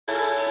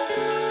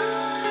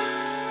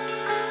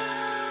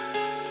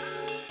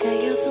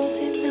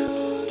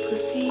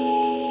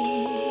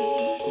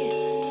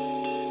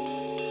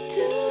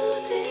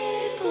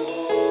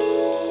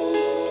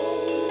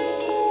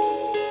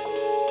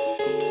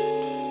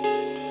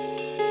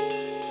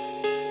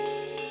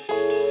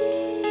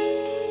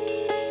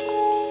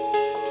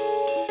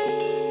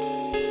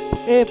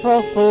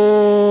April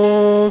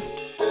Fools.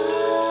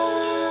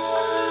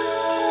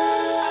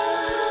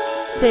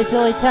 Stage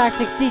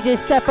Tactics, DJ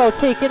Steppo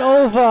taking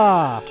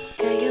over.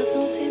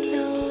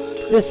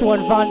 This one,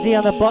 Von D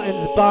on the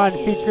buttons, Bond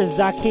featuring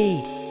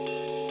Zaki.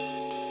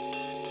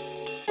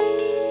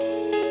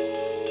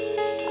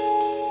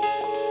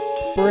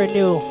 Brand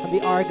new on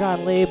the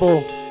Argon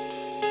label.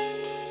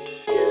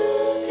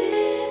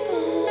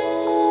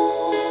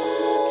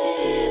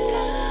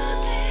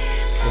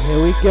 And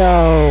here we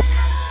go.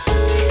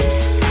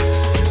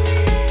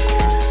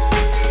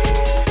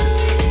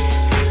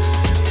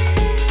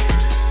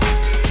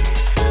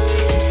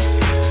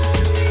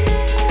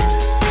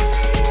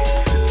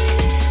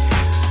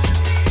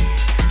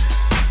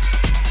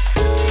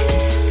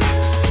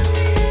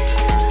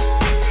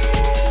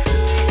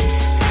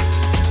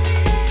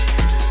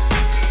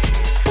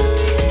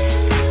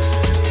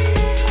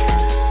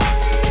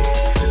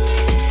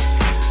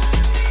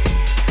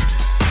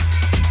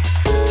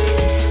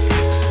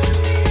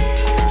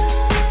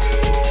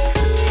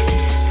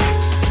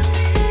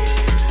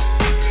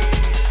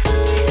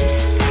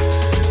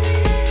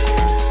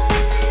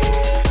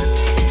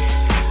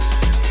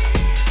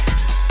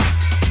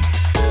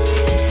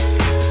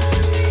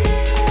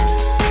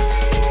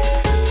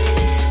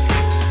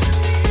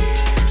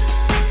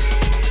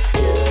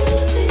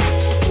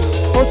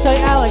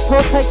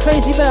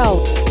 Crazy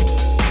Mel.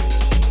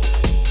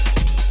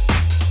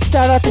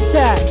 Shout out to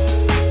chat.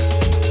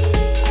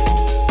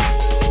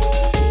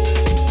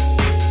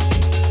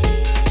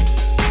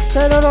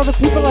 Shout out all the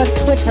people on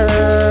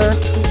Twitter.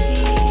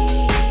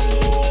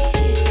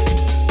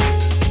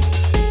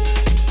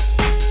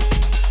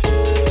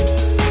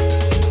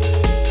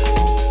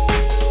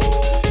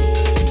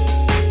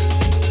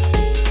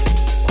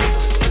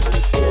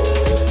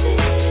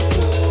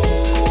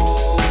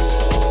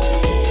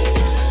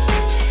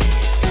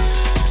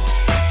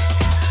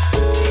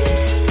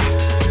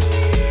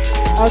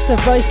 Out to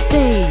Vice T.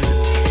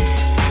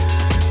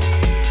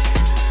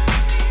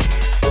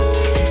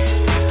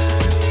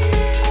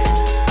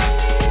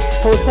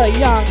 Hold tight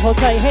Young, hold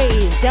tight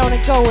Hayes, down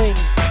and going.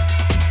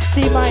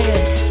 C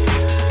minus.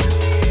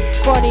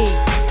 Funny.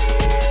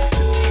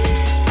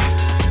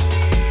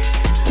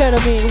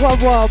 Ketamine, wub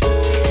wub.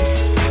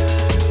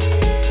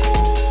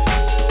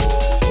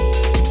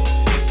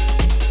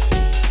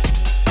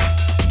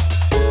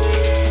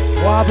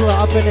 Wobbler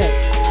up in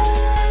it.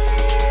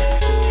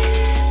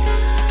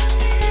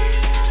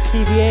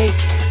 TV8.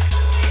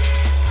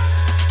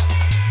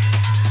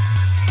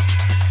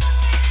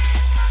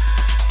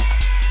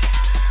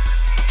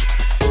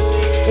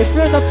 If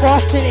you're in the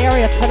Boston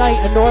area tonight,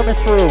 enormous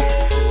room.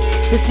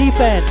 The deep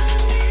end.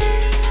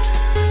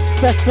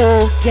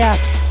 Special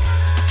guest.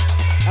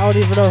 I don't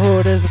even know who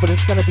it is, but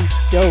it's gonna be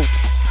dope.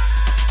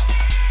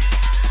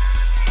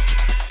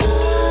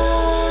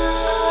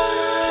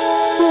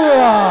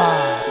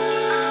 Hurrah!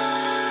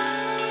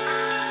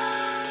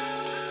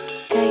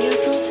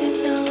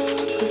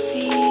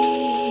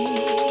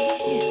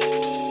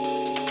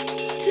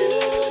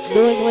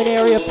 New England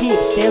area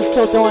peeps, dance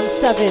till dawn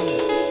 7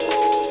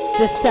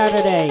 this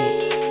Saturday.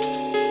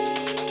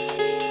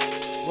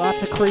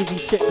 Lots of crazy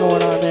shit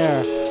going on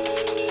there.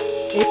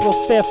 April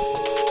 5th,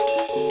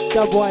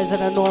 Dubwise in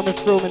an enormous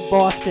room in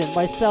Boston.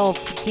 Myself,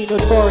 T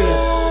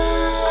Notorious,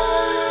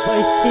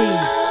 Vice T.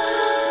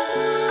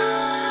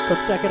 Go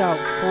check it out,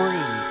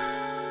 free.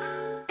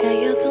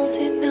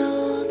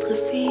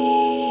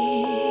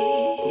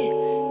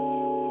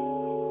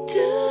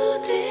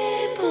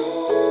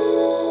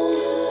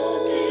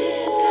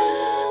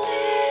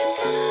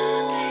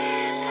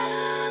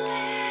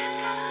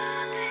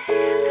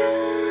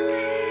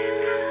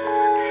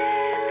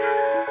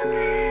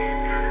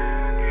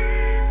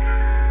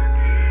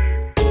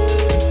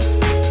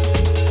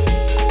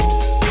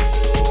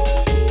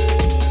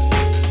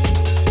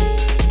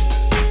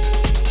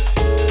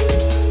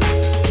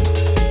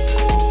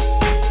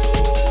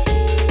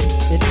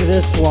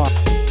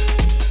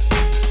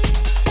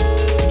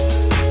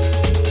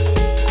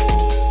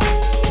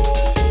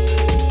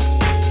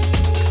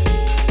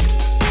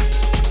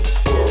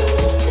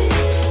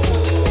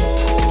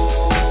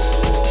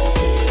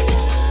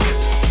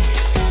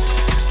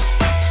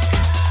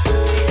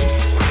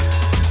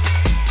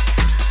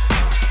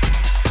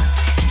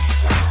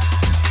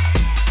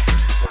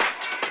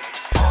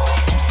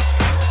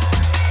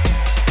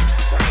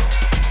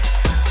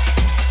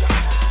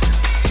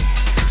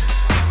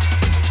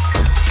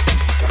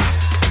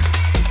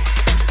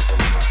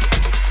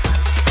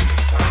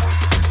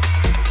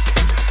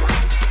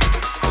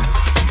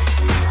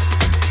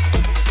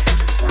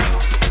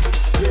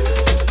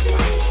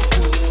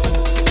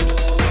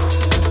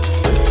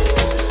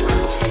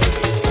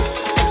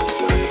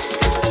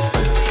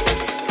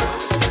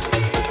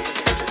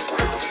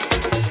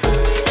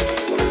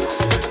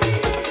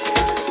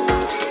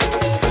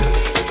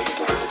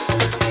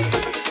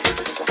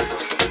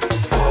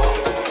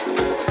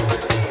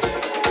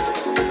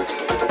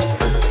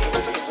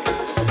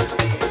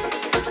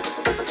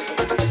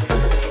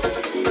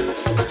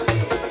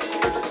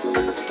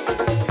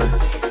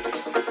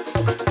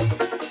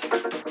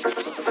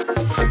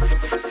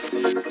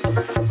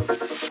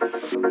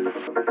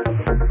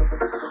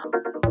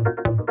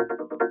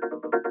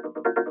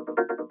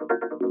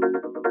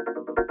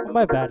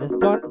 My bad. It's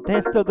done.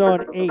 They're still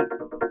doing 8.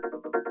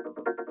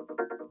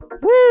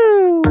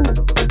 Woo!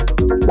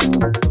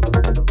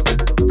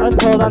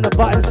 Untold on the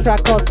Buttons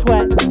track called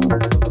Sweat.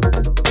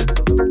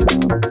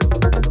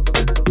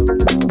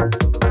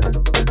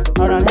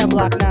 Out on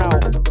Hemlock now.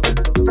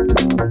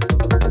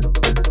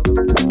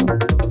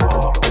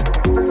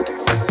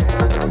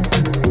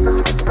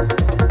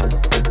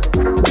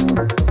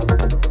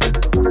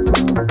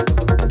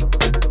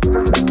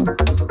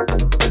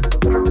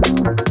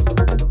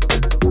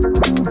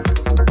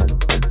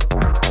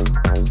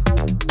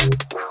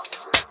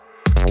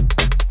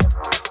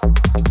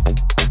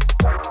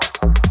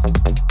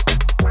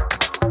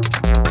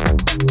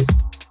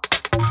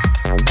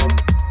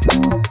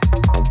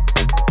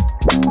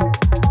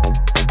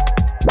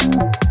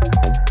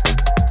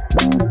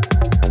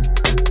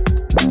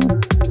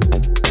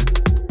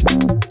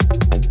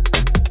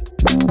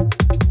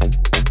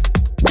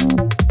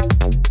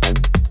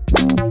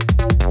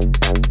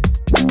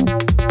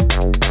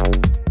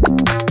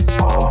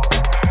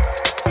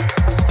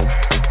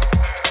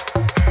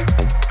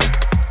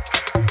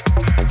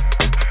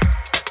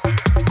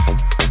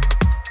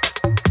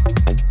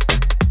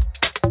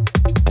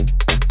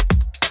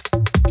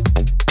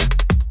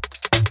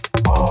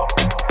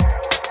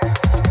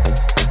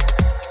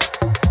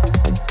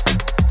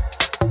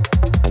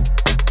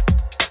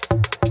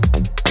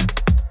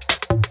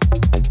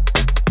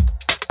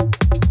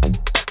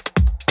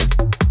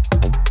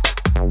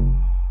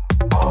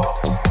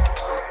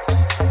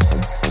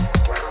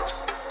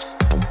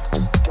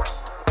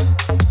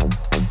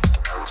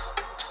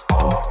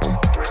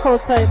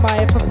 Courtside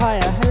Maya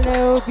Papaya.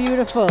 Hello,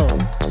 beautiful.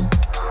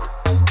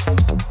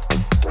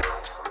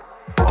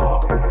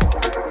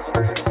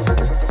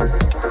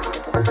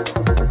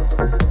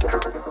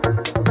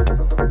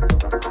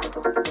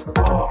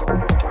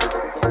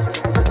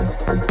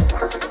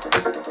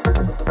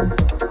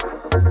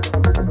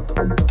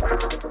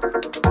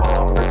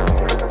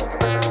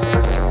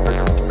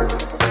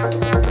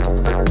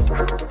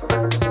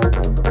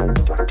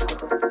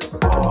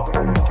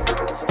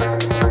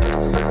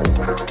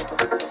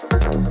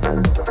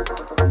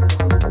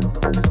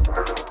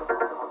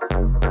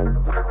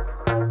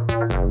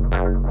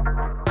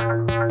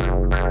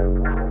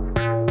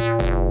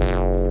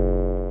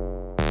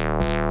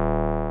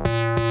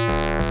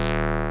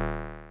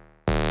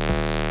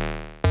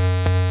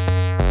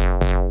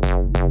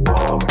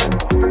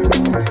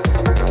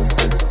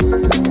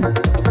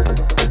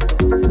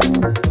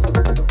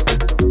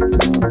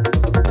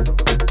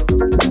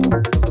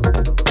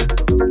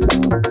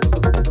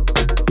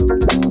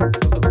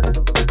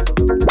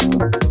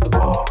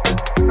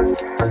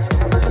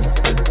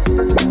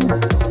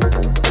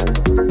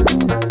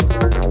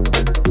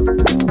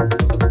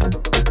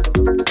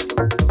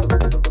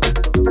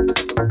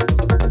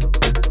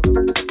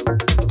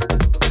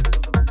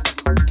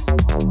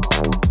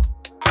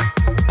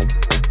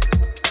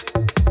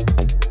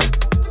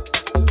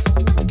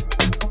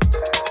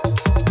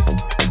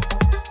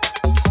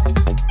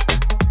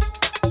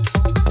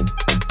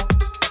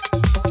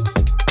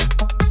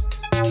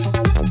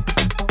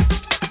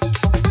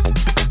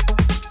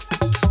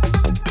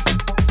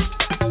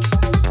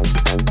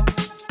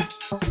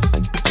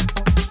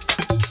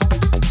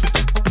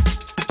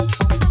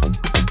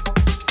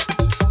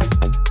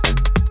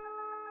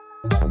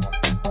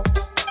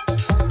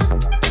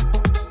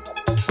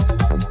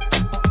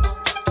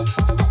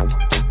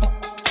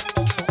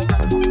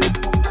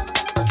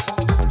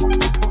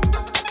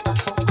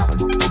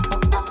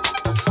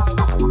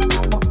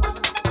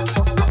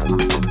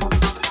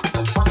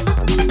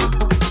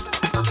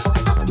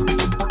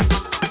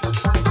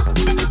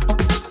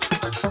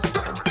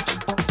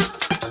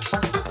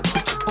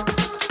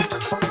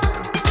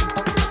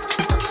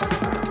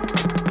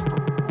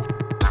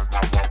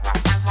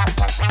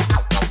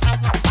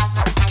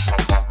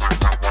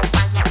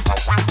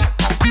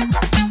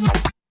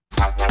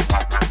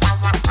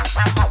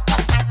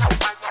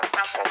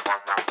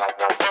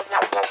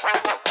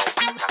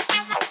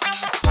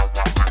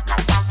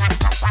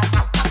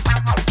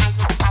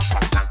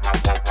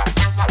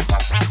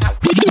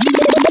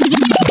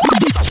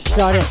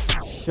 Shut it.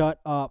 Shut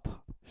up.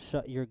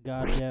 Shut your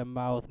goddamn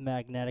mouth,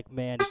 Magnetic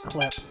Man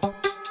Eclipse.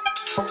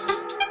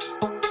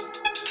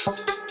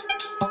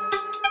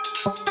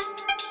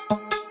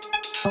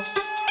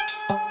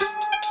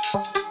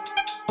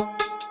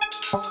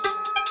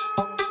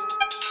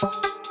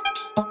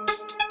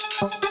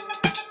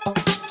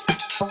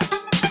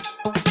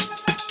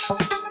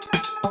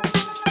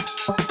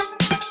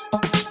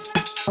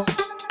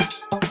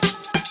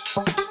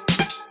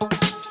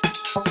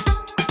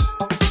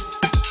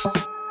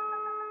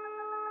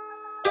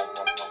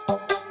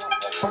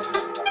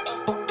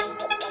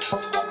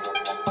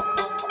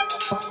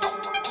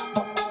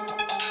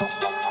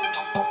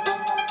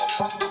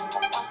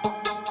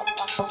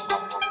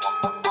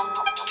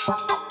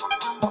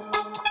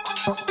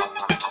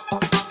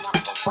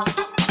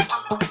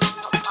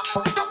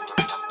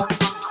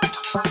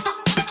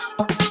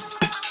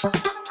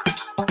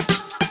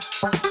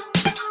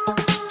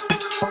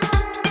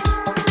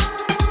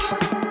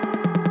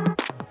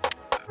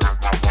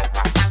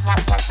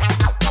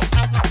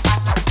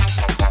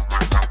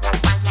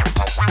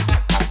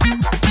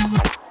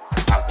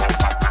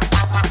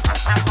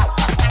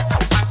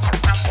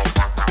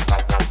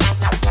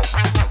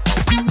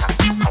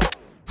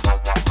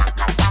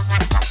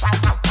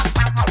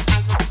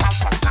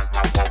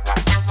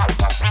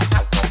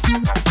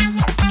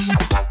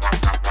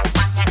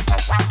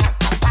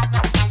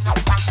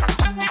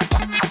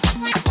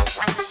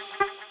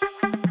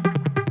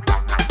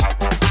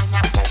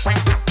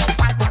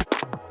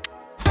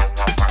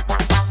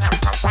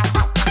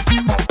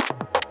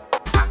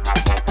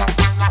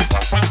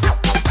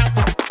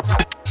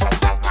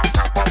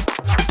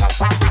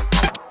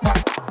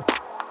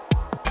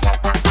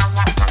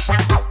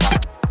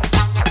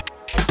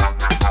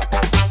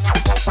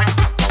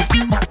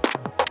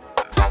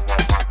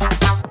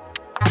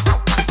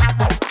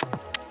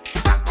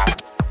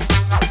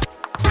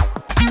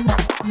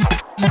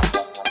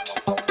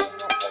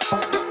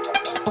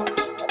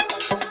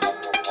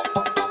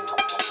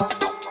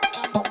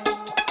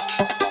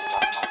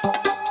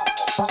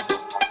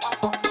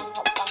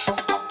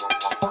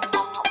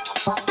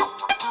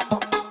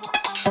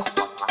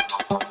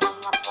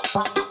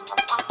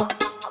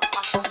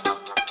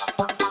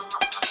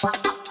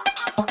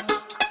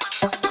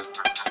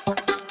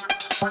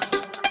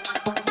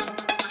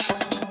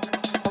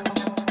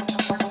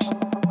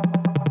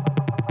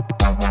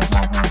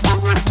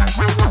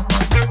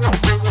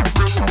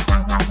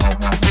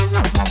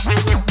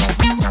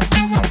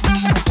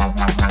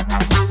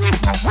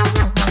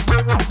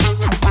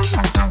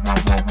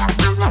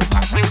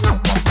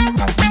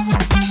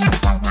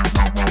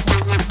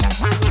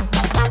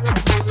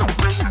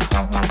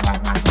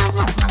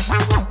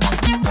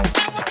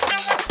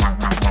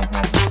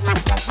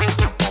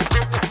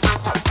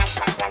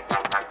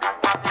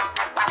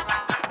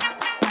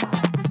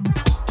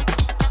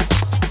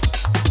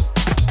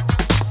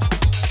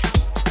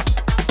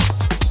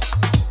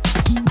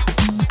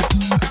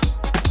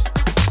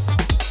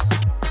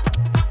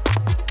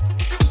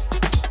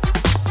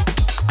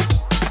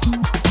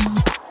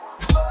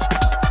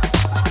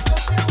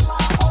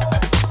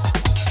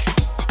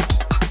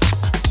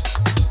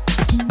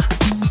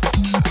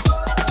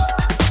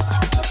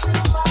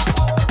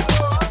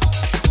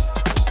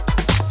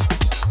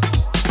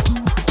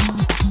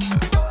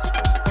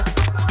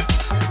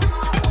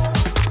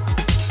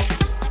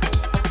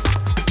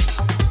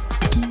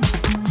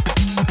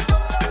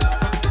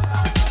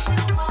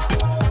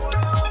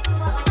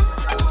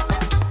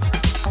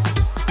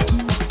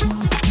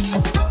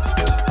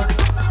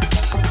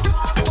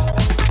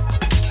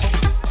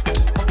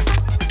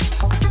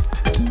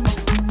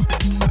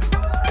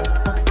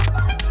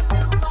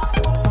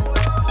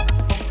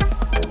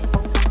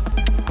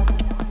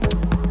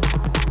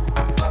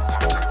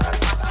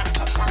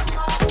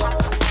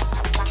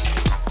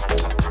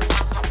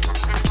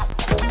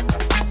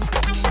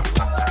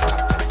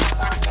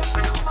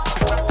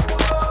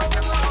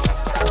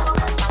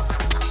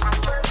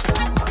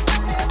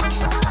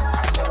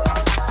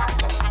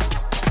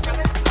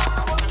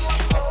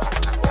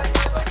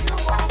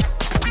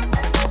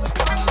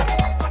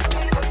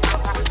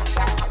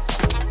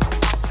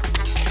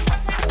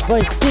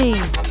 Vice T,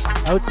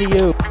 out to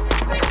you.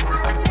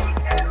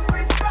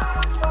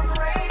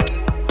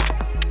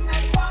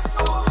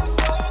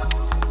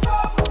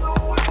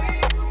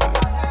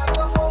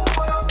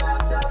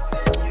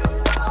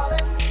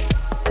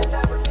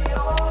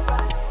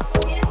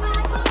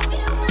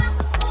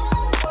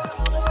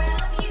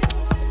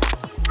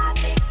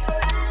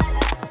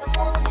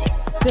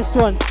 This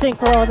one,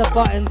 synchro on the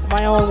buttons,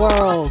 my own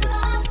world.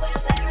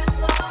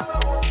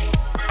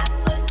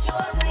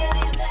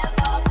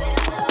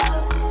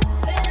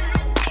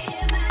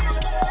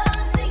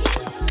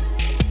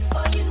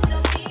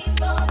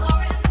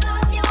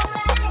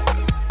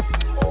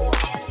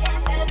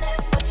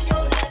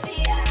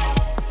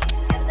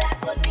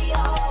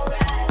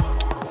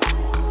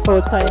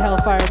 Hold tight,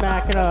 Hellfire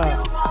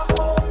Machina.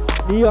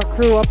 New York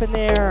crew up in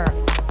there.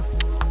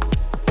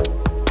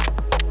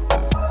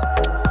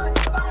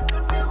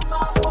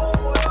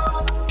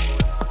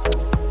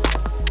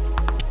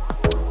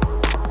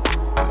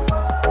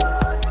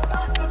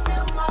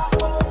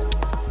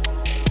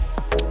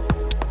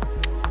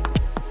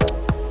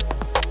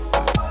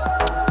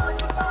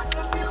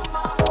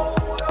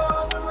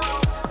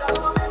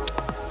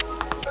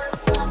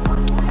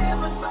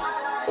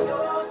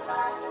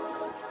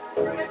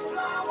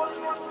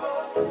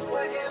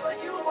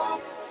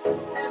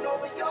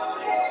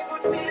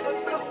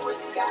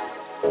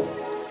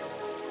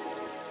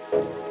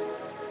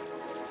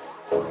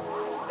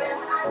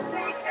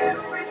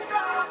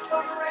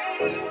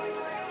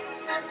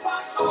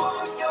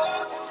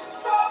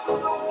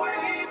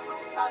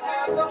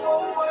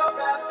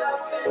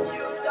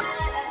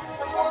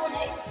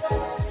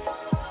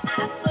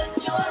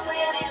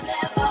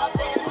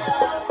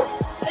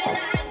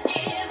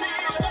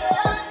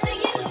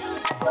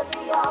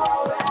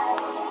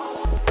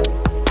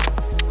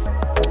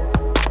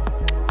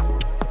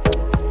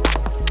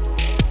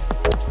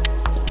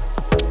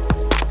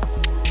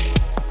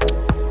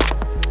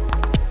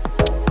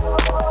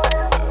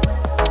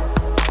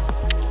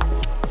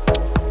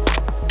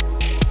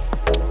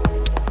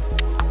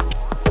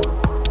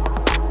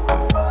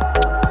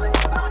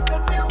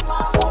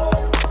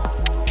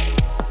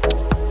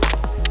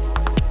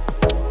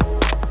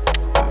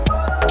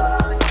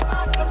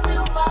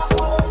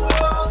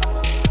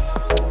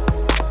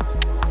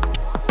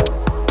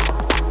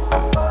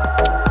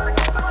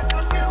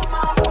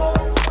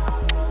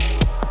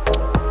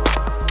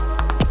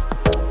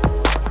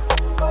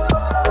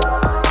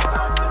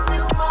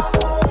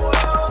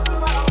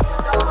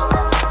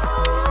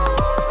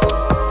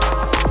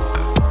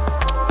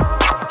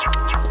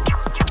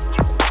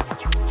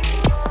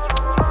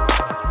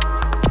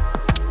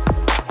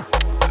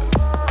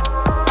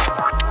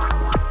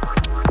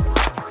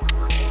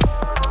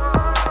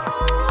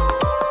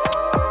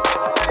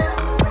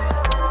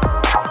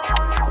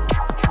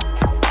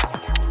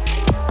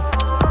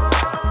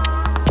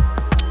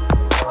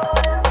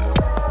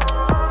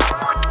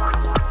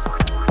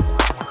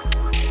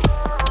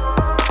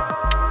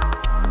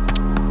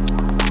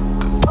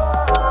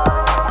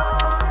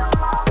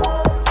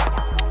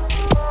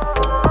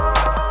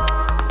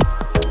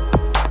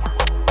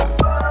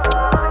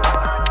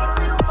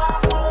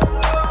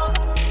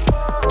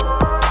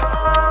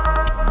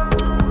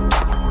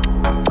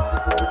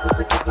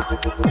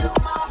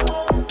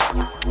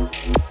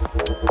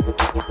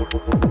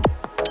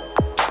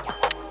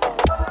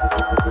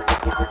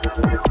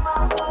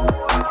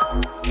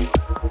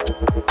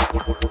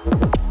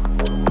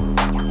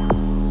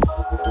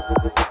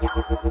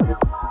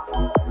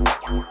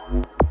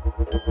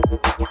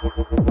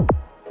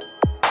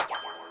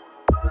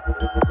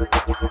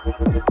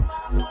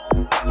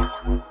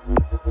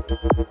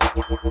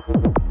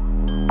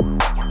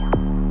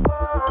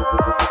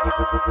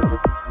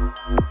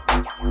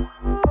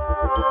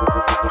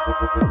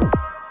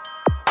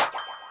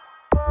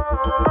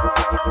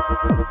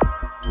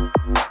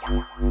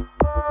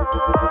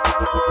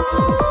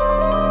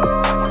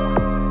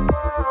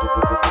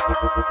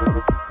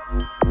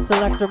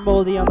 Selector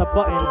Moldy on the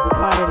buttons,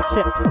 cotton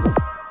chips.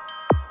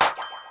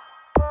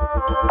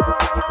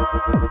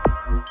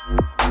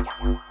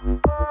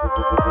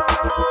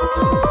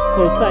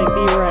 Hold tight,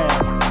 B-Rad.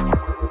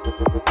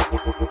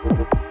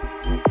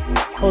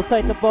 Hold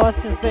tight the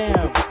Boston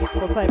fam.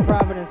 Hold tight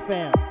Providence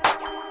fam.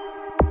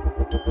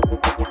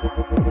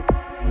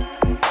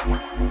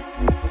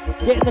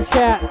 Get in the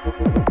chat.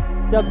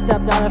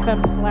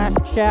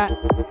 Dubstep.fm/chat.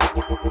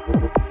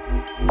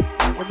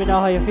 Let me know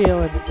how you're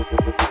feeling.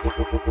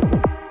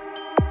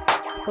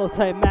 Hold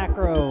tight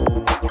Macro.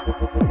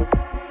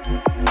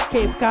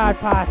 Cape Cod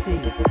Posse.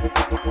 It's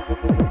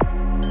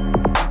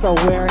the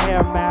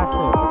Wareham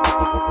Massive.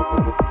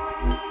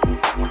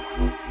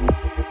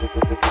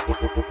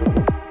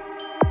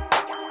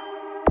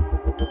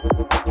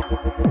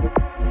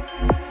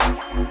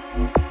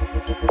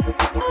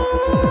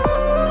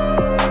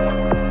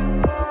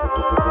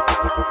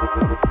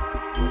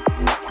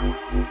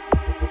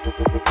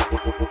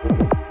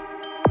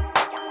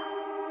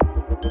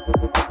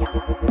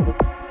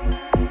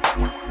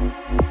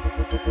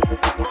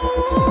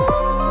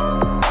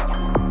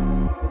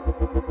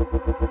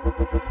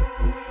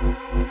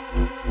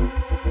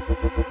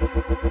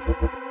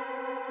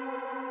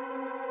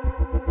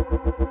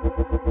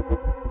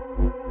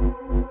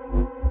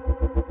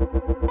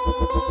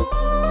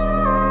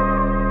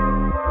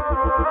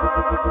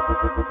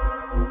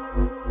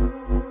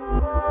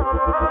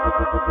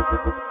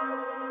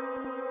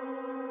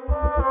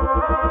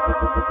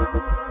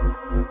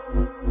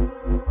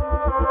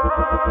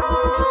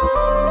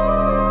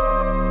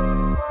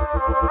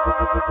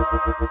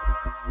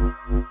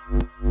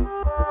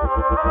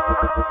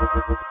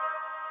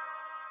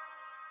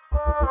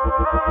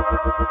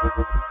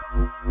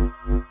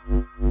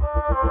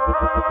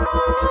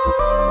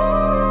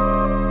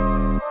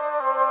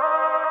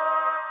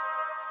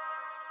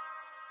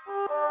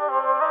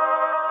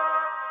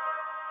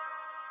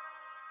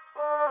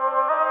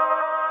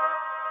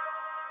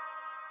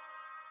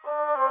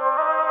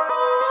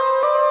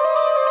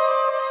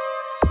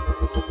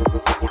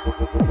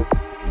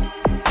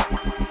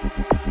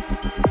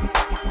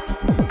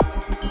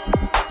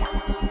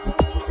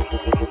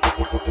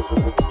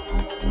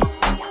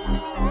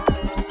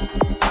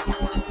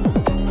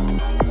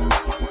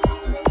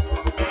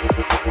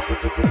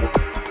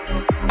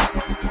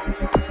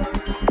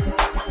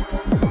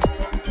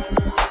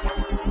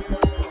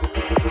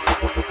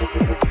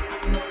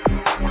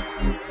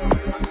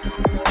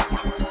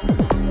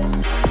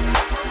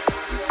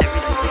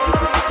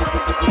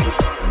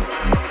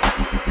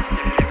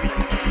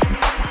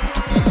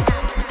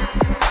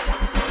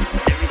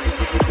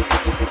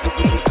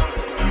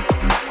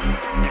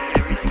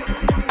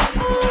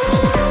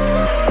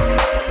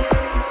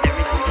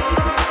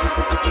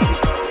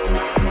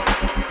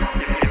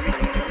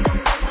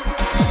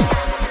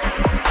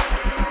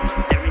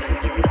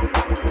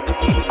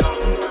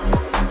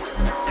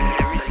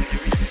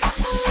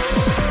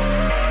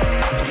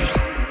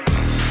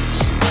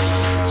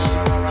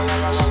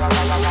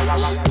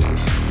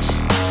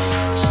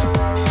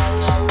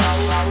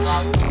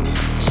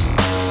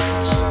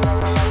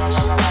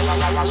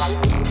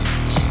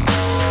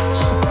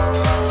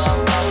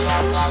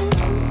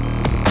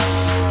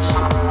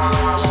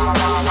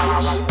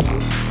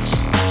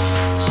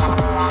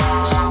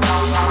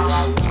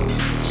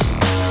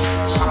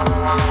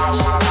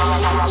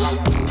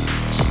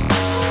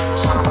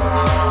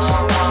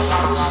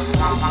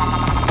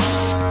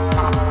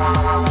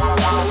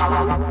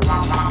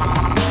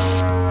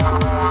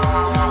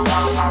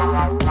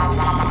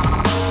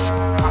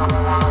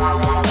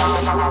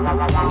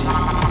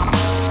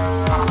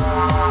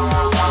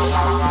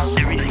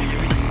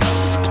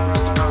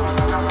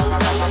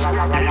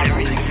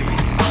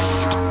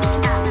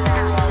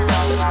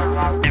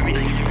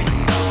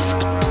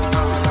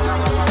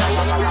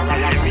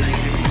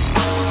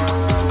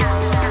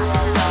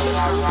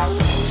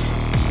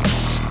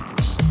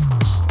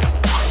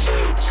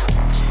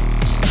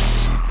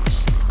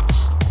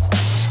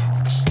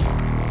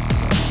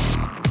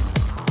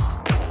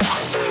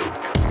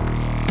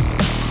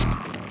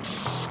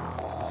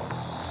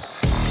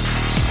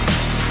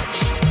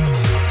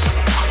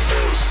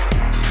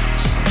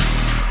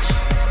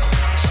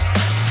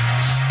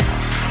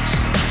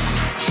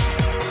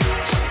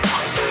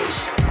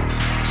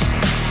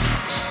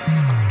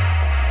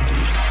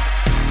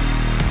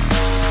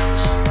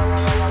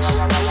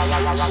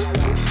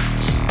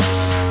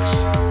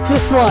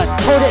 one,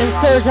 hold it and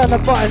surge on the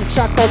button,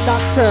 track called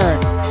Nocturne.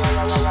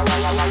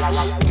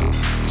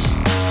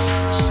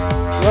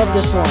 Love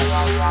this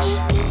one.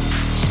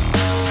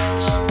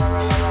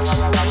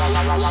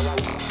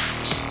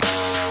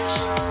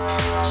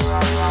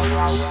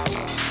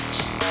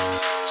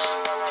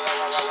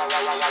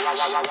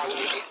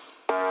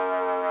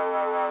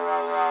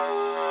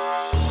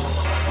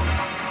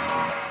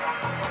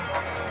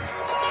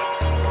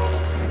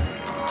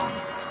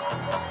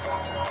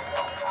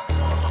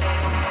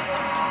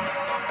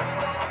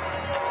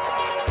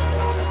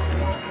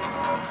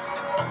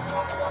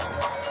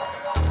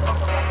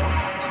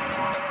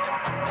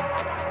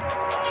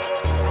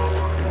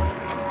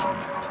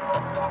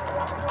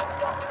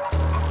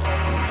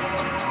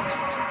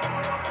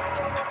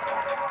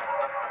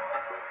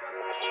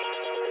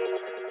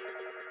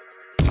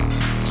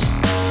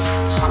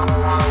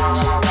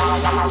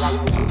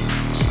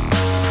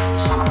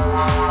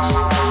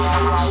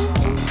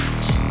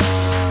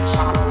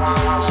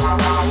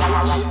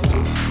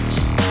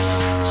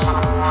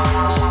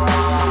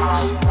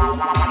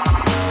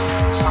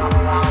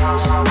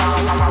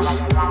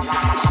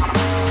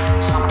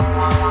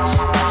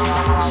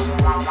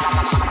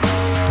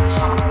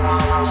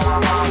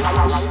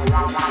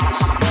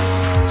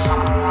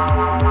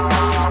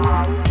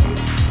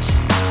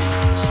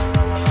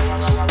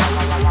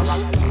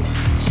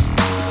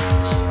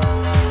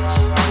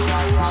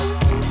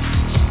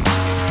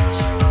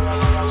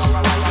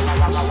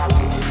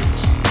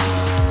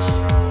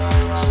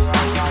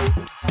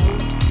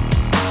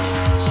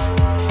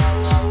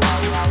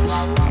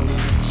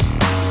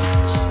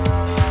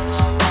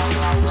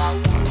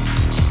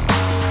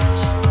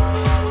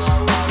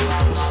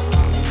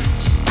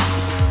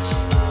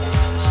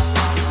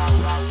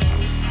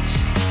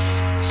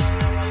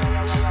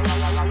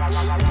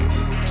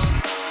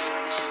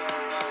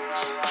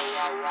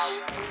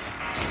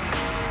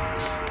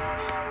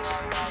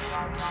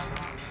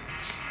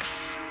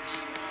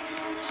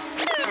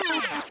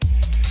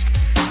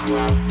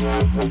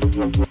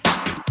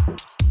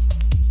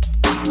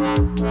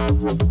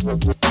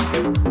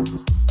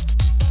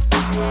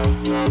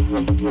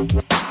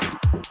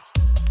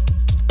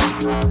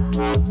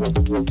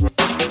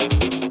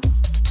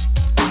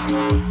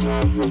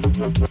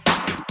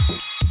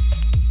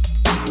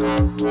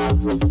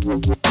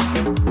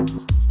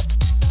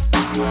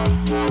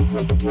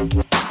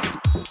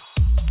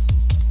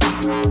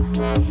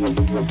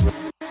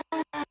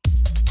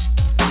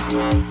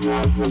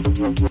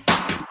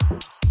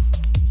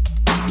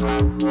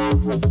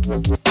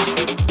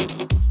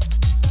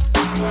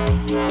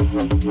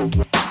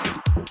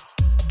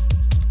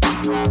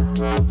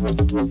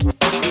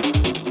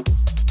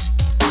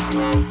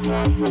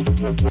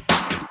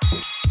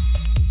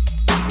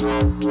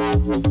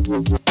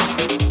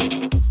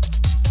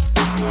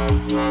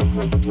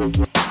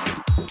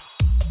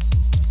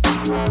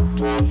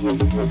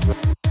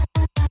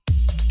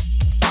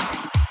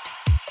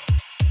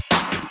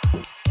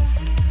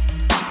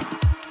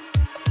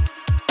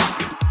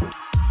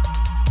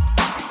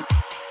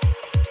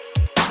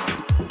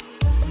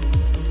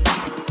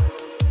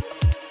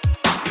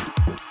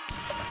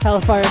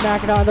 Hellfire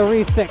Macadon, the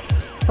refix,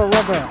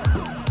 forever.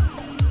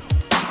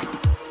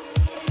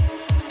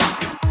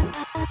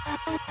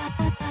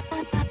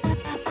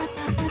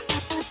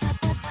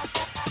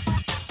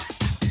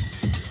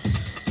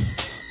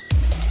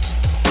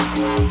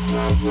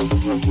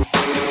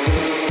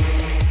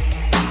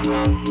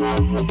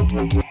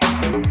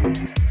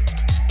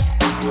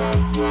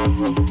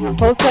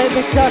 Hold tight,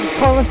 McDuck,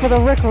 calling for the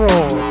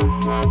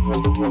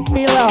Rickroll.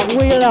 Wheel out,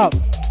 wheel out.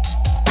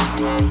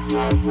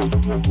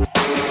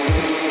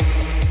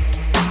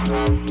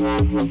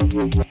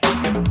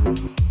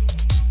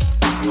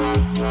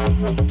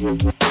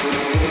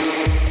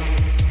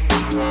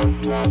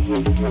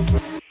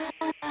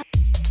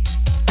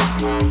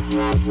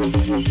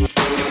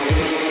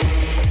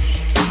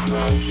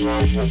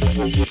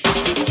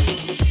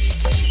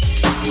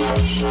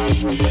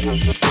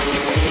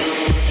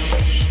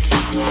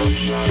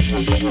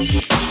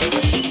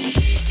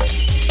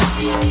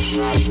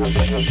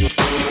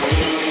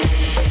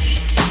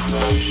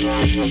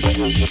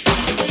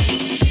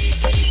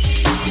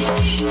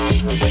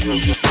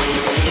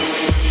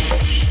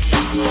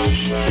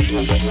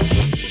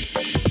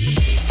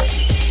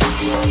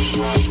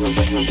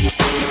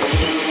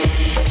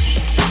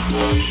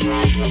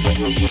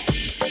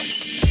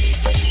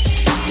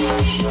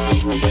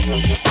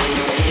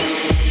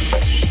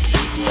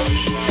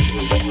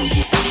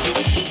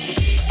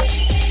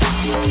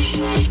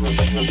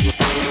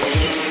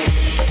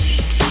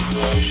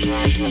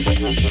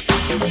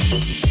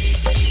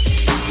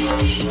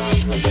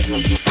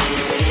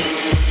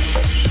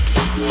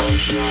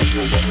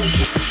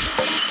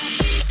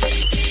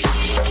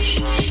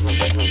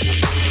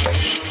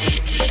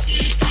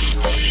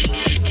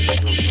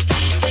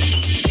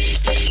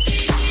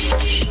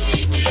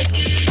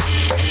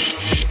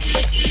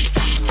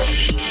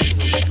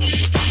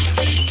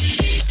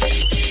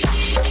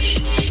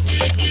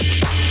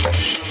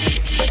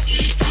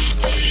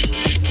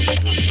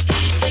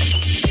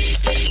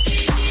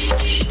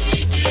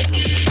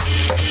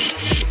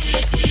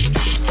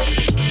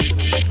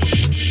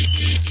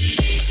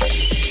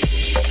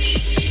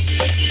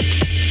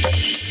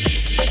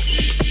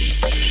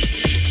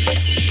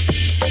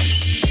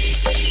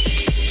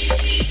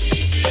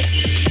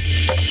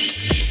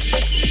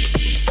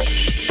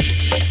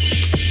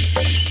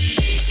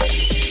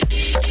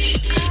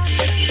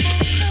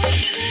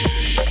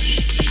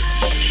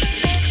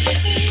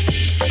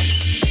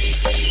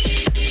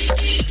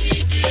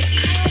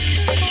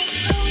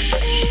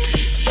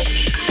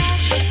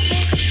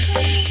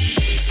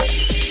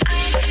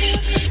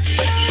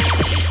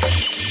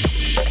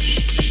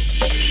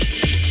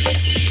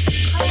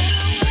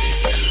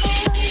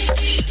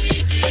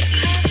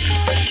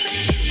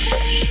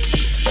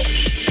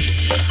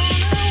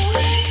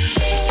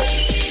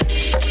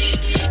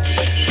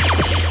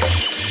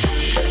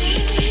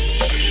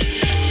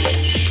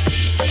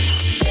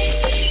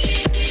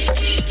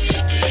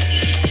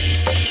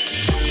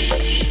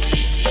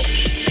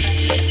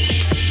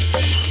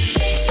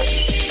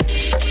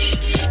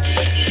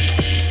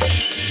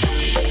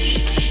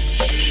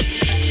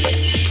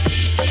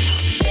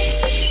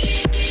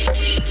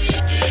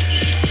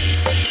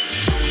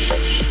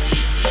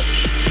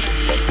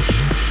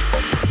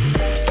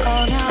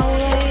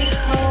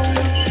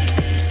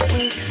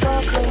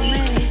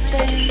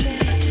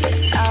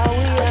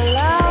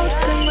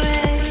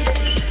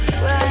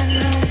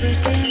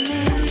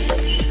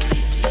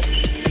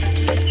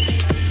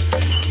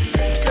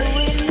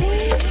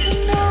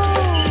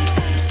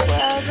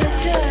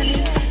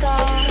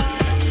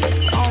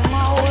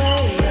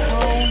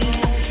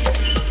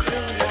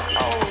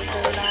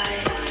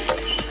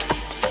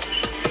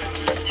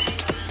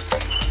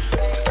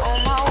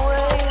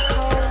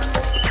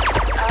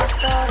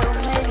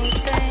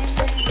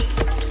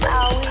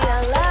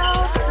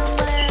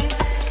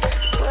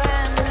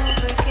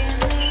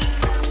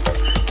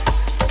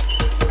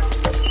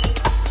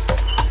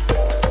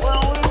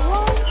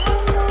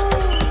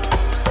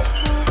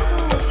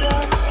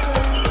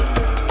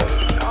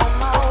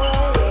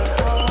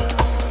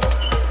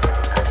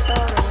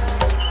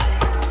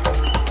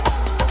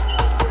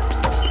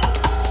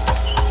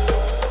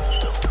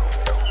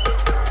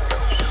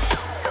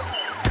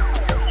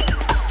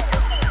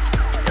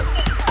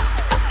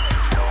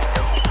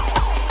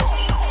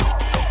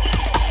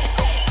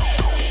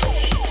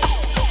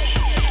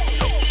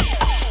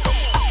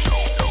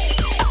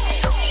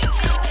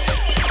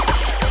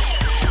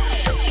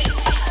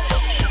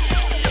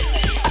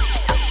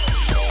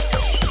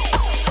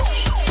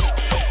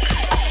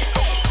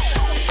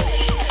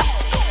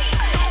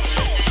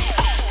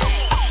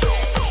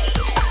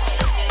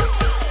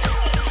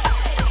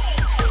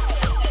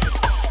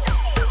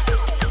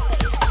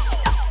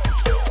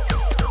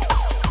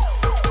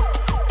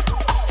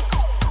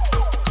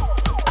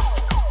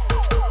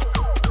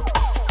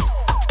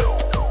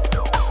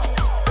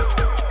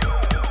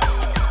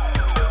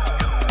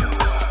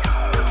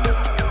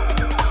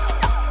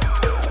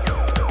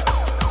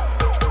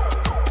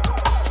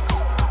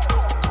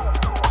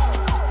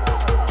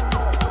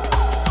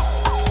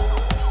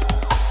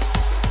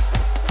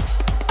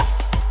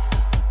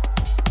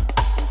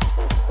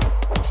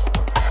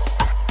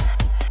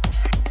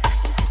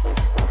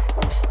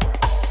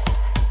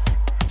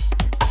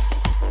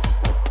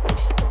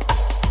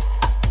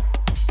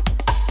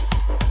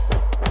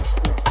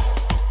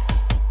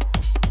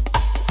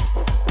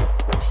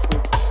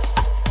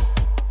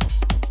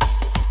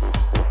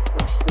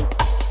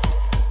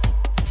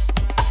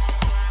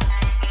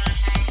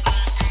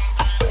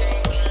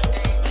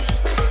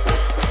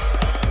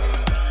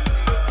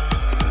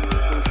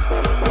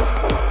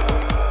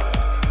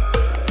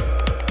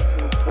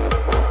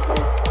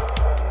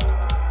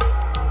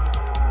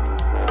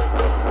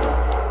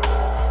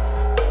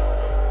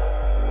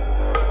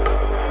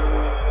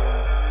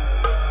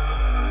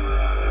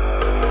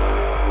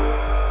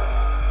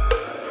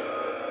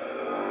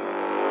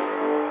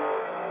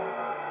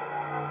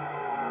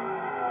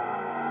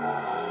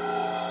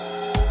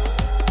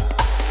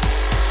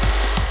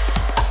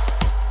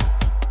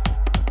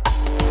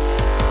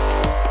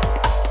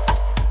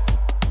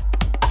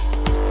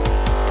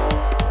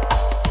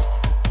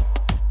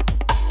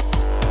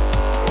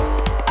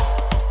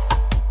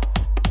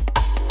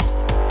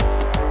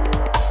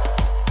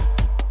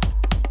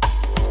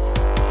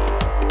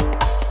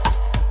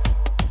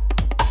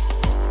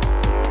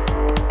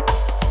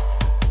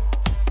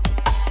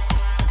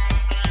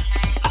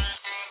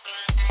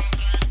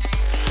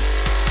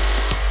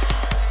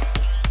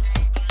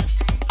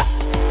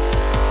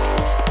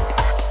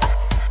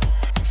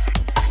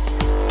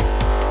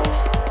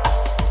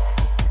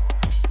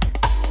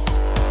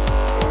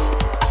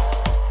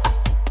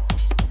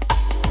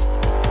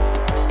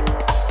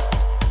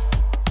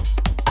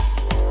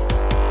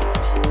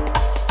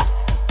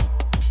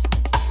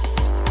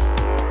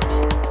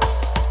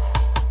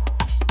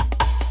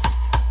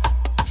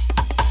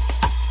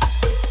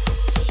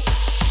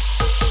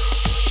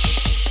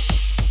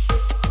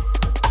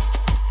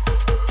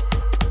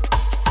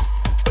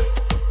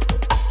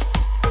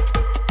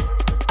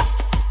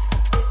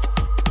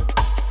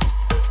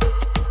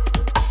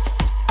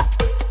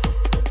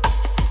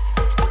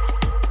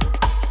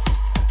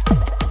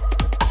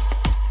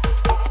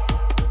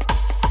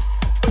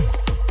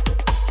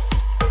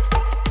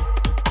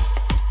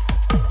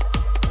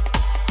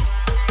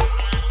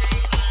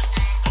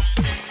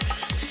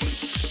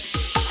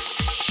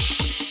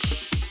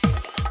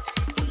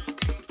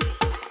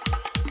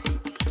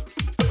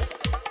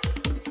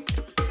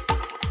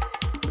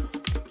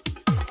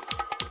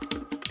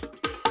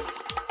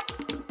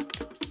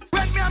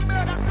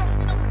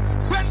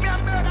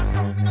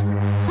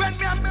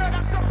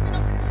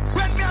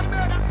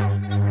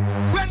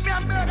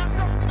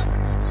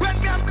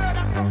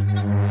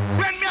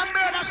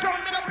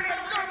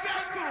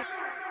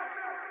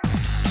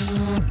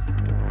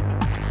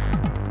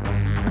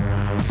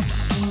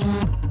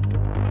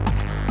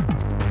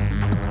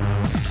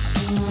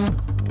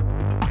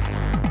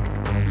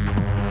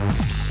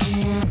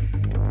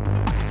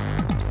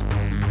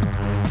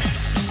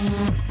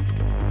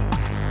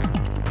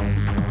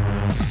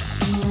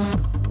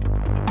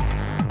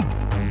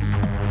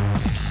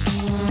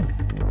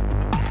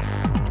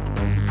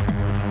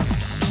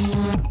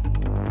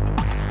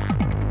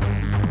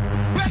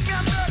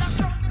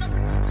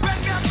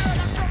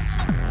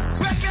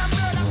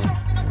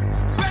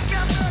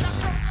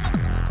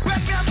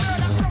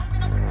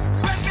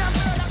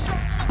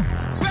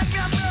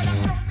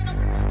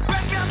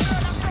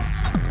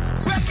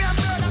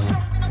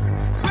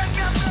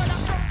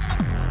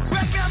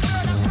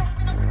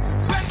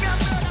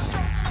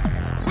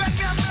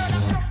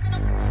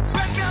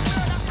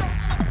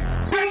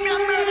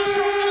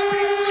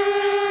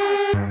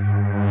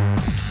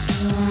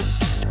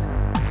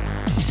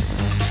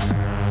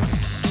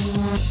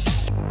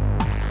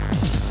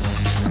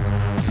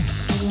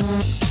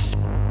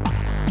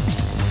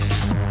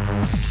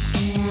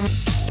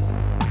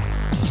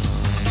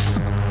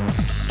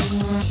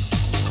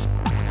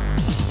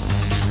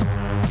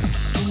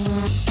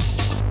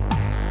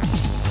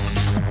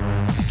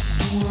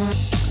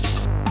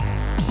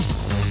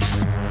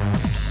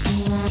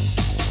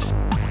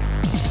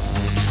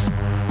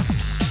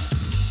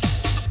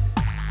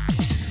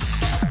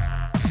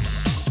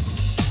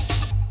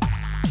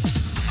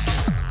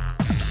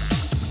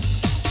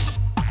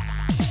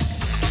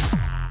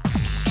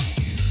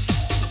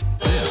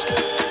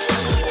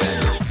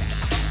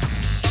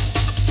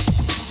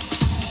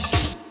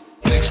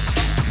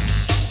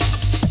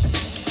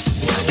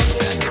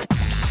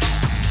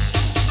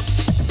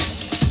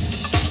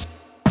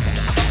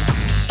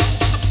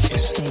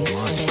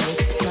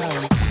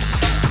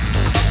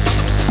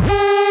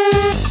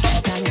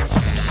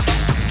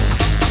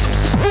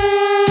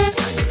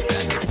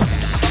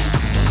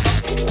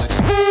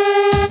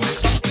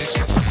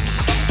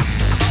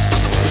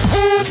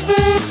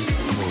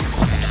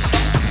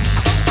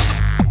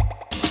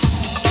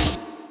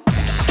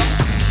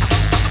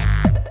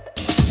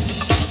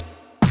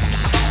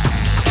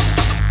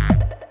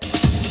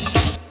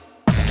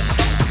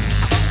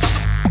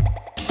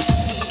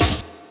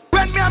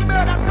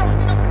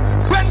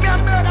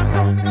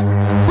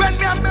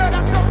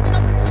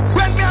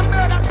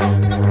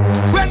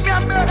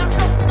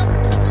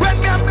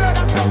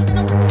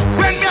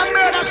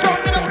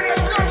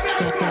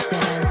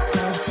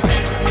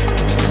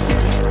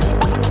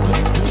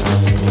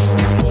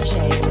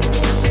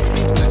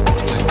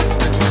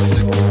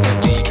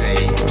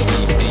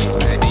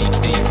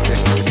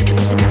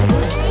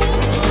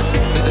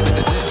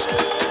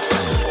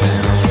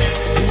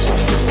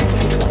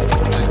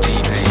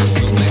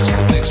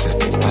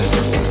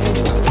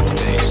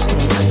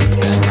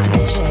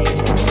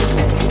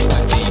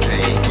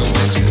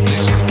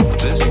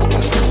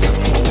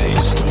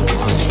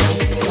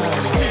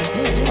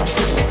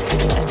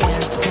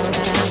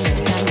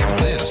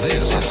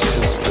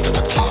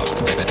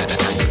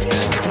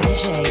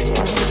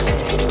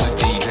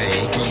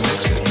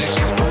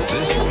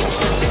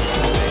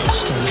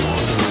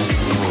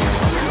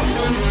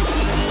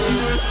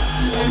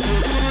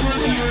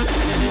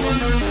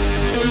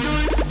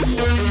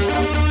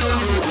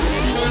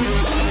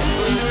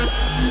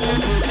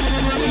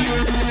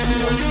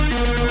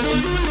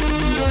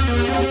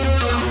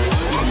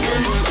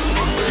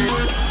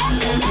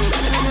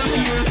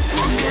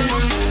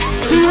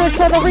 Rich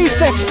on the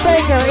Refix,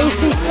 Banger,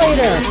 AC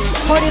Slater,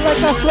 Party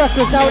Like Us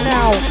Records out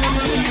now.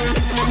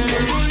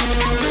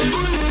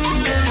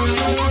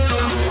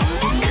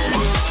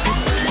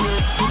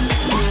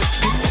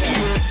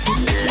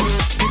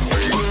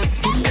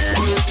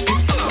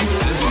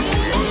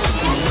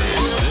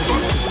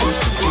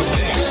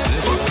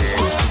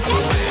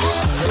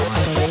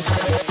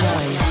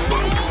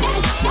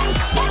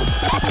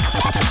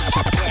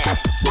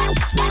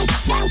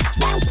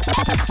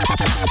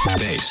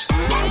 Bass.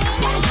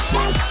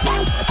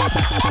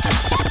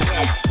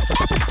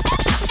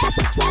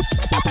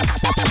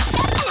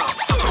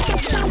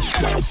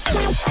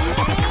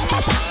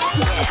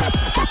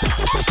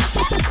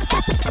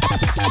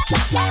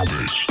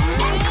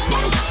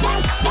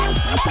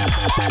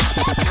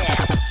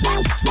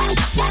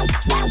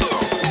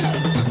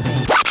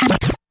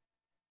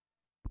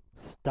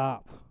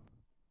 Stop.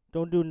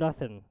 Don't do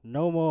nothing.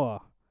 No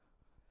more.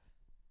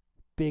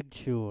 Big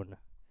tune.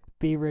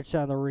 Be Rich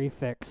on the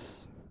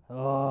Refix.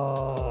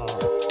 Oh.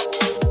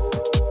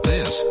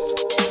 This.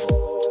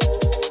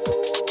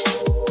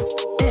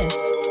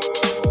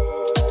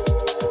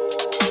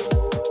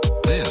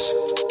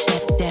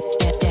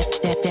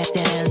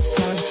 Dance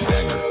floor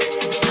banger.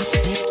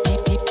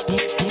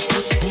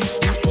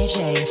 DJ.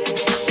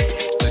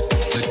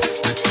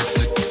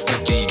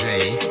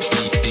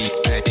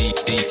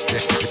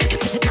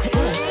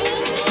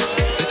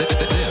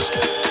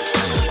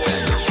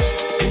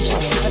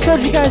 I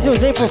told you guys it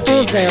was April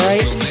Fool's Day,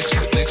 right?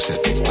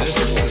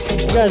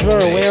 You guys were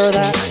aware of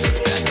that?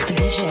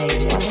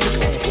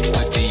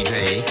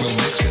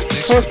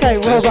 Hold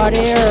tight, robot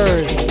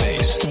ears.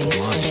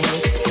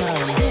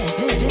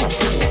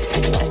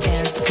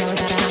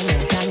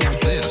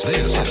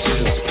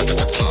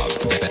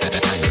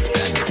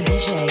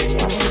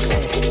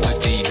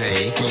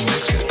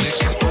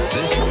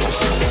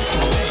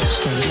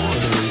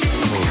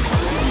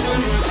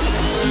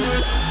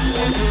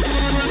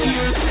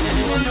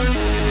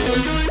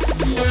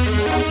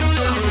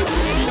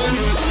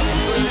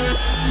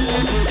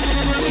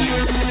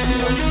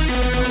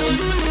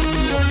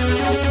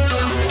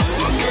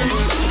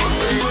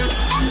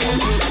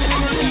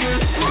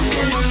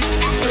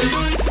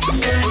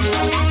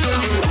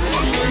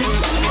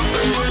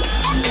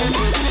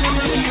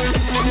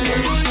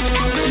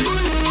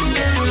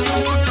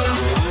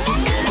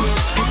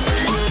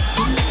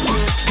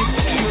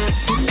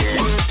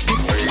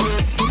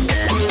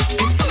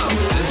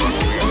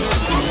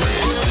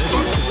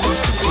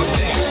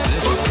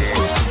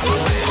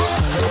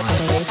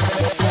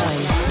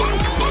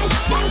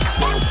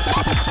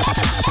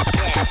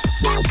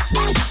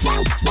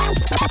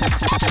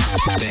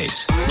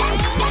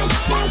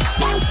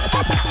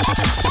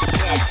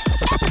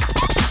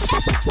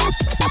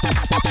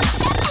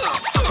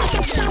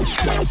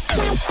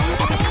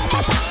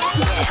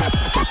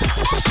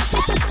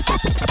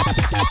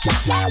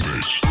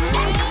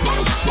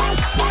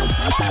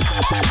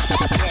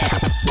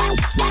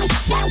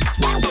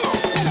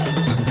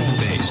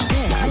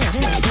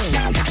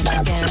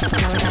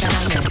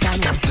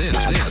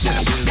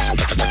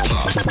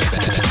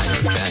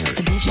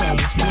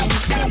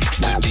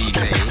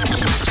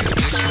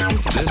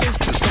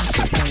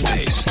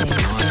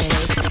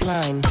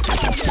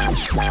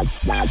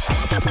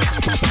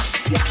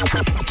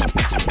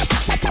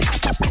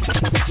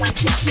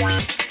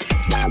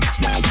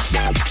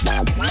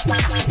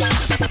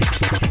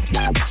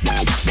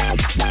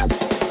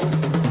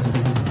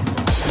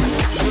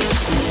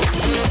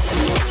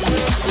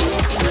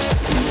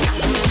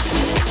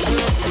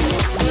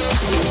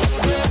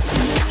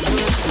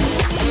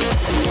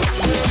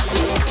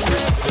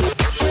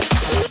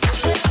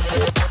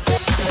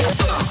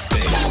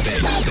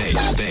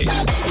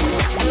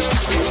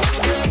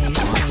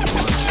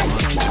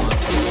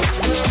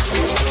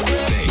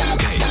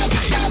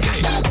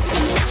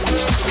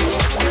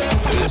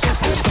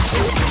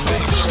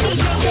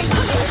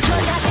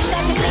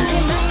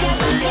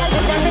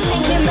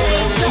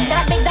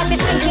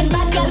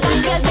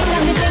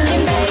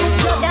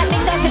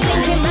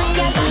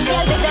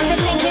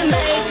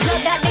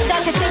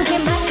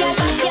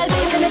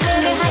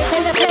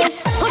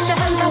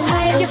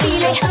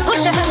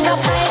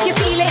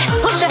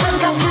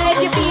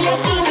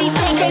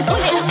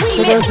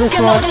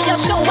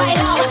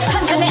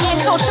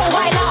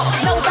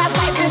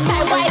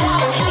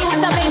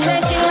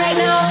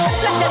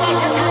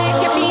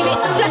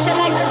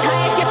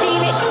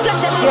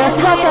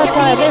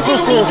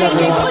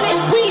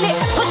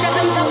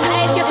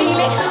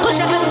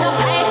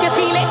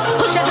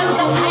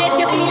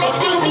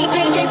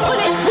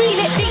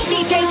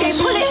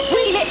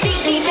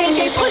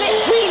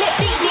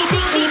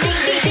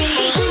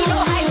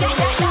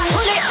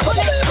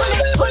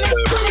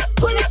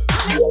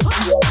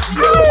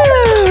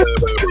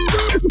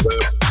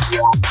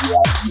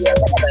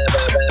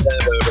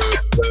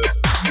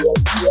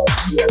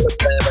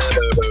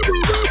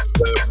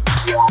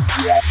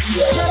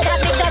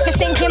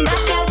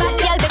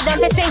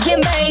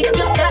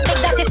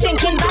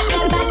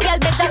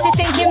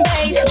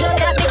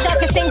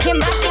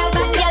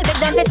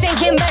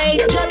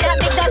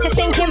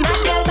 stinking bad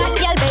girl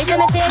bass. Let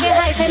me see you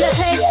hype in the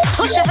place.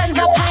 Push your hands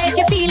up high if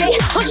you feel it.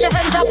 Push your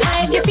hands up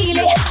high if you feel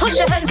it. Push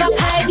your hands up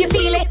high if you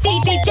feel it.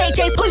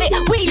 DDJJ, pull it,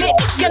 wheel it.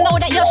 If you know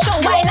that you're show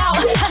wild out.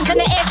 Hands in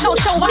the air, show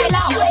wild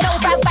out. No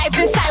bad vibes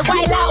inside,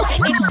 wild out.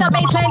 It's a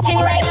baseline thing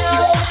right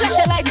now. Flash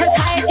your lighters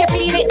high if you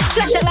feel it.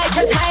 Flash your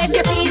lighters high if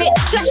you feel it.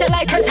 Flash your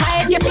lighters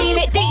high if you feel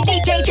it.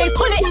 DDJJ,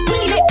 pull it,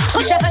 wheel it.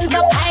 Push your hands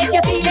up high if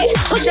you feel it.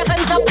 Push your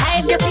hands up high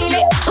if you feel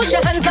it. Push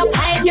your hands up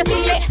high if you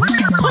feel it.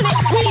 Pull it,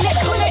 wheel it,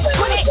 pull it,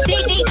 pull it.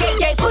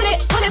 DDJJ, pull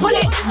it, pull it, pull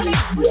it.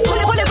 Pull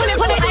it, pull it, pull it,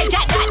 pull it. I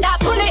jack that,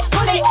 pull it,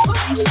 pull it.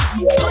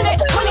 Pull it,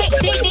 pull it.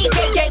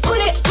 DDJJ,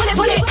 pull it, pull it,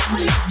 pull it.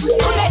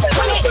 Pull it,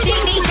 pull it.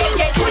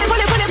 DDJJ, pull it,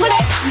 pull it, pull it, pull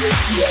it.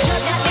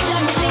 Drop that big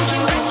on the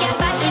stinking bad girl,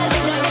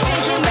 big on the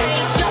stinking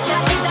bass. Drop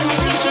that big on the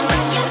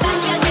stinking bad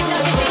girl, big on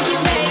the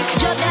stinking bass.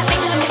 Drop that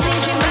big on the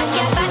stinking bad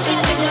girl,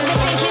 big on the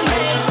stinking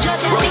bass. Drop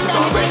that big on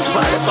the stinking bad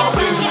girl, all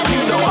blue.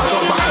 You know I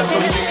got my hands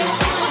on you.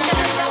 Push your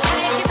hands up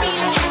high if you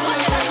feel it.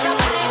 Push your hands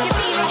up high if you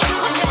feel it.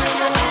 Push your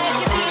hands up high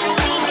if you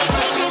feel it.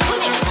 DDJJ,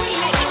 pull it,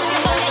 wheel it. If you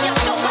know that you're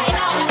show wild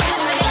out.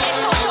 Hands in the air,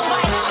 show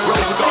wild out.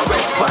 Roses are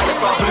red,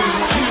 violets are blue.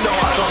 You know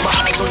I got my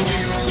hands on you.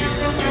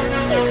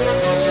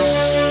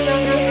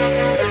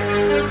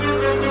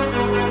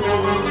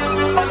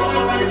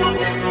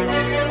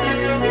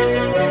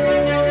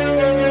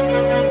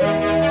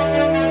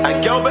 And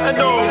girl better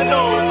know.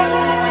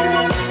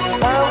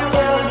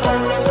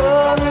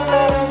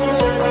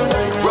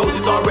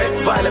 Roses are red,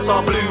 violets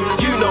are blue.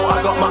 You know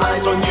I got my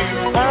eyes on you.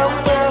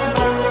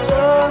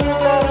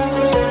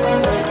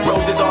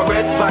 Roses are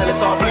red,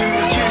 violets are blue.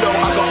 You know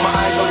I got my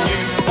eyes on you.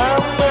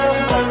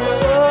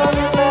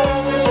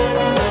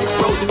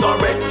 Roses are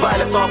red,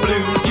 violets are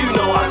blue. You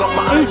know I got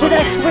my eyes on you.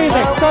 Next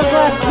remix,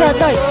 Sunglasses at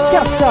Night,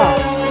 Dubstep.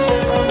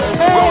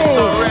 Roses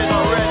are red,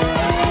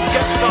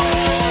 Skepta.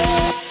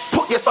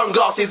 Put your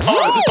sunglasses on.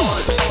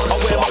 I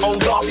wear my own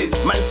glasses.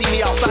 Man see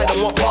me outside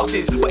and want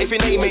passes. But if your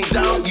name ain't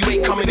down, you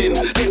ain't coming in.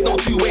 There's no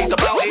two ways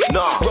about it.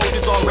 Nah,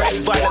 roses are red,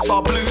 violets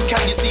are blue.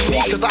 Can you see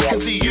me? Cause I can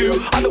see you.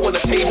 I don't want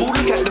a table,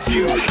 look at the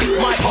view. It's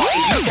my party,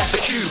 look at the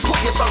queue.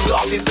 Put your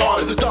sunglasses on.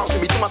 Dance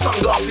with me to my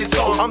sunglasses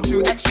song. I'm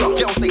too extra,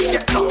 girl say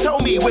Skepta. Tell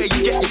me where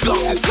you get your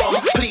glasses from.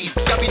 Please,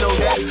 Gabby knows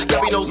S,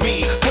 Gabby knows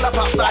me. Pull up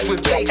outside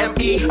with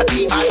JME, a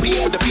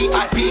TIP for the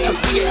VIP. Cause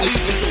we ain't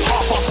leaving till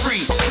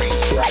 3:30.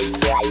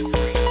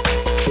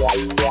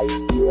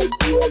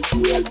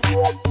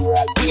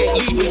 We ain't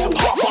leaving till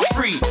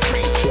 3:30.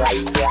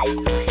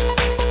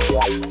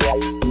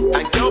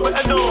 And girl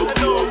better know.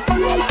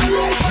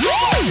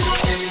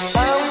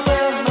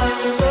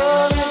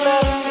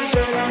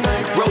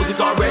 Roses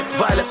are red,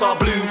 violets are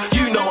blue.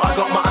 You know I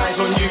got my eyes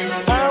on you.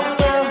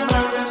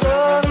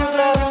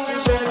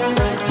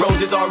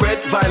 Roses are red,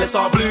 violets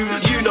are blue.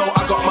 You know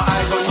I got my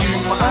eyes on you.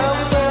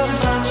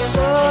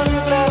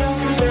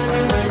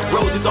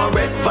 Roses are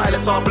red,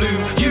 violets are blue.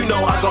 You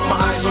know I got my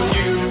eyes on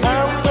you.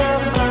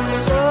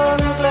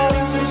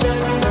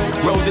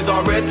 Roses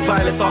are red,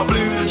 violets are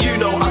blue. You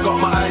know I got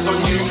my eyes on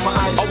you.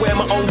 I wear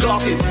my own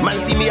glasses. Man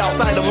see me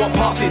outside and want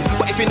passes.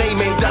 But if your name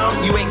ain't down,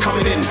 you ain't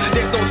coming in.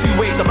 There's no two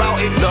ways about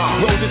it. Nah,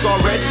 roses are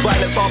red,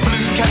 violets are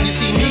blue. Can you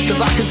see me?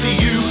 Cause I can see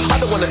you. I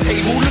don't want a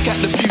table, look at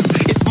the view.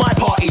 It's my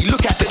party,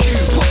 look at the queue.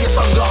 Put your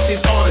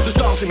sunglasses on.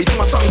 Dance with me to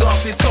my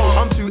sunglasses song.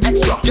 I'm too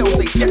extra, girl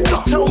say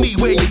Skepta. Tell me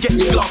where you get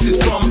your glasses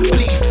from.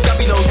 Please,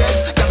 Gabby knows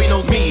S, Gabby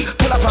knows me.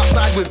 Pull up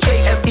outside with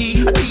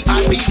JME, a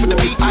TIP for the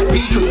VIP.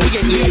 Cause we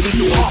ain't leaving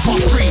till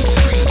 3:30.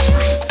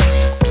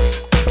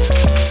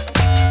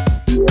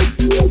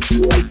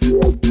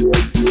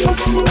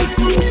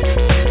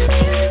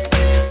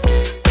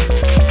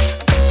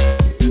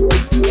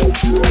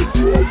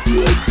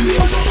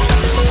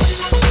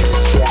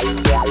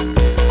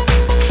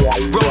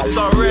 Roses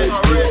are red.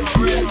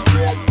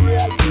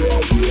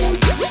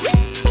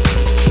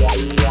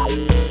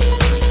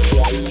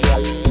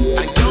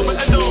 And girl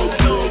better know.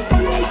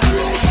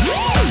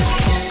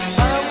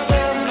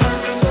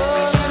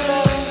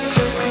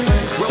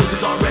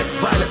 Roses are red,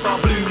 violets are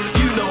blue.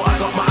 You know I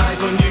got my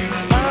eyes on you.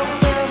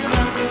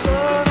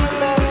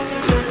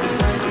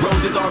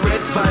 Roses are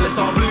red, violets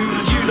are blue.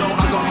 You know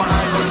I got my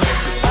eyes on you.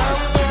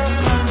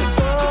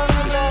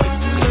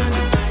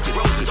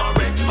 Roses are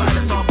red,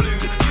 violets are blue.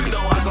 You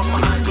know I got my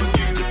eyes on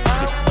you.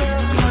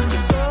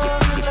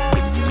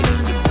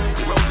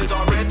 Roses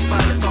are red,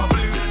 violets are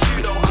blue.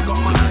 You know I got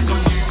my eyes on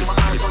you. My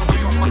eyes on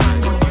you, my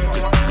eyes on you.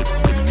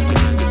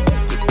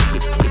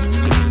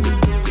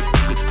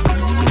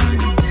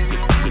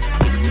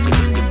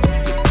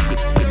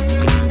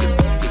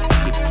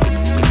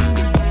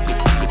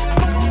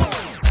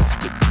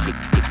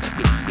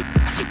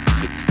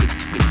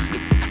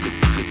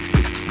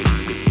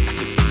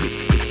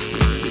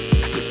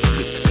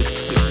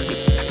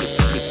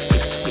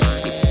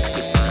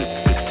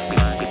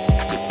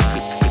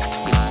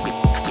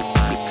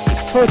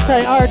 Hold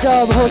tight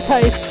R-Dub, hold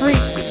tight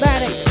Street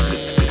Matic.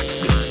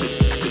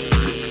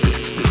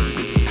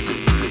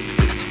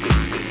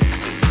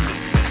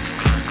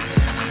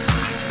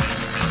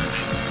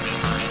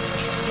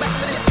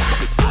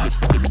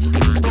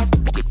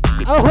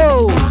 Oh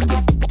ho!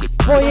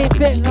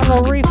 48-bit on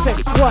a refix.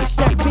 What?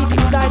 Jack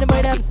Beats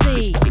Dynamite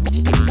MC.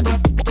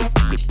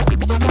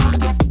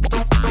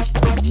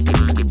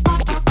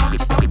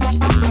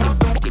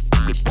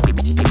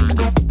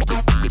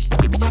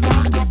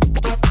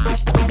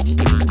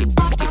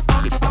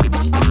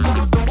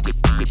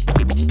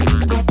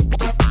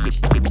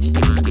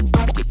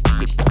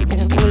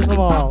 Can't please them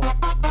all.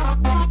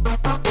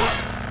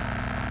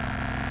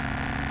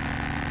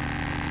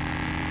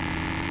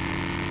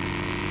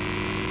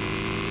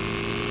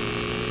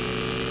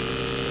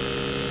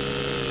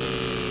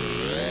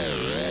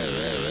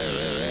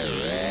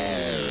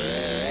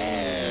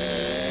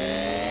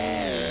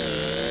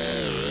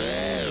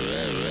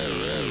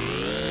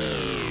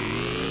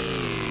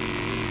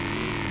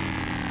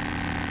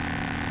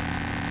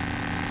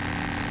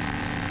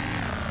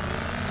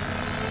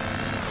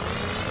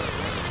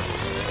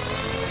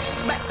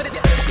 Back to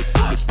this.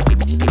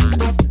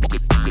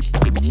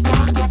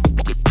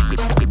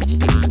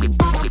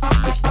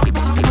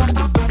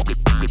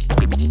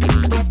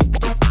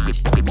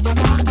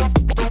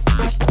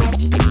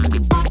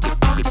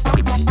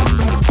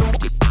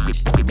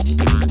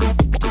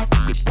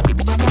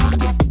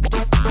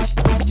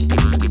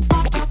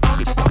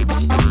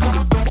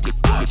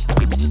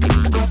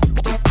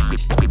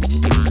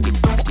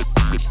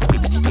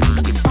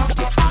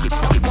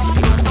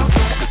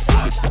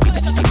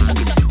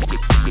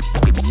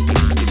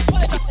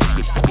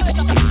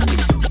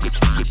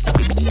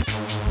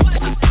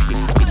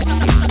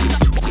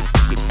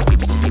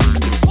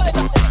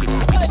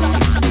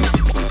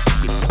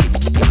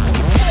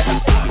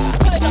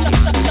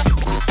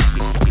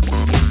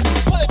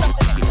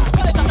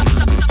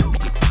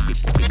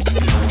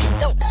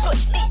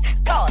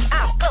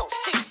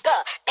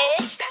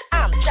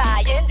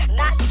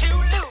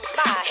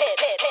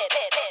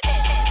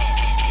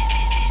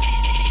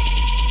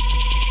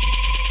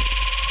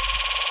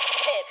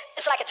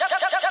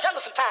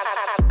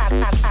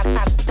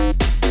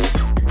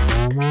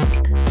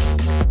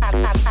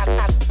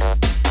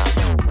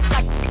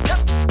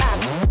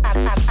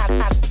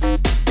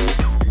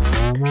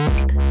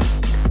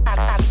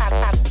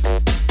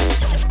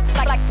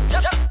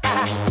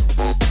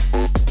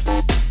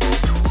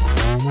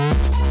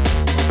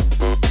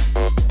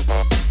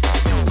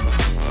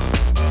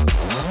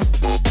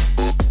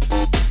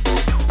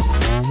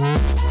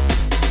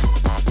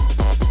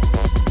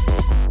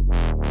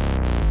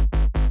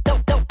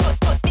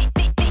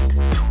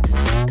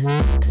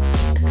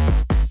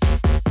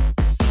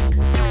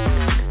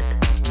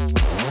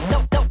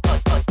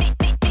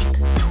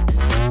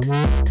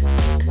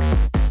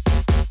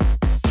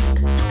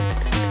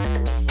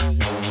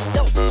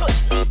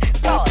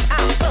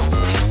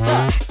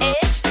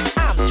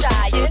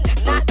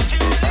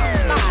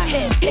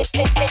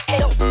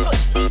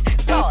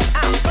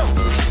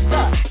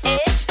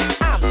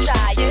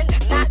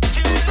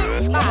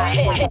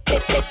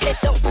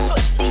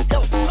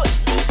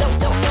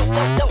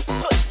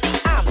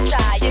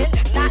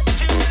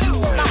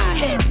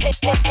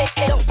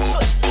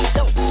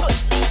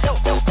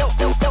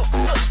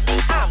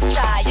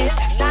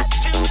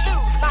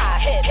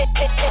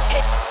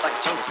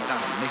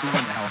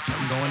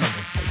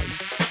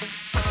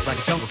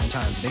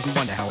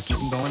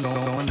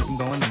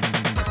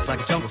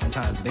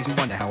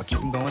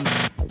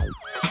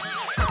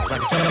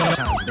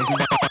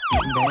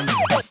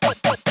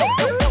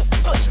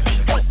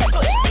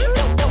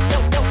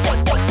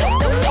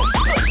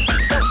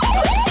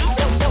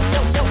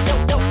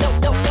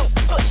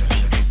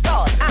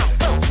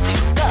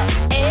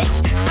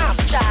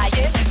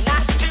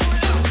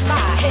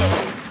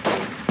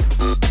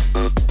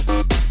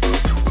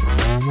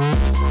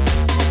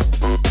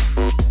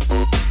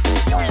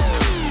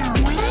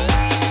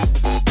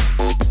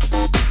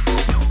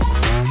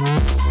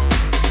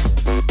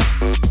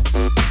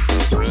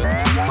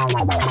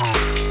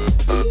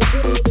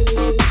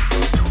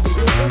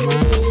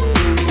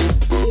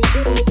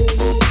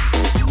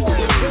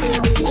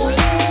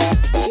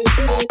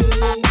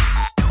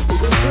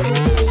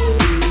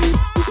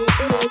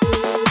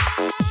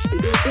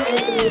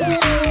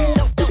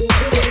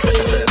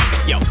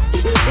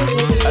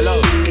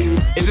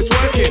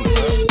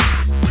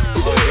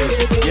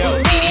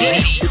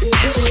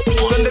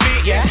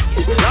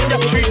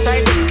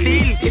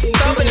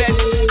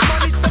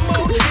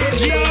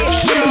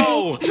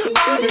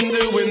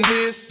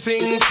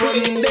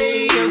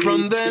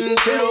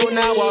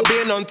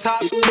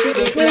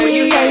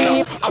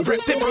 I've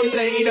ripped it from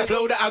day, the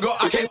flow that I got,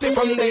 I kept it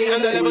from day,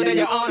 and the level that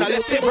you're on, I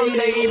left it from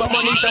day, but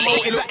money's the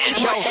motive, the end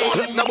show.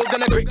 Look, I was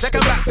gonna grip, take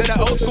 'em back to the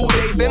old school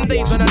days, them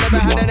days when I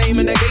never had a name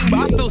in the game,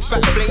 but I still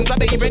spat flames.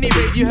 I babe any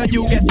raid, you heard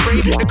you get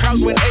sprayed, the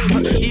crowds went ape,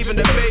 even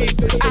the babes.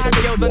 I had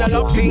girls on a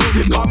love thing,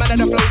 got mad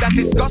at the flow, that's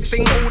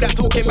disgusting. All that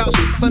talking about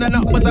shit, so the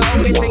nut was the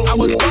only thing I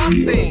was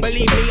busting.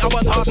 Believe me, I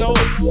was hard no,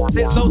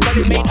 since those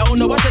solid made, oh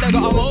no, I should've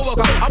got a mobile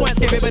car. I weren't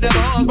skipping with the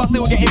bars, but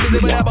still getting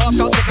busy with the bars,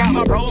 go check out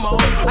my promo.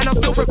 And I'm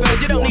still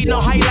preferred, you don't need no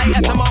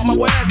highlighter to mark my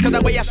words, cause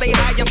the way I stay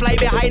high and fly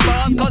behind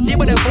bars, cause you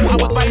would've thought I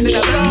was fighting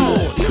a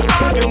blow.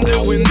 I've been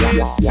doing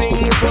this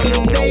thing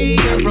from day,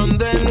 and from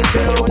then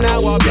till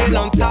now I've been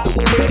on top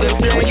with the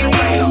flame.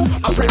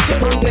 I prepped it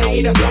from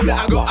day, the flow that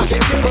I got, I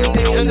kept it from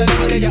day, and the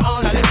level that you're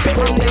on, I left it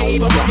from day.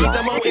 But money's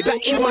the motive, that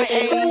is my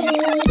aim.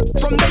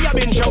 From day I've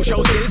been show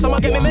still,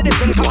 someone get me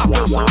medicine, cause I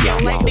feel so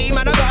young. Like D,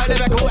 man, I got a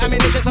lyrical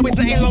ammunition, so it's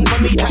not long for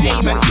me to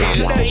aim and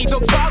kill. Dirty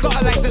took far, got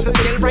a license to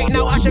skill. Right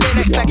now I should be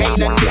next to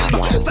Kane and Bill,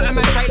 but certain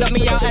man try lock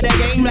me out of the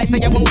game, like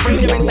say I won't bring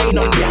them insane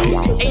on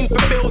bills. Aim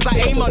for bills, I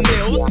aim on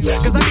bills,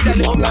 cause I be that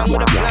little man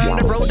with a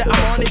plan. The road that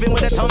I'm on, even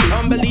with a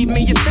tom-tom, believe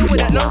me, you still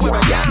wouldn't know where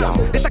I am.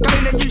 It's like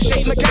I'm in a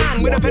U-shaped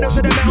McCann, with a pedal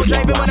to the metal,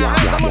 driving with a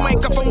hand. I'm a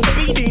microphone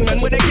speed demon,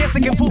 with a gear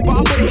sticking full, but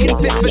I put it in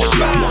fifth for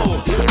show.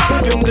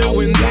 I've been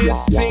doing this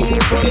thing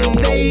from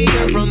day,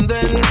 and from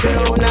then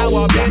till now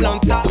I've been on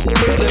top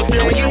with the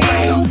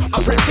flame. I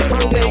prepped it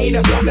from day,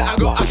 the flow that I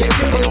got, I kept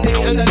it from day,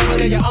 and the level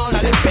that you're on,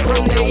 I left it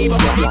from day. But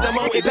money's the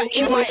motive, that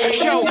is my aim.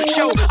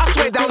 Show, I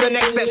swear down the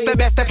next step's the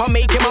best step. I'm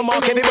making my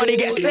mark, everybody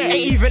gets set.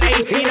 Ain't even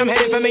 18, I'm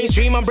headed for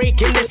mainstream, I'm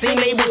breaking the scene,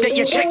 labels get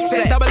your checks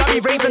set. Double I be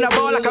raising the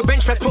bar like a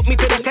bench press, put me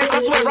to the test.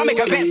 I swear I make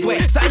a vet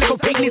sweat. Certain little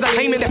picnics are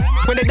claiming them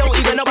when they don't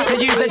even know how to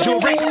use a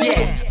Durex,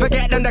 yeah.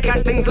 Forget them, the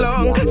clash things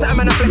long. Certain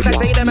man I flex, I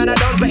say them and I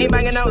don't, but ain't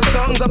banging out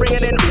songs. I'm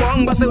bringing in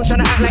wrong, but still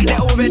trying to act like they're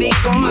already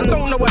gone.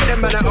 Don't know what them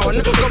man are on,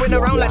 going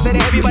around like that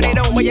everybody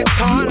don't wear your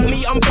ton.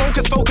 Me, I'm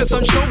focused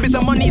on showbiz,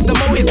 the money's the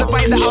motive to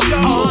fight that I'm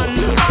on.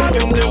 I've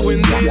been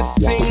doing this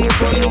thing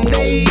from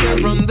day, and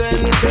from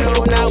then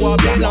till now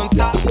I've been on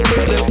top with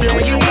the flame.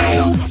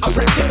 I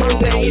prepped it from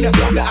day, the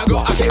flow that I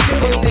got, I kept it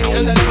from day,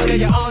 and the level that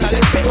you're on, I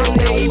left it from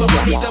day. But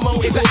money's the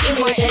motive, that is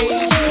my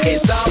aim.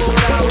 It's double,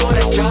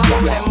 and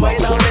trouble, them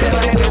boys don't really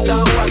want it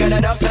double. I got a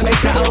dubstep,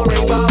 make that whole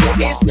ring bubble.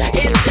 It's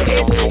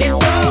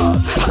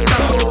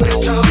double,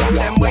 and trouble,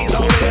 them boys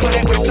don't really want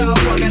it with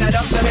double. I got a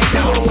dubstep, make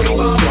that whole ring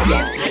bubble.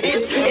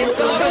 It's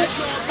double.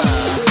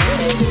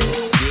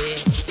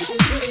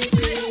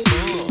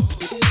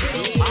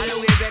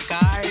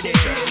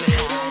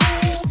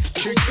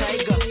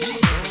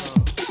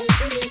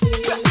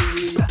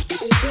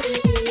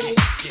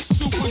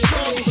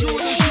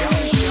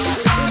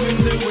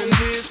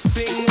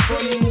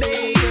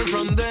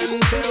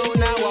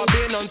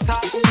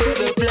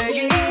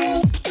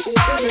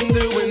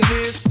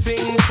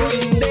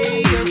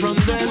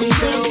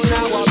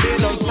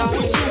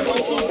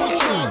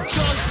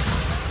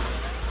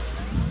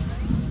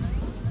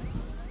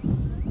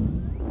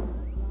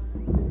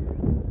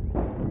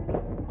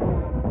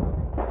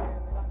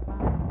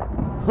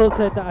 Hooked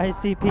at the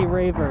ICP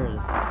Ravers.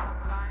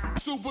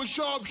 Super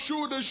sharp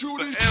shooter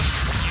shooting.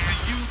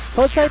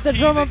 Hooked at the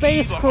drum and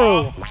bass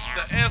crew.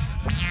 The S,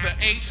 the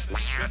H, the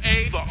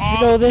A, the R.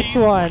 You know this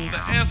one.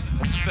 The S,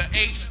 the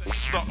H,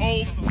 the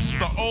O,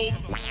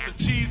 the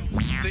T,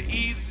 the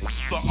E,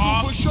 the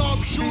R. Super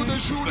sharp shooter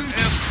shooting. The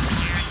S,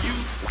 the U,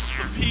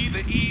 the P,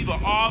 the E, the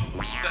R,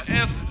 the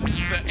S,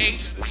 the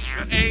H, the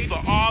A, the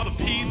R, the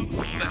P,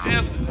 the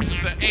S,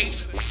 the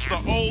H, the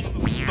O,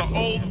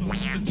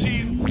 the T,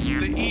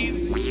 the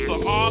E, the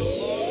R.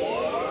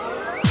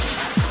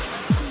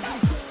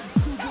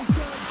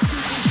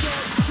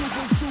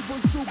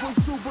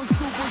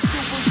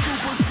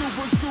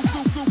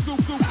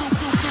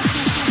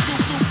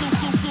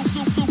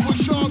 Super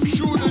sharp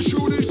shooter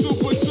shooting,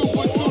 super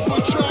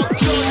sharp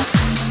shots.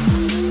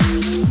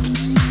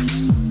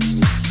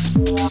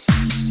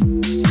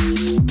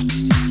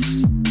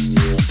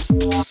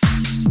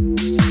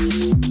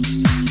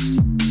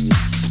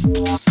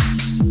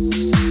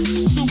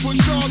 Super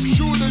sharp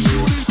shooter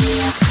shooting.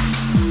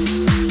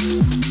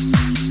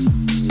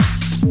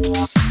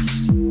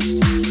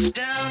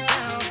 Down,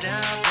 down,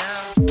 down,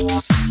 down.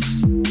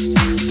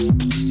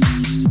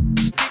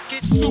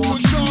 Super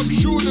sharp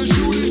shooter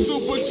shooting,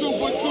 super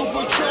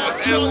sharp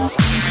shots.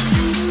 The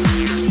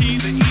P,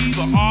 the E,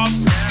 the R,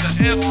 the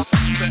S,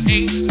 the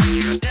H,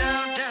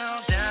 down, down,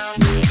 down.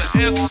 The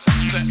S,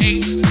 the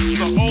H,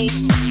 the O,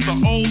 the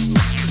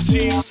T,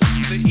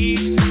 the E,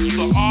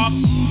 the R,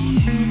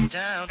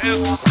 down. S,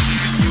 the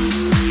U,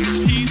 the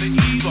P, the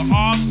E, the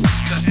R,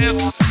 the S,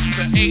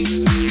 the H,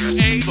 the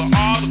A, the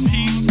R, the P,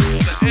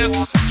 the S,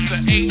 the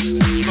H,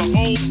 the O,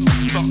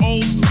 the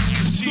T.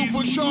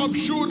 Super sharp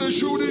shooter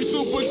shooting,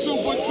 super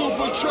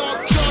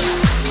sharp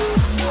shots.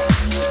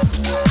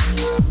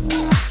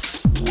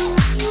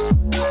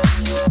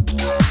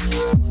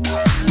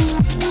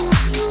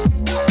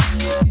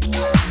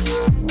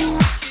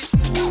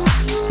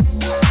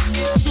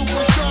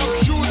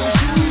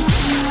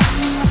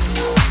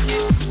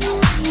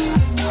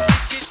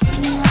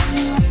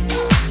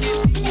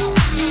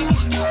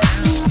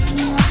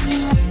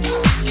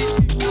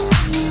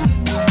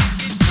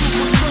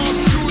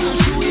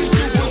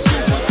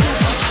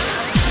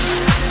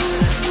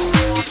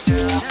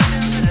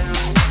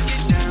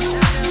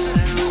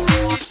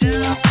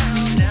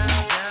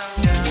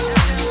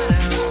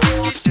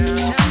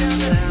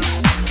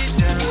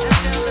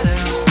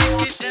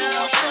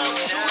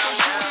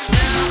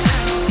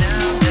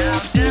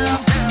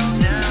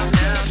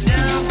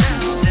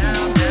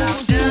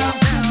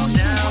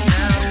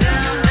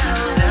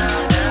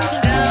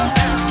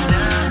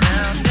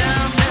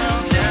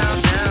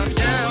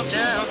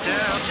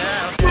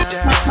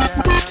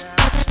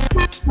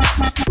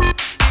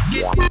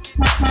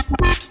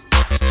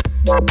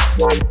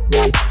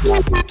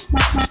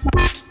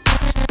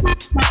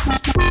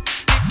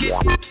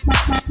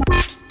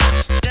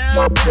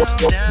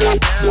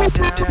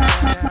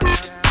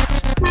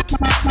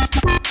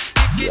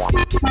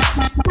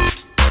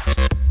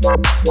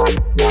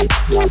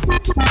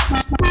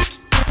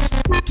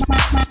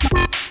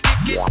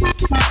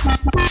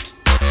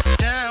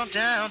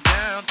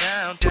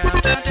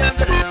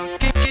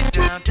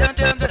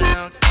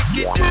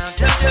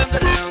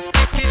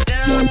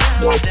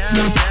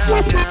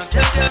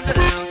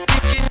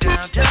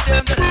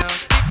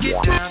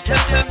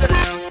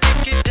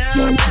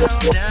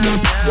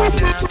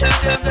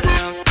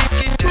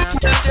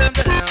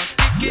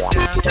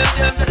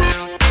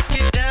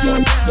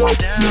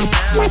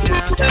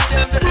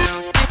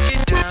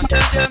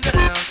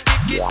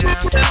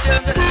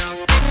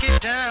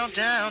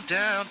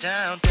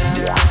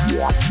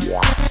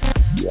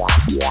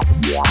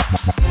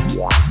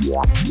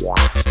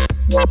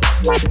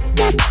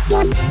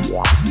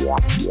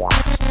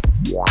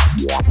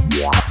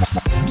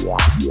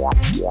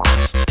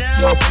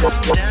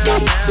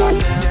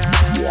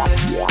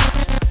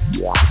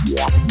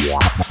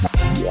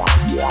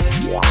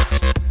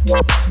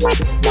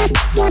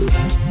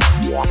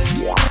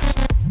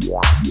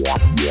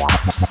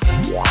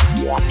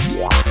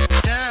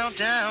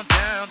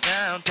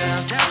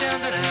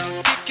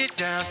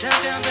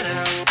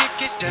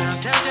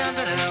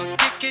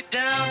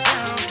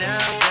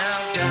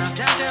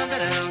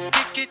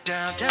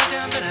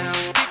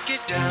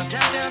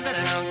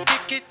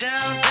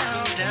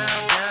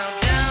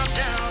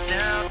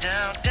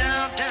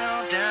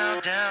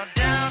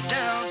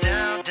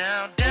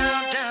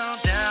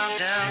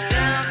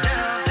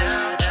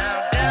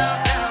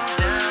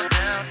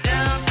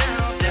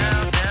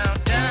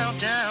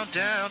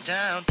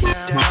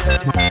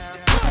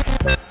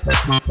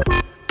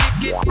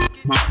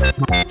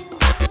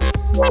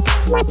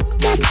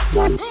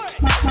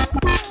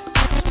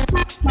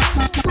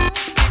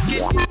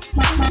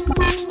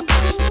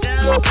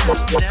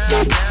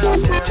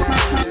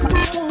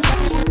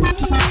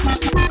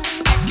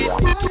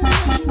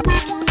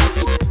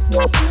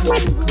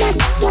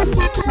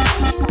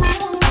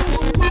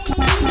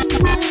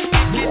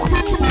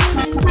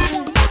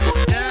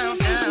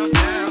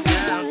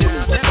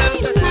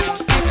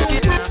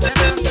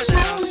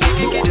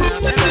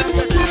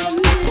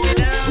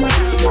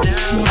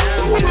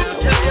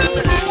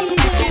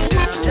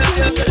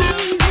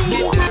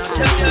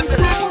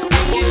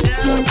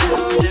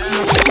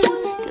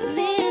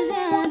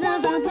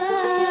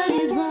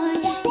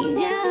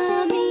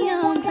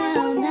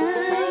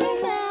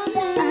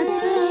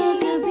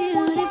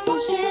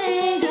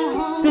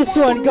 This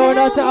one going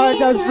out to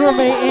R-Dub's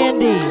roommate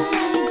Andy.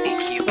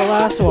 The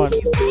last one.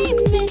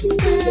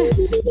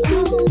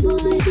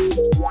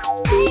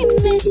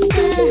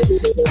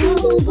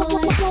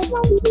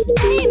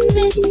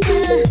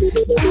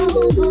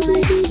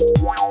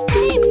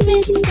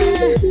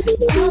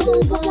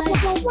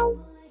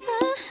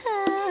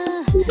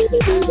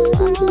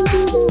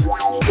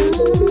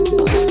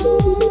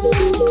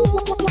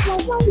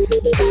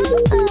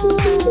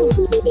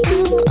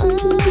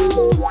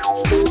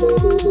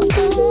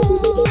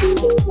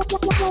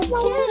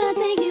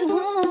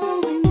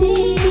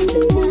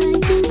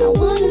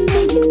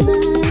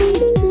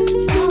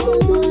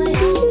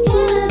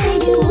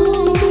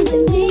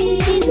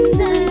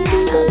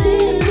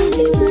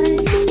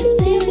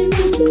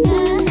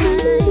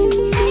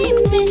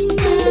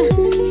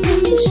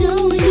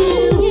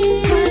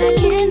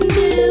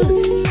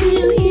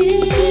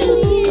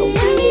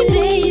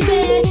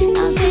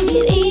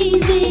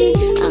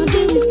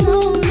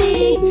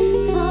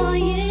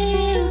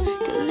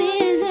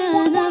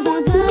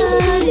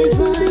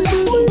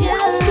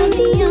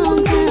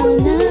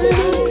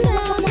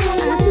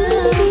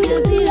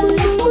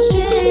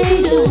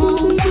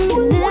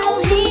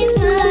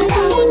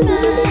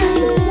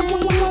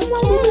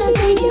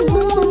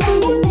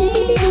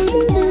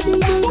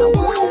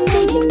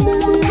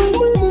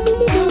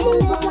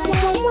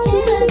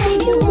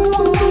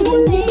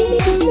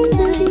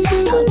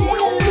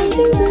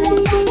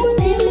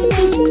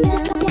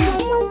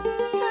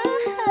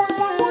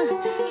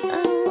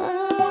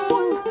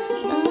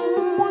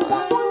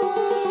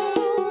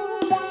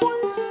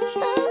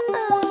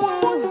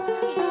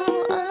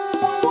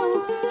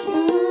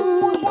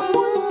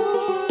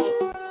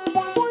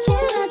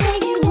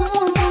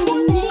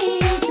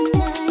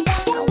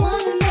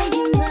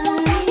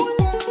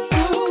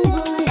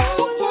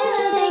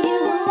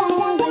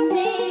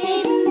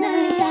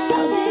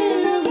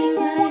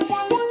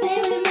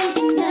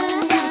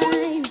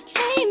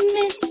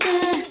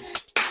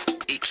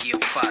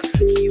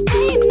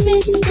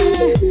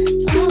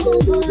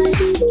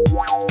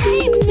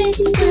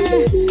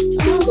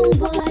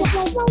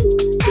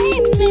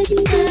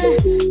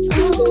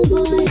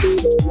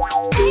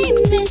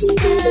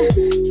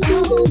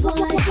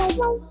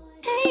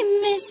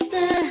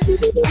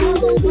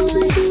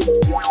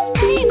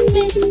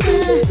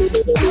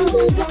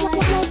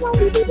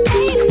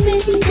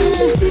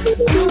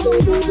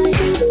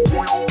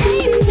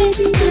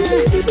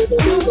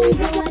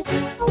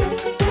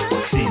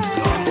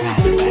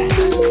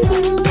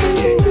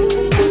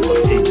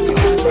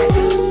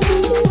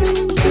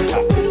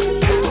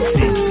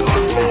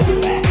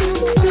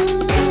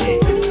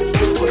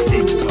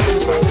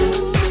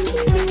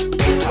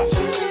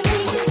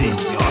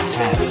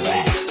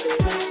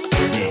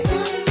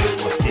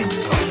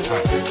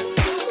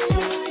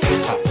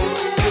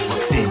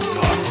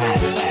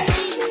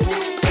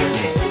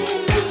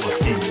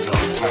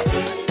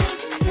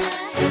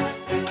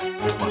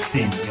 What's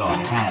in your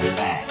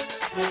handbag?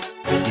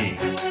 Yeah.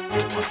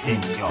 What's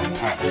in your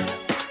purse?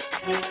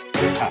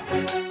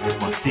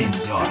 What's in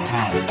your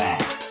handbag?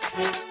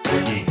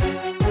 Yeah.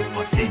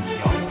 What's in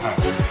your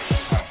purse?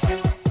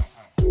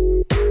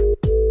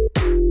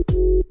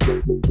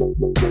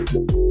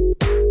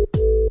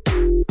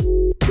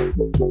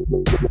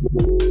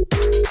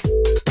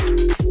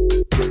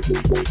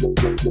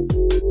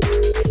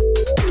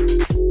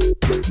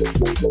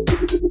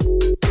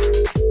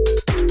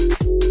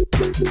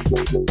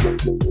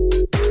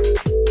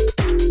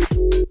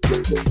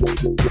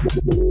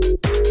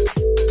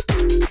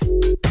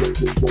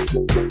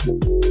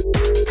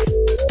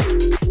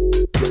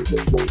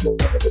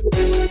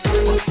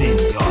 What's in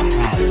your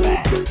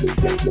handbag?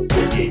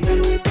 Yeah.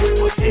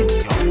 What's in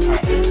your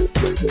purse?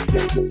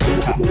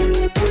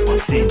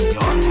 What's in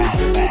your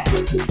handbag?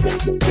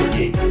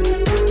 Yeah.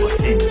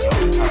 What's in your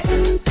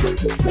purse?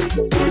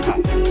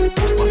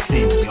 What's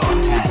in your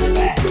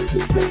handbag?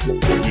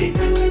 Yeah.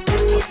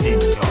 What's in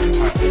your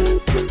purse?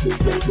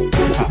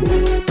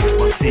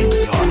 What's in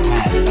your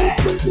handbag?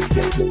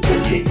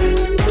 Yeah.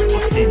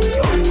 What's in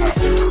your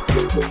purse?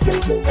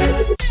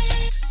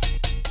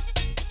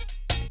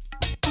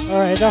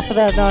 Alright, enough of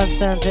that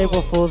nonsense,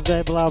 April Fool's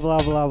Day, blah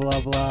blah blah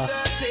blah blah.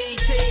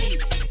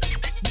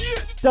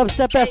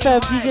 Dubstep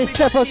FM, DJ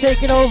Steppo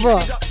taking over.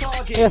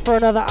 Here for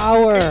another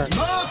hour.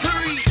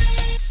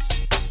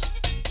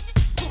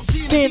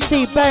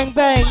 CNC, bang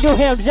bang, New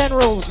Ham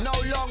Generals. No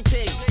long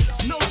take,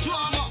 no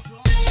drama.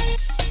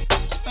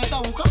 I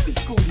thought we can't be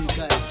school these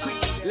guys.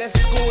 Let's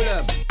school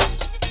them.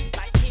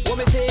 What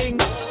me sing?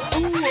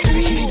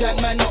 Bikini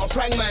that man, not a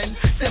prank man.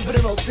 Send for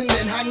the ropes and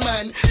then hang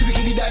man.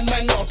 Bikini that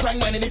man, not a prank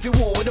man. And if you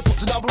war with the foot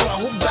to double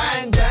round,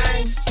 bang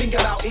bang. Think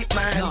about it,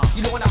 man. No.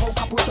 You don't want a whole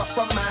couple shots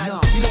from man.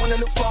 No. You don't want to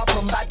look far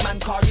from bad man.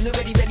 Car, you know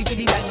ready, then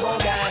go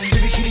gang.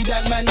 Bikini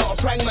that man, not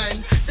a prank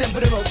man. Send for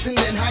the ropes and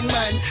then hang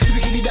man.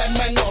 Bikini that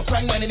man, not a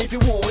prank man. And if you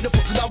war with the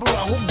foot to double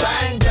round,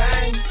 bang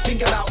bang.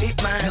 Think about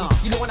it, man. No.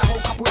 You don't want a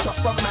whole couple shots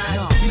from man.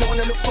 No. You don't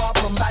want to look far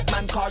from bad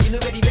man. Car, you know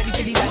ready, then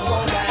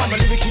go gang. I'm a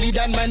lyrically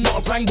that man, not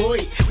a prank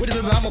boy. With the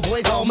river, I'm a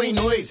boys, I'll make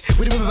noise.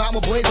 With the river, I'm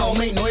a boys, I'll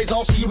make noise.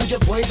 I'll see you with your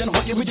boys and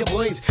hot you with your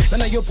boys.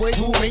 None of your boys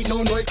will make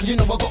no noise, cause you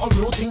know I got a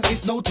real thing,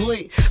 it's no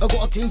toy. I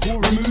got a thing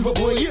called remove a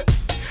boy, yeah.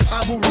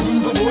 I will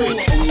remove a boy.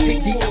 I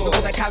speak the angle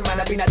cause I can, man.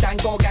 I've been a dang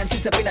gorgan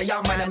since I've been a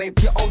young man. I make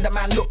your older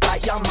man look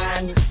like young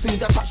man. Soon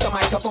as I touch the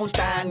microphone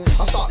stand,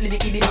 I'll start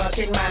lyrically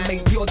murking, man.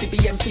 Make pure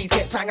DBMCs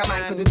get pranger,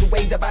 man. Cause the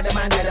waves about the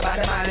man, they're about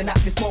the man. And at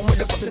this moment,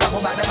 the foot's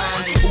about the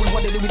man. All we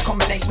wanna do is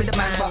combinate with the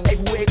man. But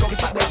everywhere go,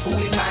 it's like we're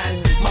schooling, man.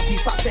 Must be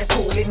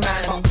successful in,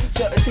 man.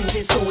 Certain things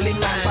is schooling,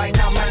 man. By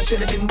now, man, should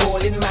have been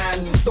balling,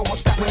 man. Don't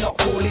watch that, we're not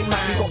falling,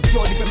 man. We got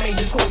pure different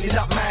majors calling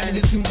up, man. And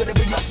it's soon gonna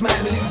be us, man,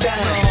 the new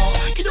down.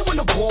 You don't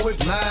wanna bore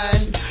with,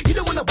 man. You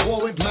don't wanna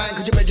bore with, man.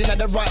 Could you imagine that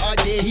the right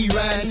idea he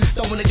ran?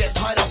 Don't wanna get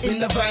tied up in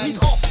the van.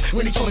 He's off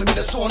when he's on with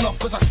a sawn off.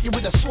 Cause I hit you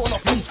with a sawn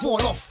off, limbs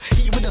fall off.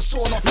 Hit you with a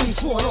sawn off, limbs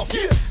fall off.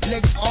 Yeah.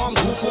 Legs,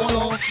 arms will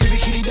fall off. You be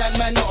kidding that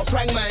man, not a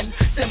prank man.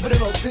 Send for the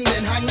ropes and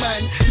then hang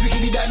man. You be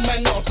kidding that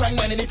man, not a prank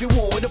man. And if you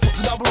war with the foot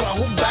to double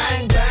round,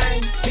 bang,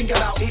 bang. Think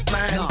about it,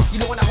 man. No. You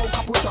don't want a whole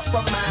couple shots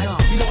from man. No.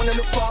 You don't want to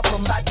look far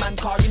from bad man.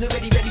 Car, you know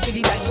ready, then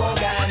go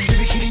gang. You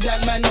be kidding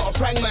that man, not a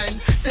prank man.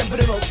 Send for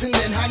the ropes and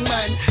then hang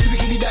man. You be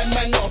kidding that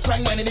man, not a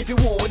prank man. And if you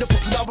war with the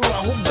foot to double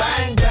round,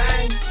 bang,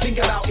 bang. Think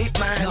about it,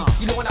 man. No.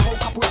 You don't want a whole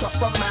couple shots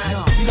from man.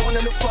 No. You don't want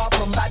to look far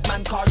from bad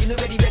man. Car, you know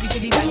ready, then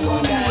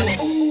go gang.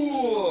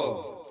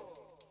 Ooh.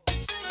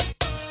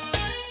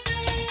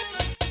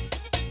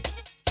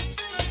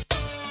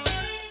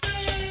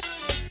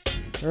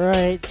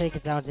 Right, take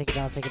it down, take it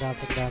down, take it down,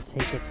 take it down,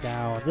 take it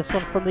down. This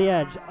one from the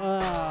edge.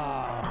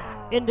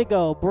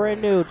 Indigo,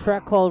 brand new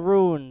track called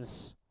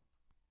Runes.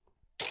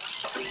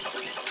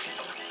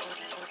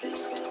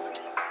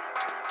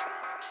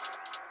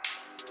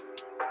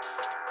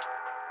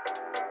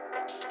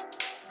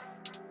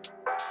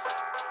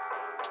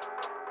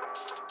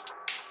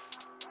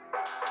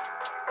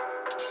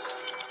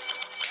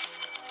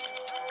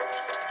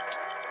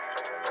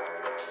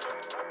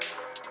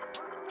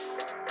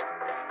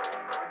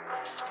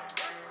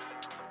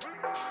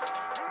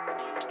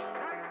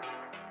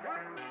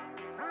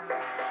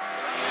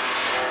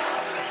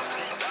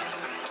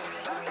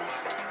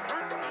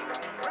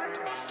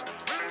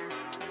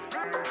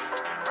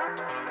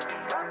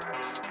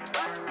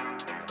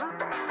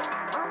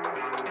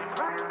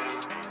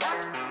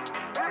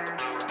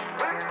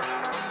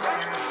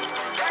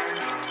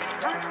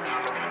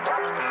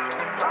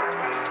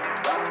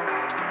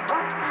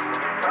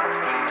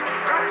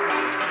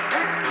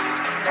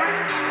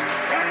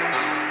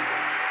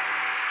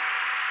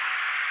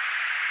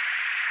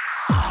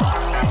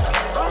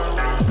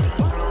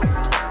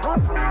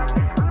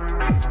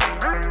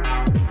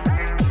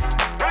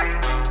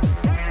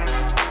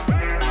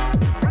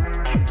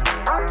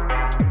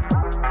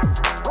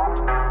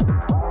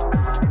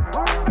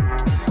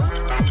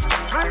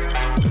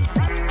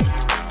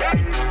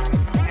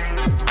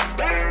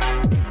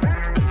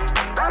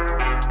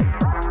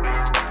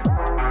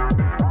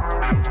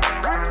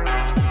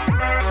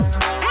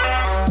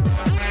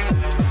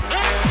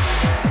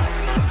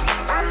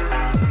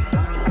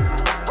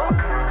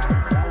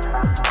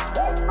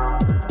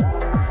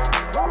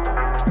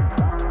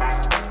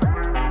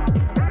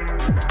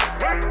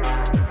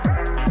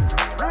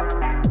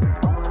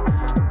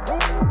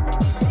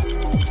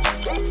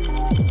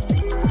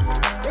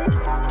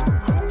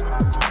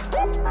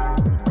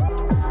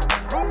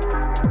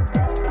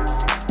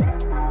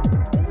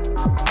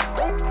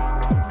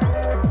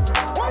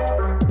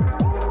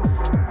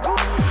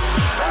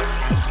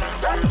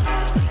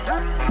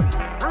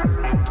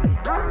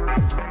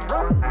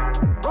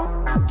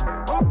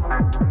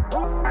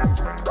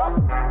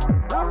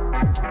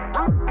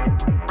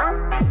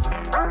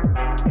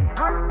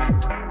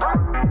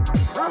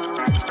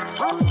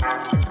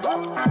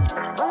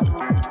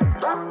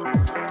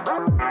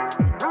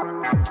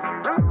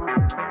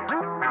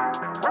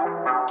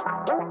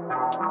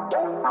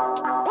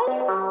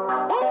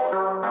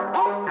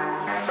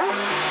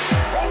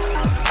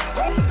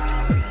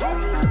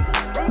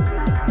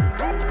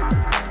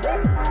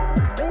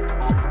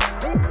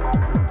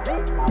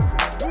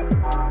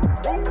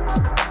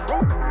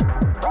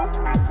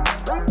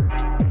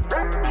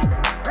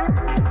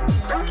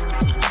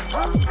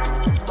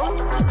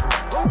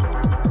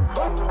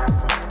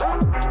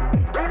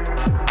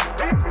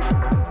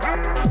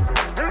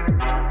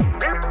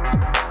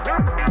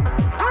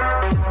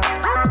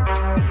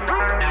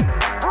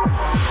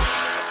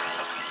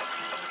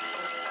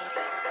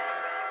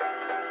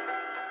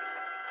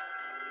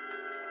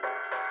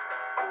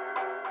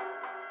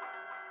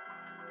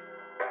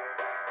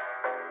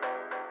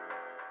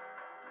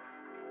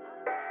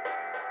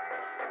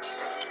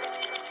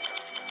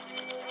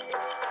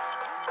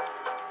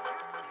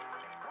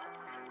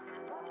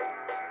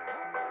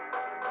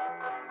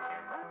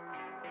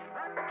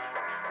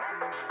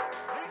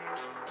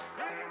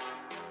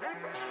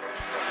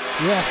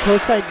 Yeah,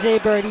 Coastside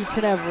Jaybird each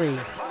and every.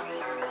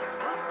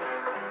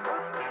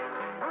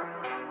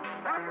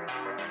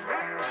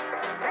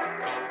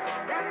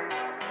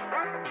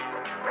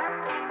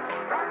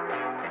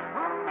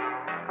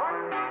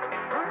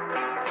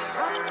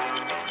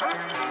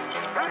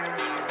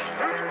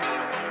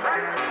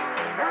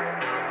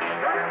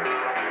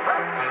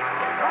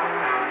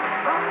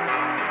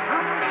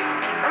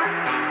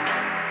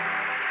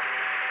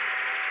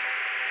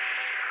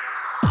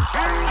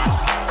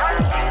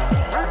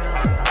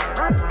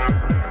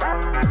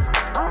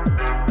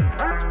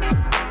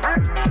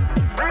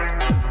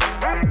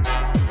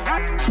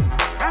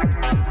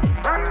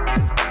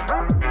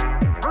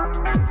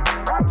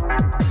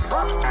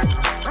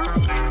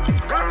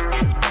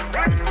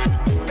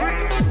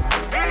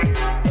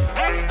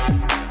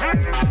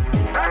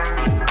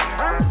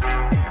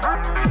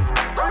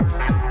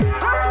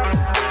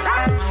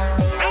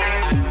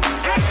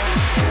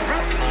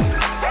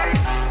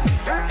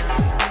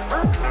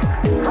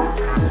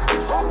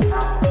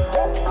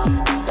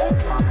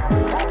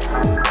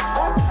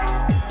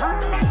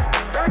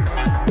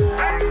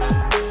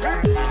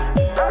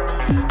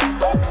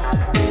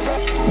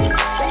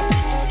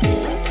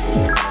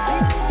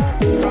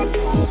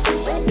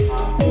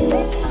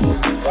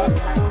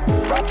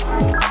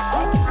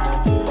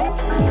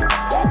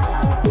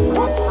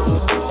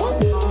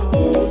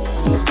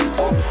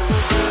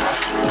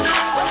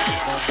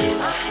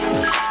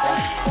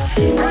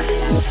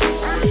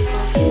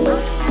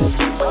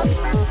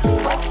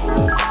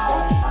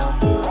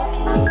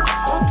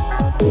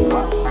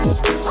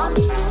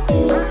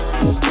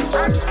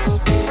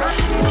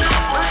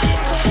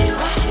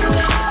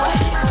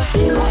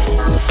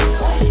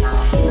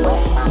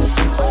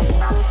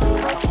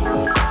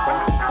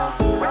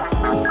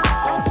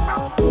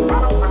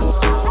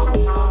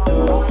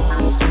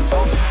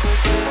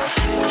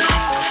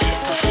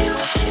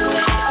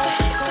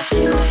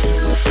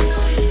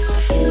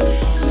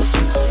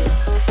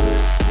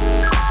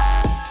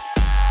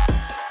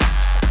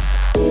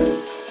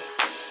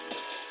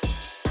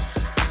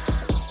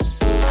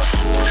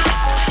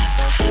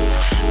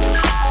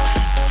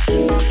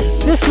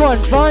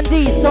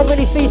 Bondi, So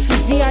Many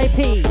Faces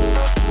VIP.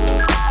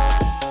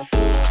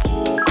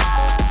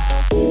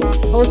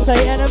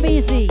 Jose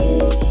Enemies.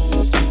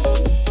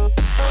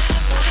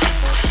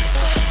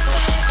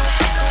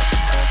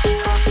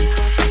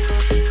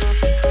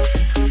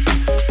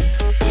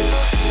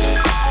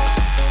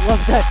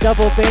 Love that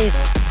double bass.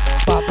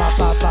 Bop, bop,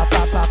 bop, bop,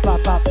 bop, bop,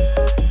 bop, bop.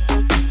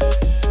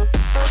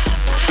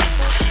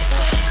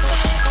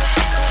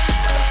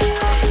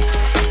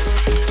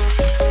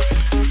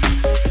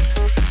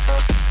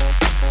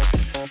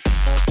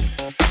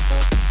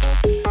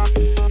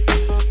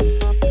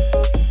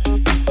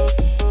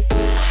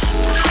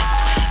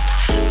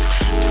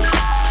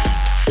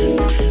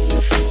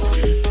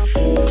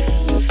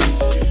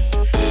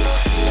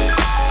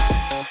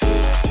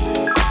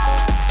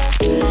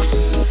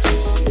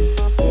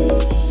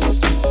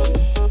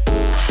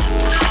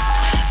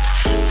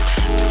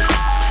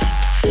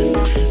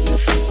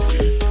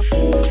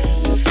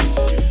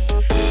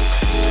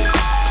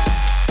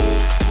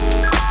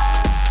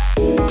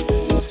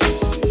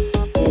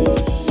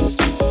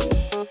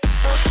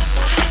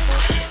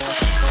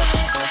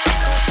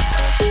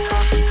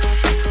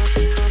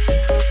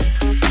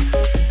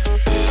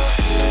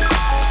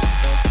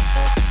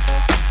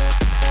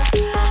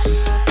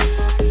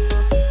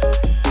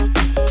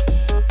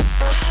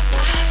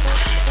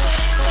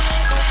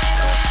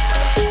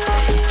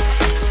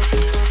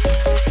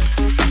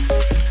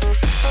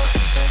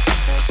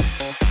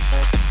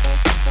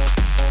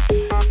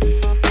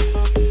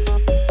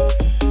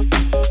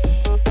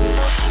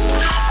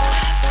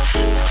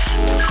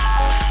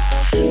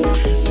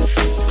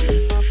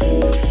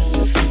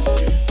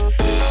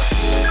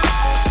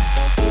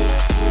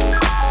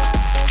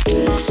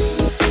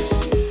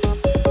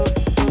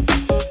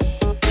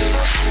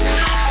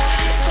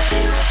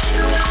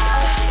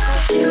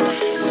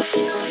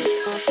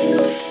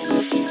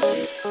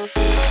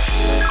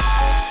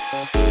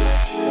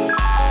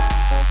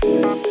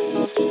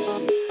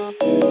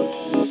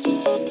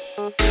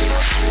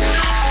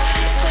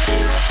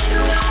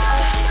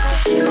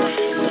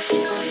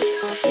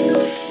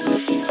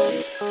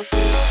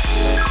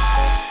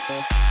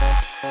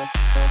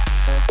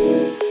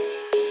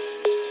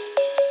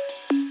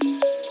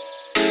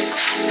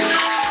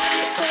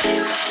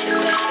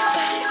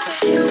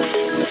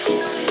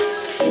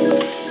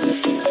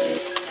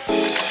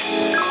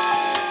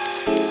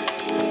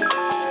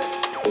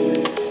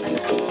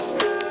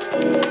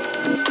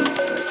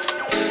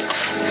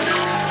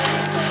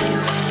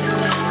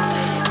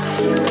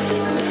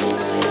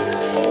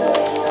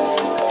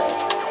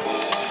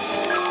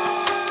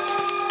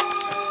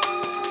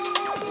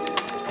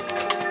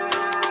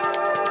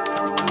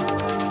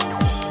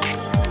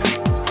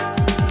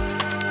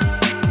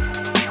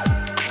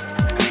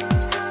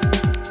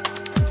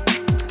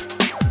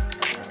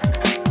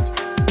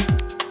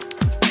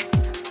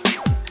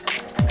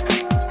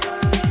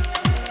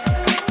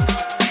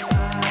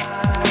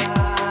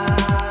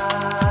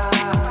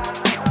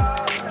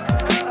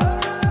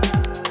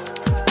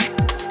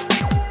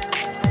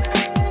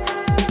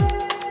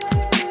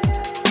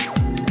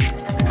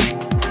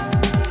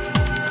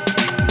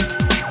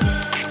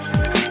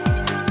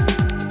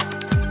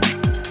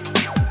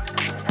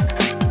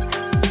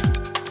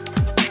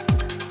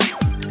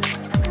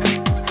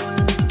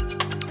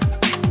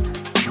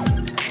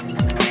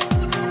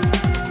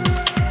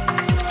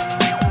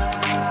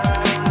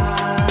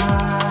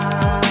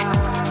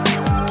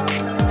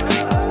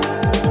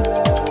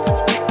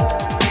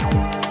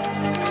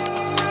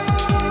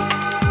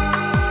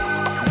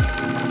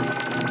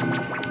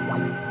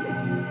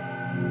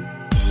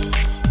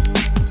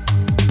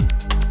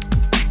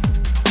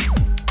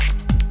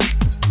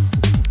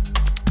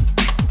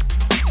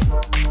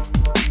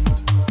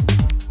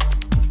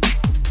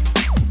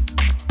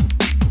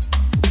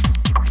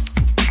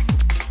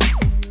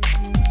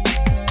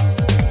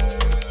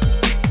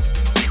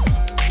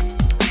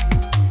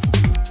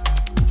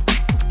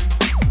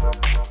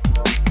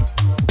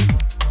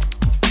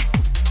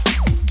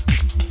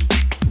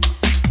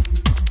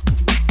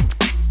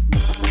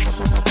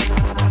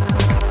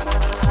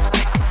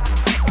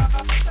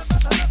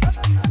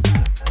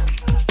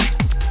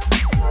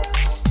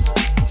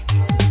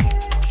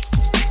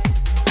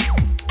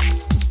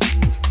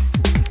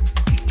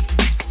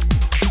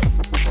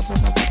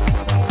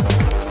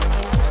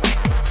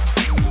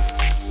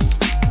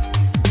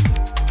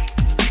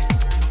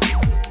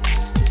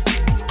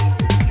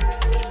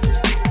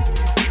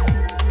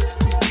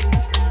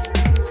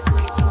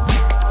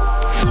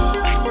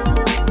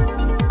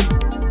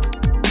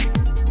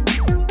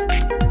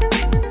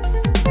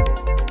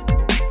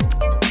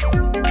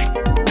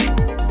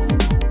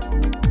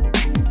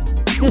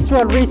 This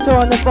one, Riso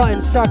on the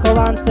button, Strako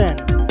Lansen.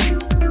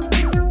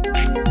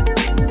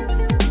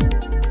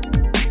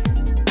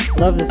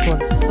 Love this one,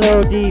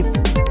 so deep.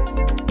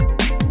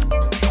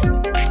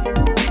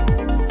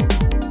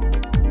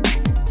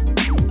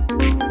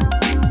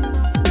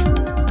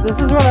 This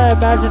is what I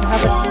imagine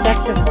having sex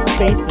in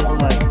space is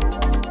like.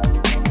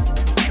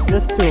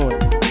 This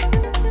tune.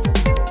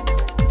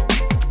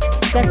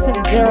 Sex in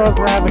zero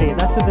gravity,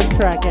 that's what this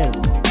track is.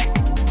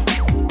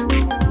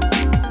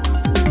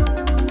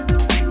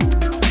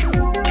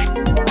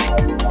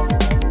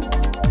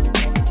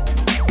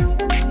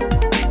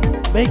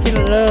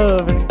 Making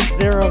love in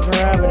zero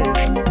gravity.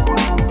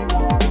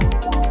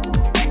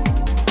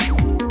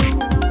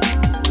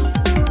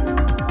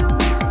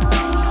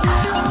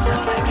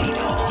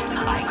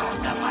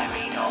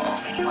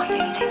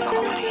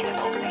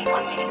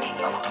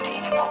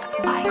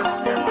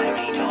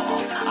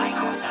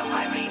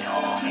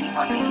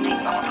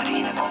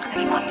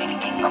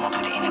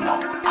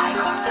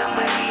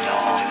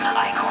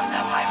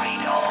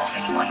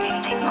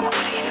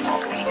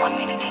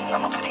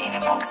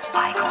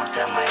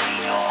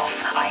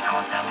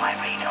 Turn my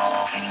radar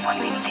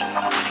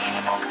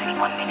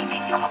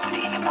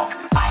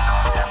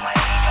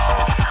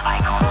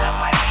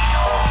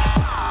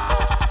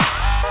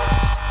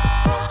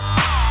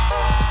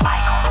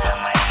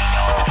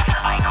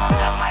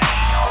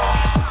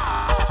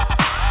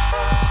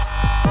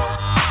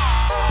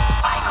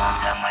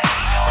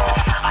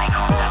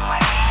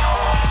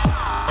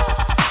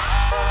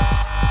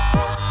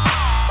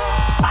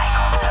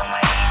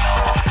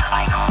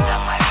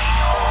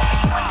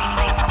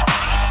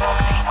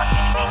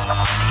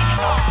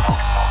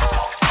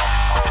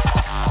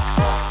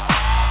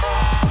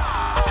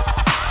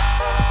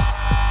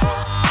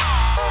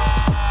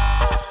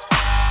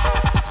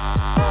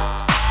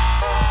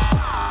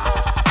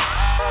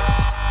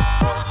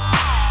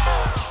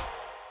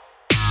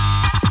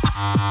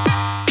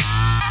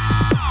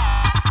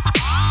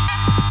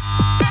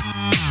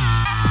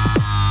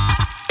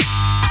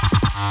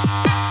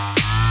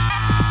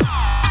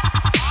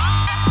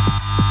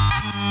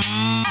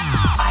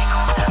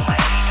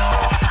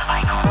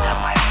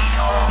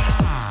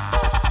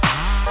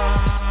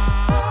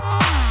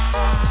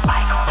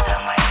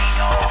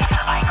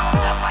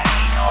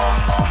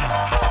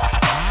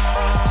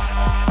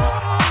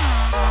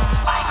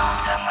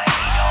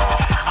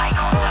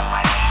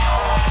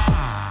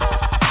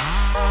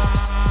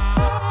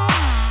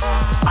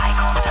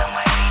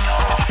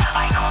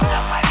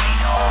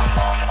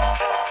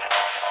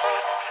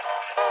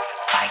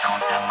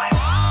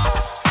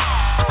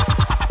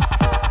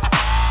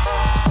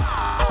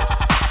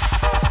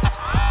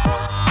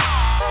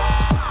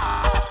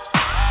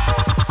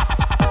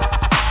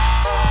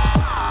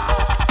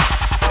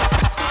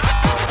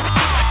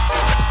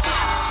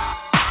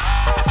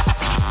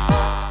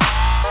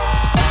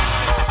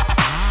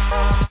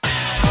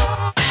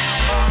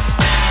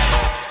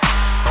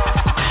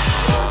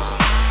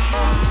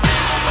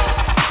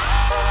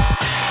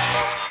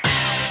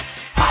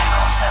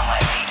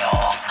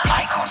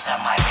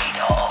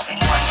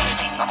off.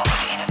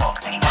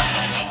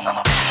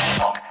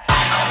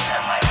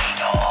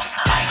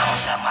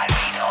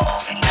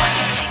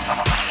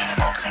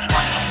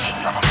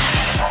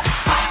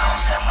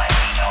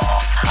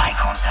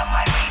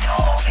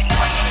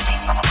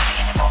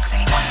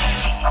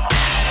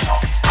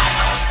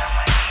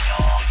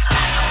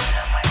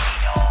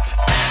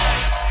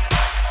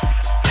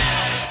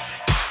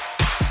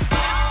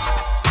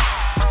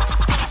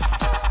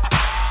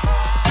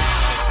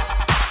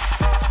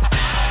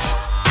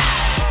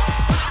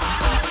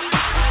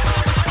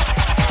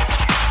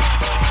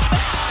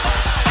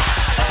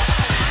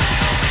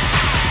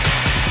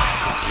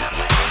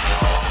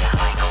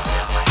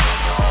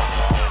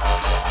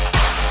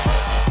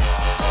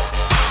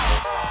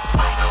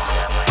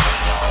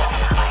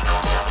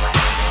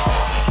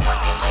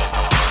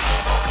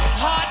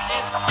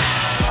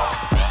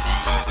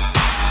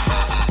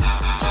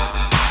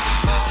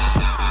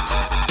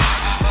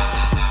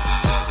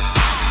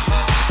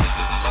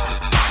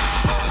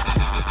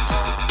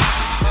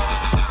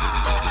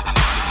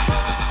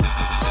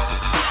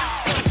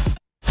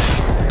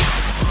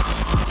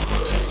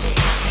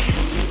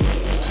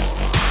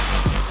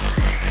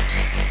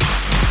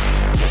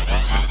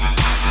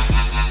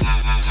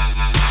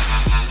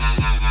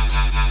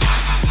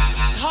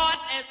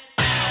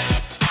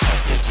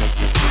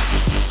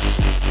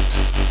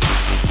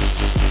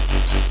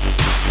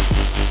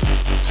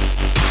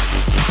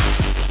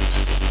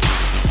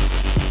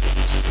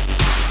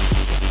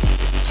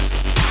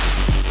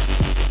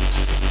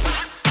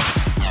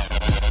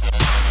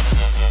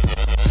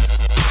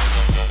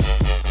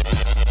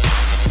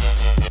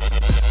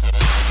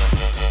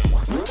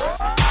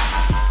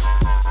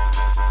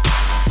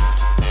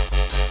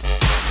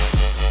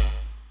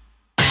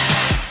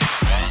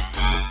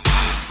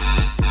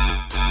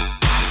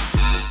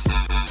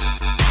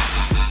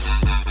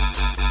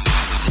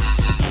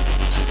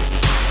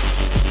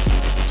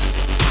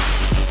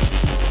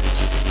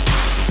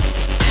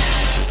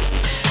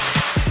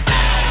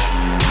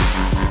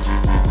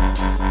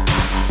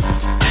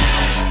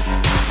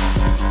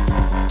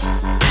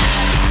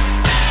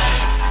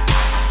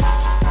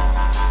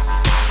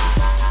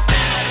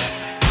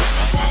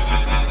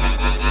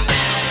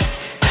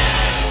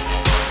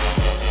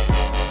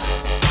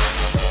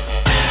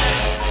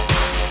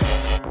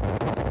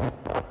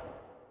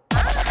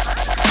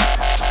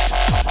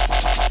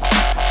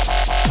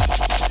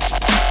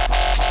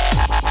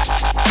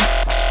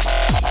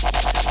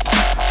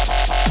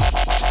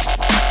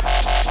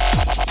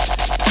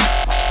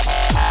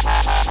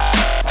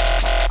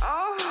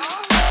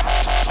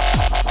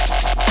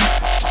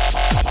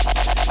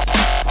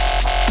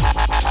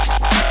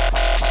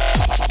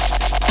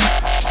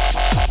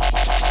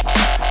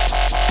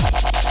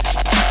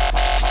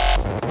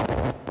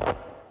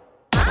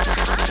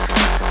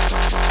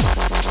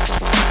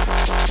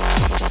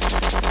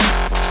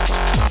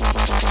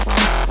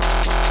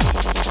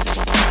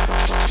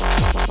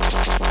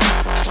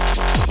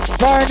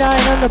 Bar 9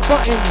 on the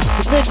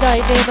buttons. The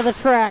Midnight name of the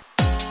track.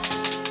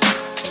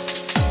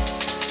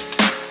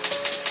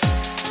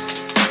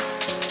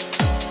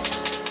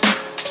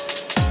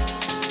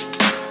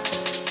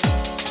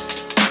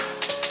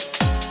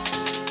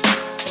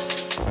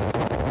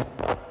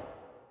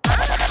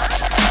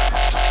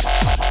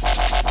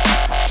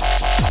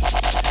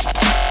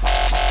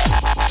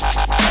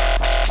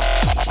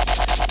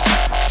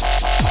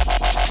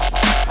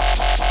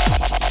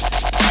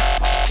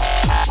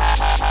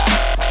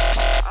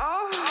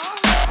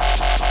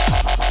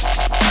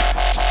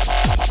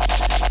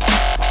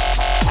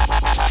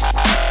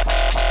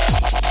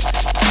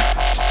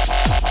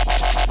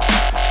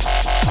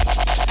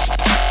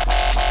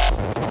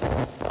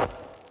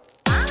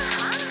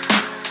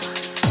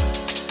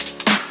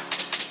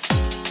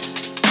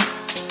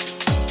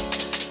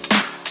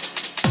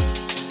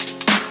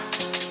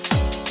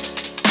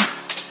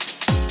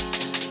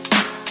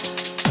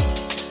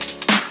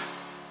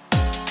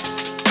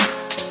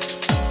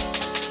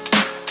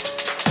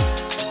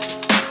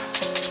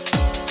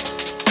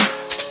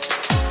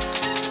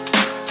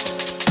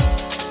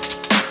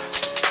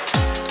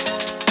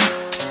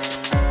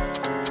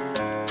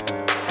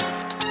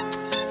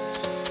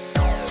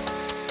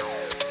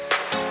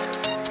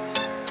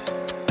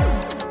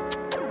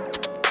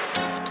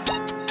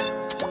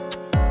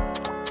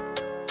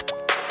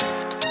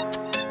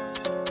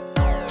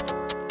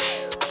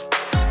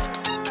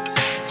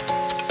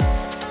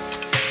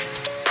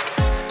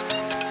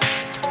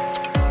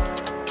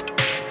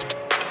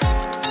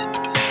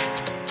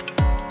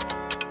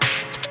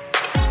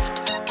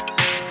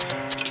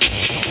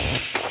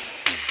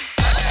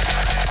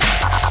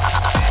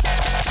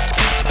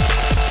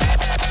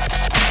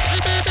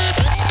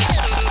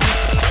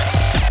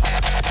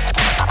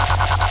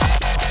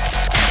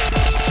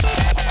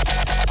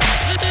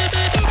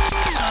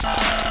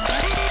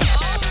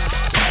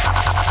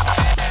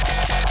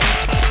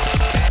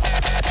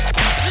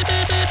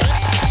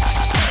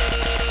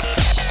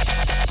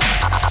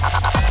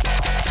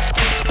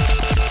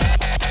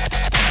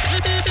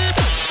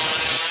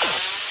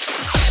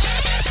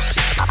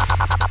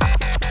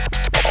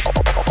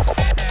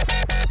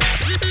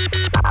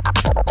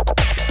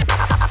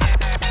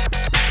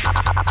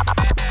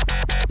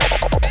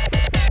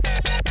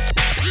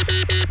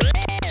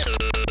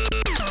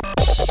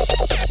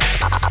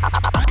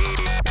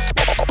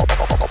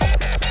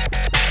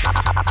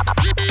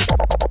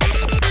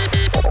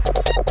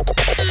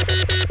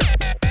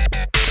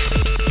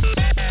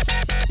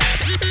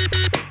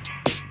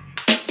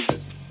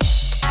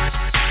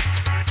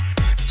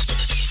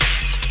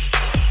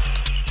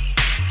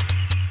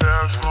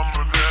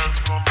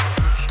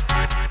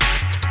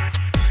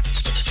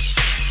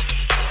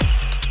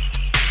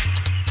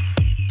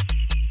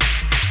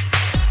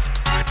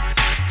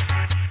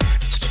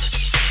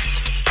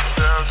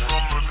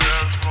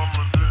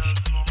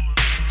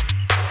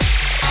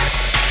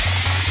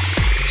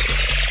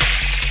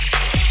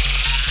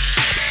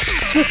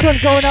 This one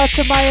going out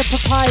to Maya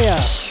Papaya.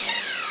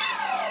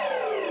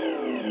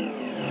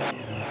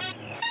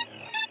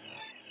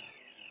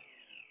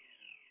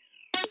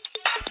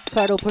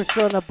 Cardo pushed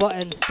on the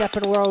button.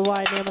 Stepping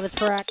Worldwide, name of the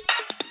track.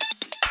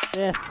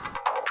 This.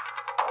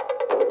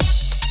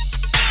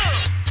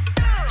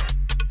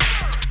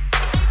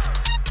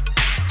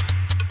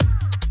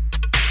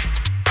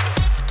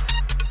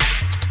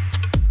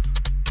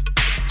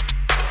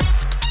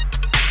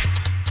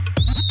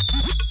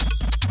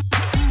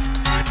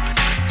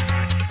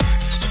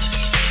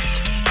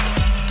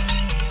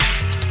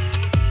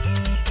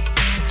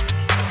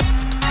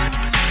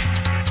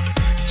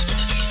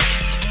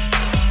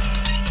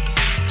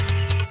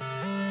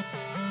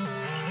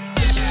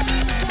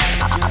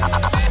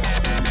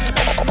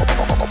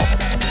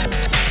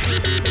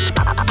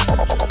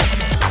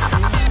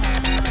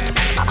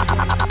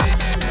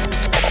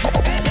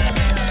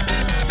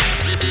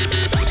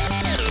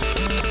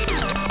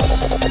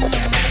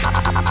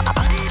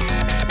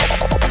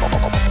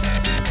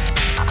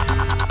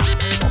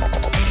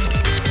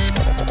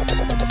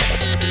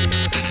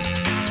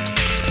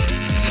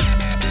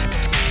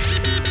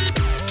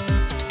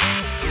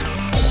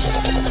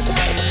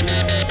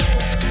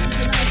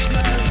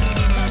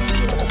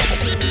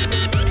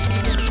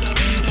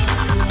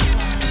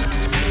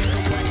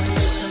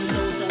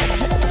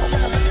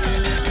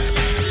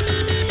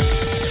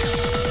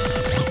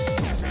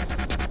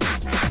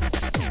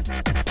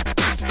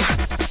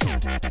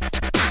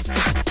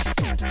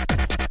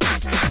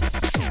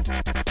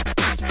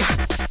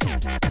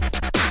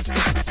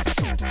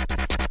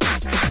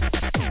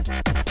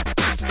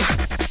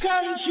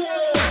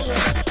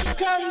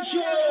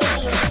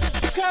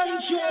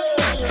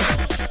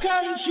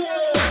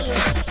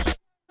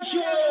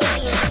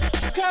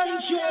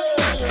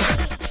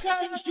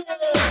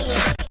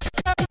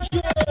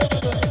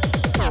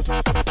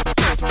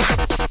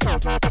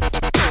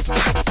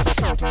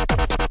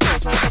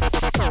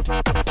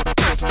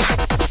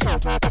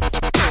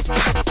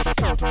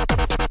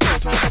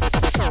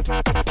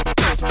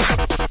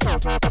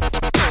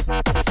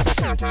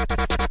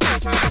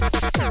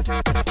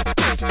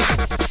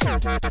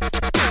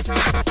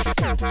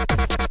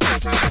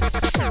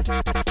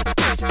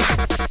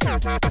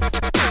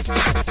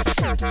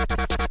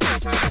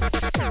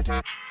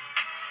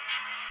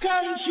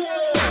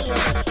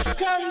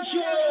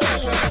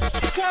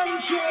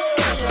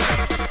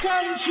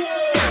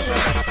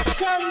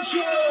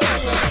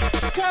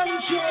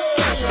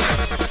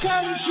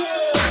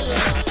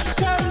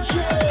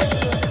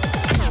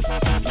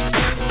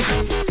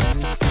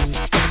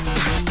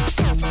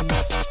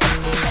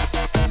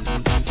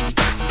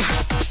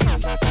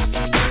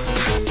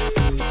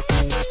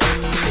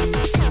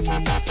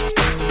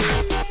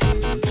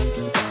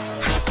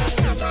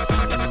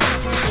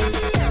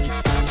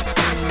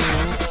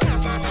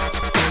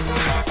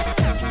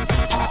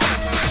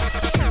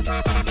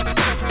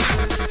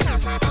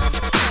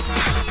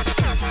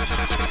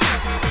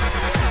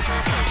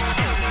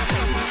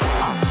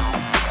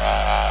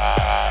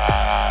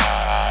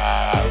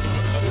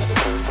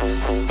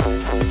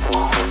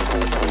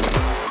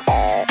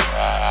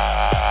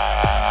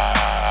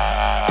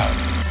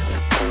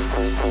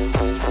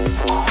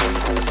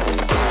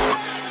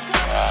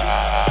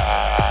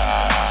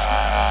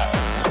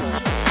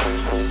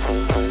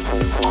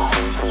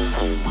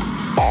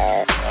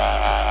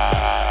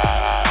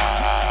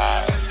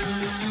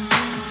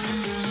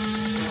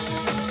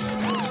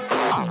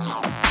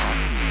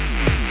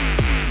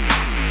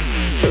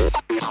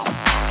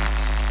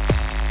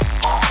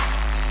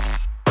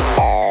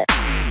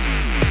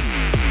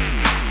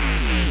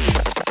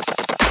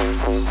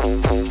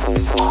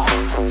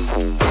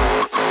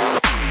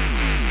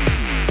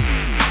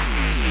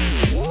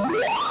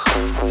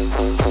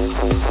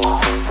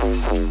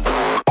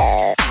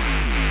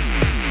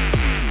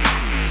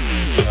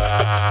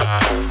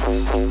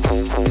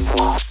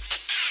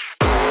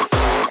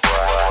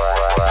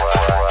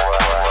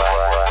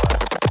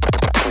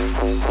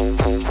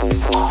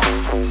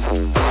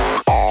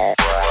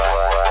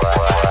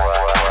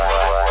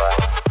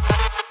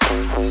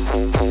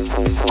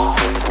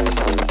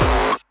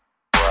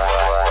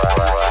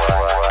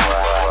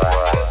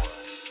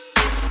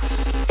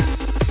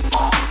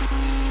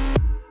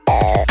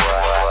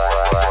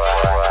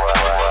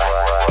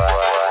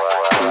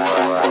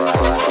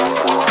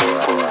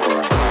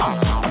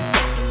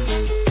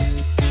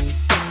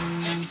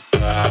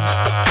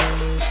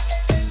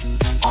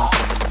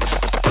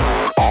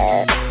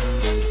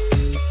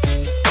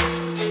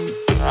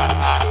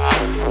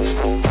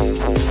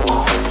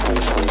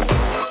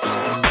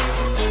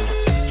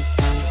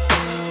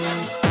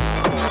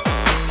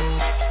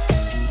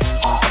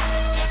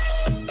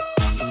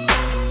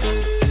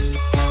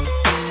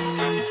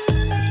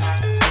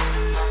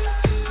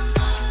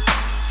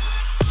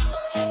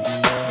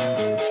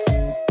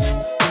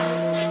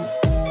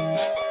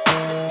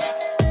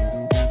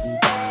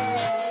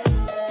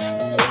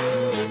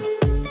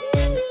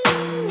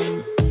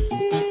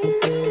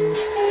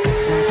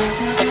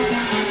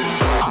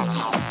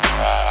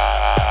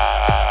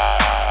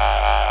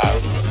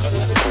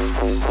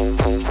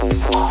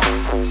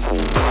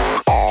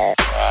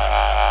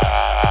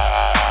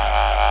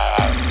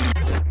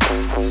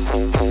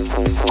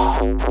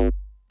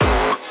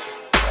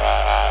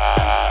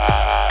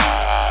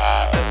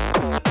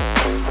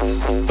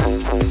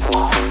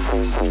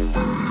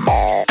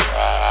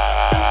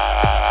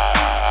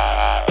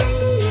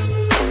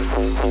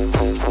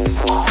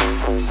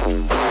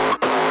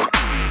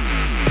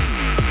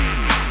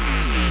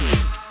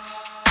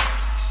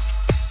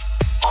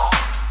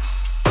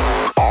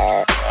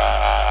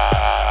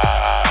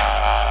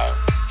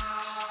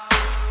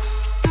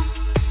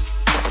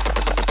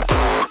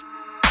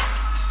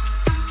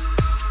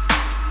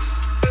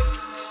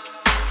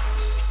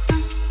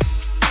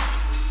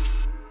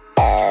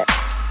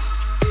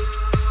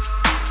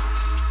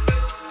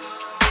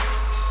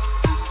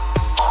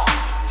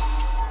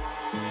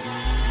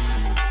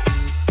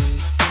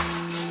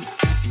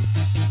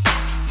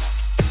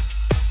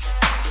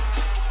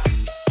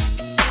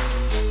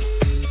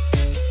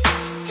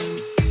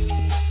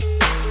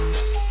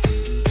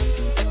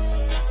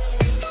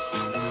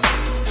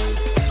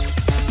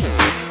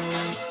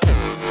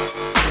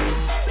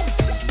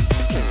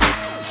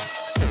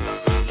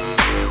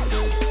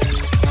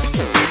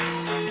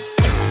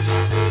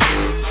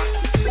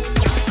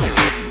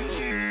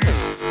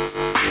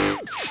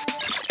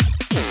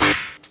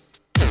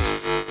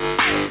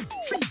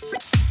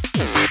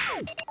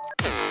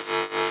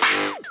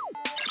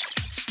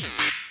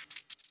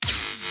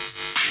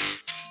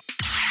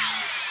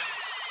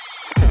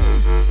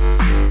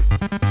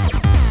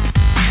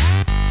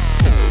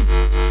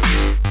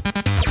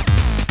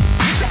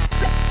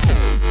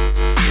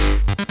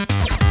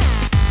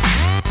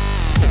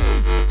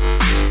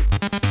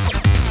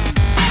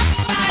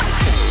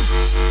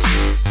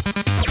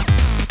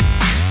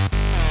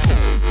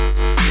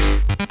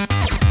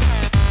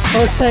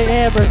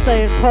 Say Amber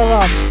saying pull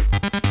up.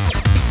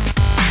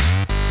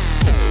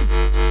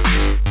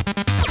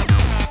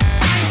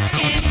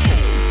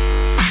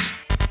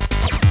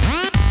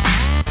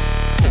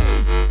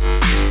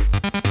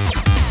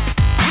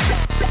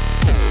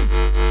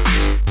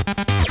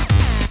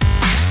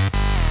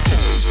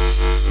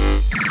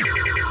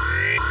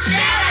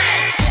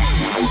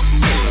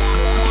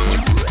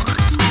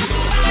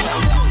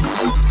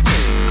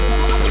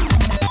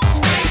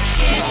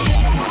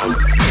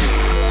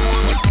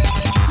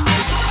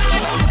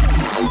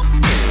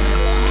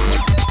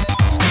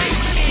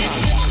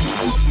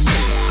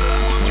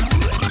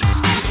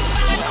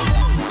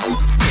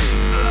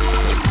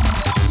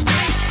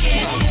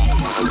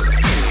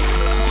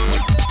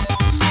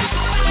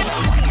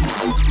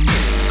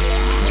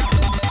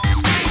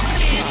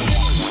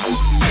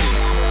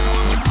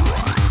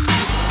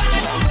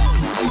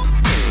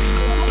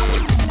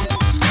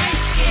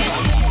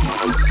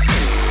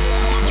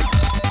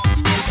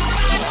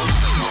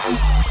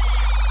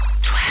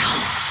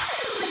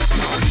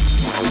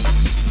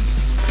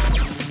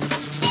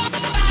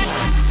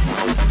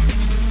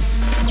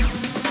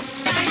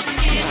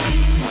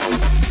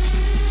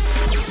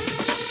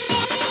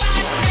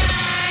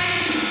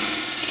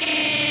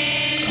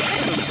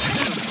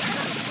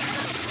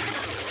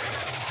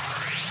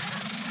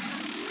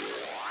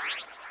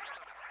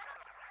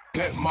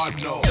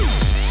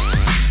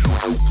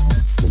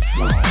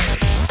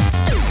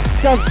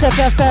 Dubstep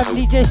FM,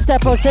 DJ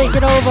Steppo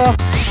taking over.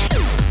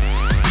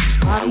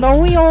 On the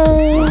wheel.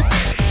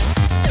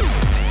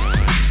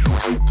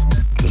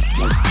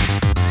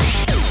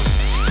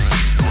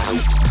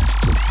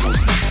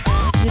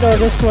 You know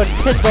this one,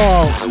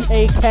 Pinball,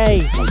 AK.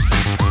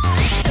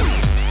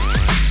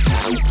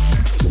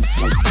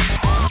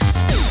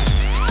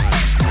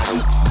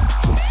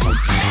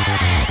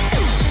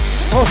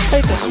 Hold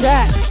tight the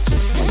chat.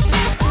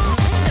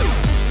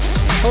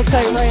 Hold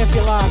tight Ray if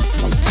you're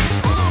lost.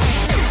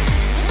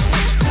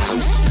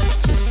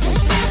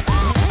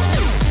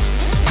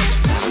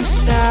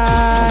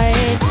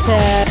 9,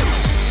 10.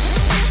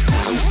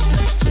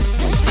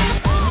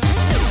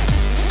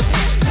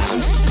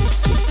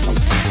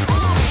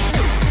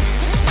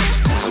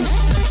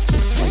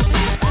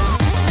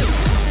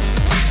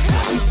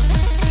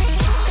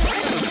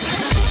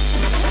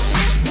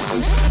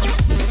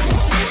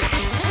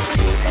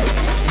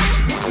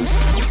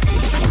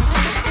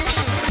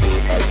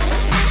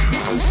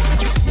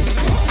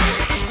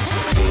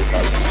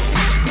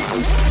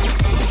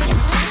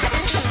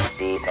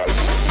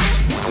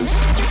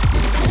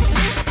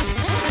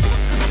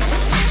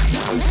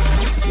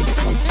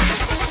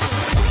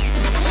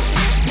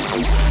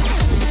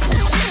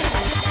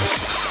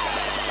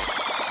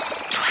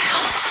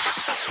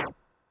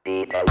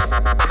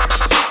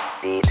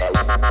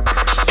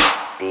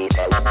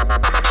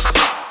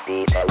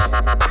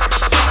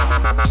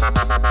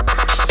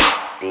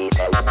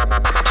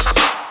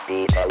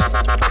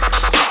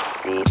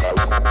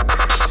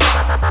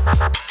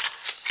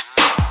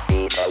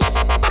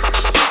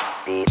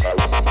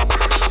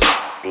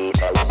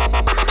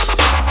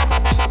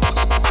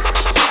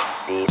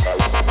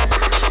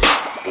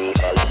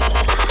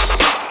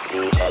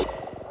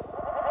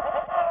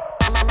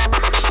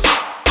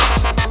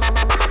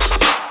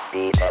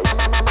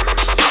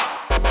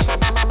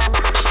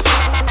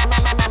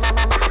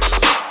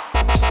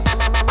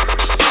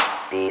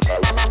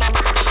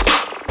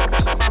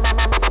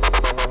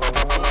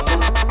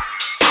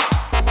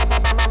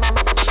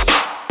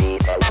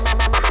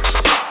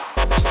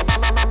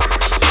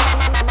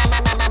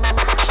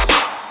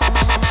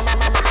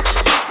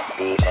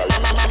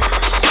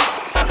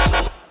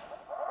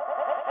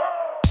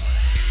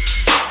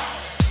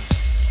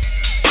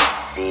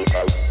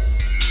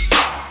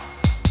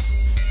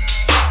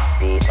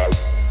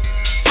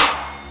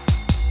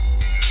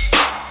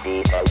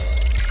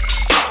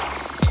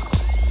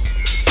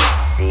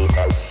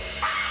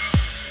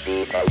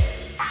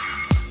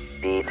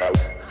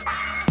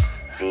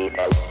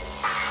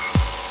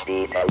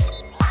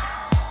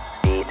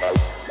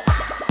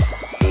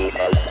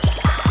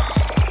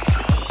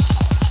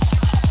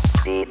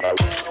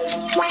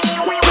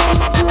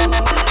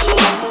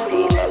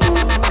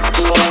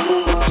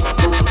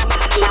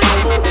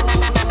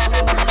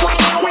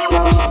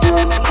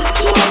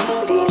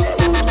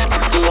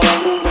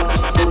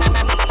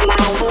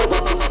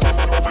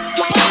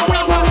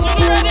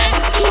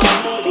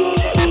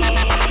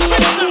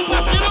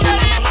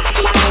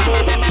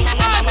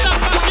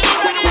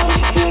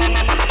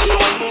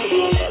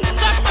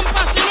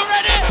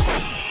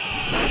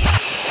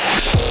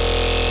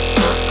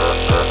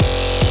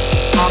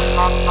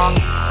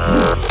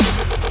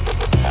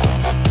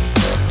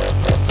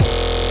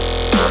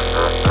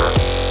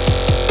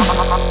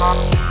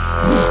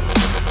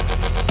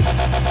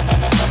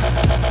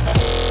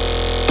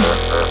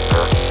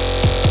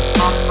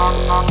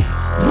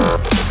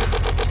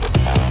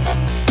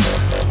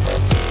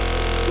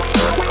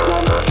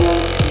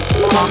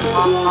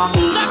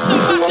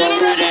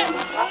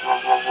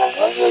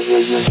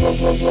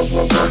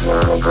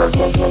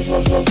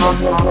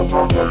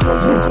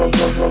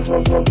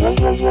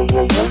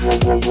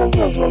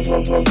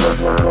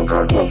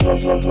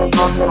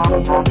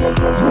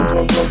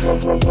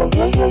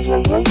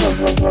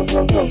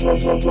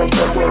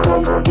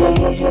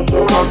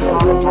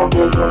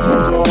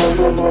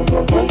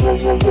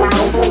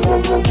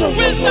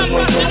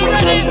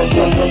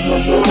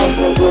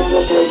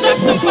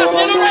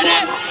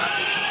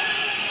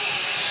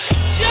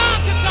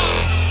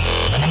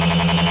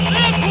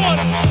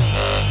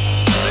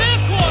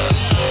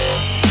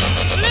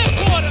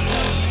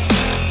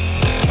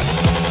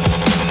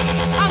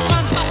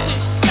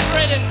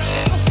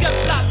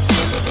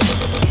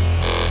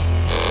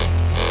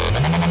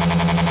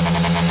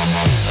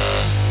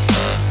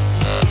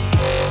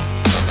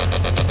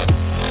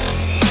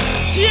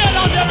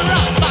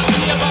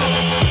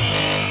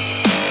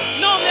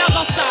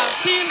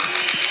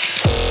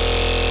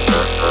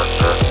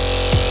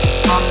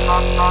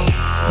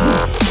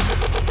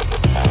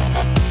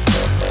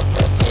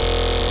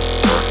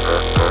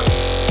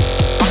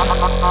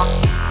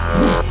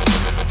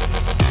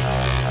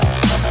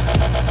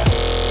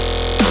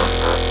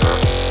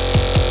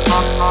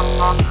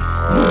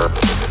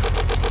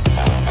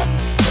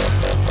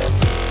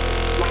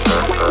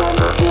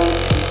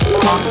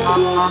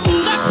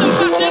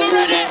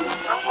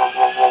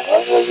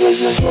 Wisdom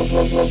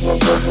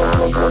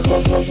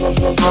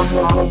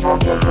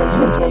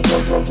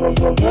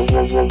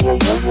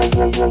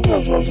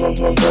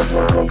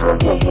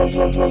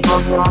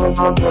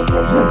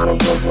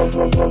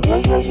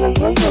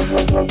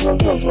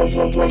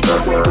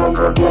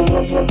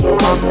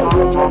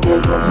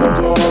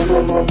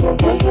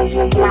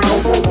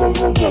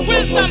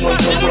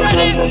passing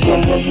already.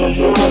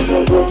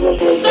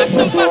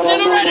 Saxon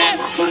passing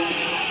already.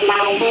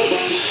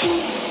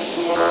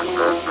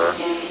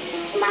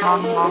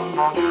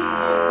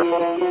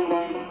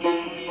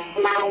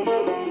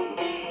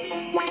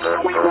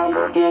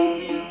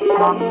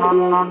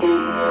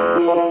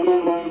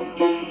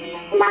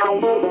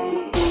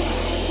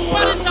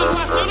 Paddington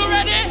passing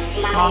already.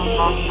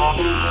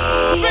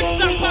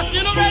 Brixton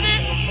passing already.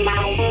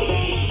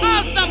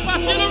 Alston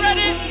passing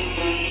already.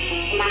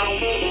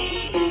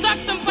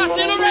 Saxon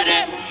passing already.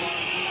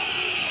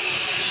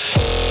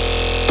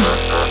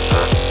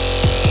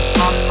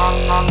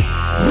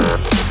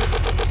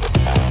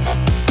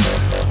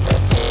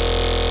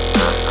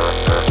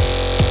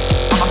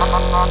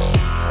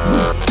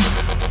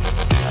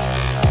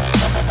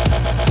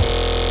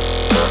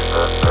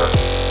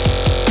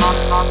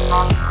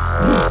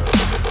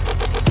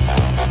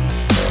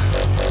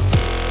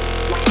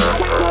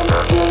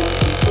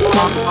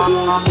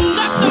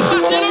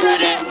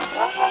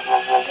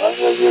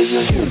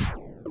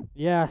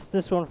 Yes,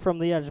 this one from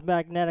the Edge,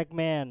 Magnetic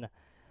Man,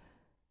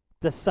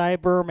 the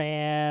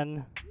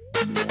Cyberman.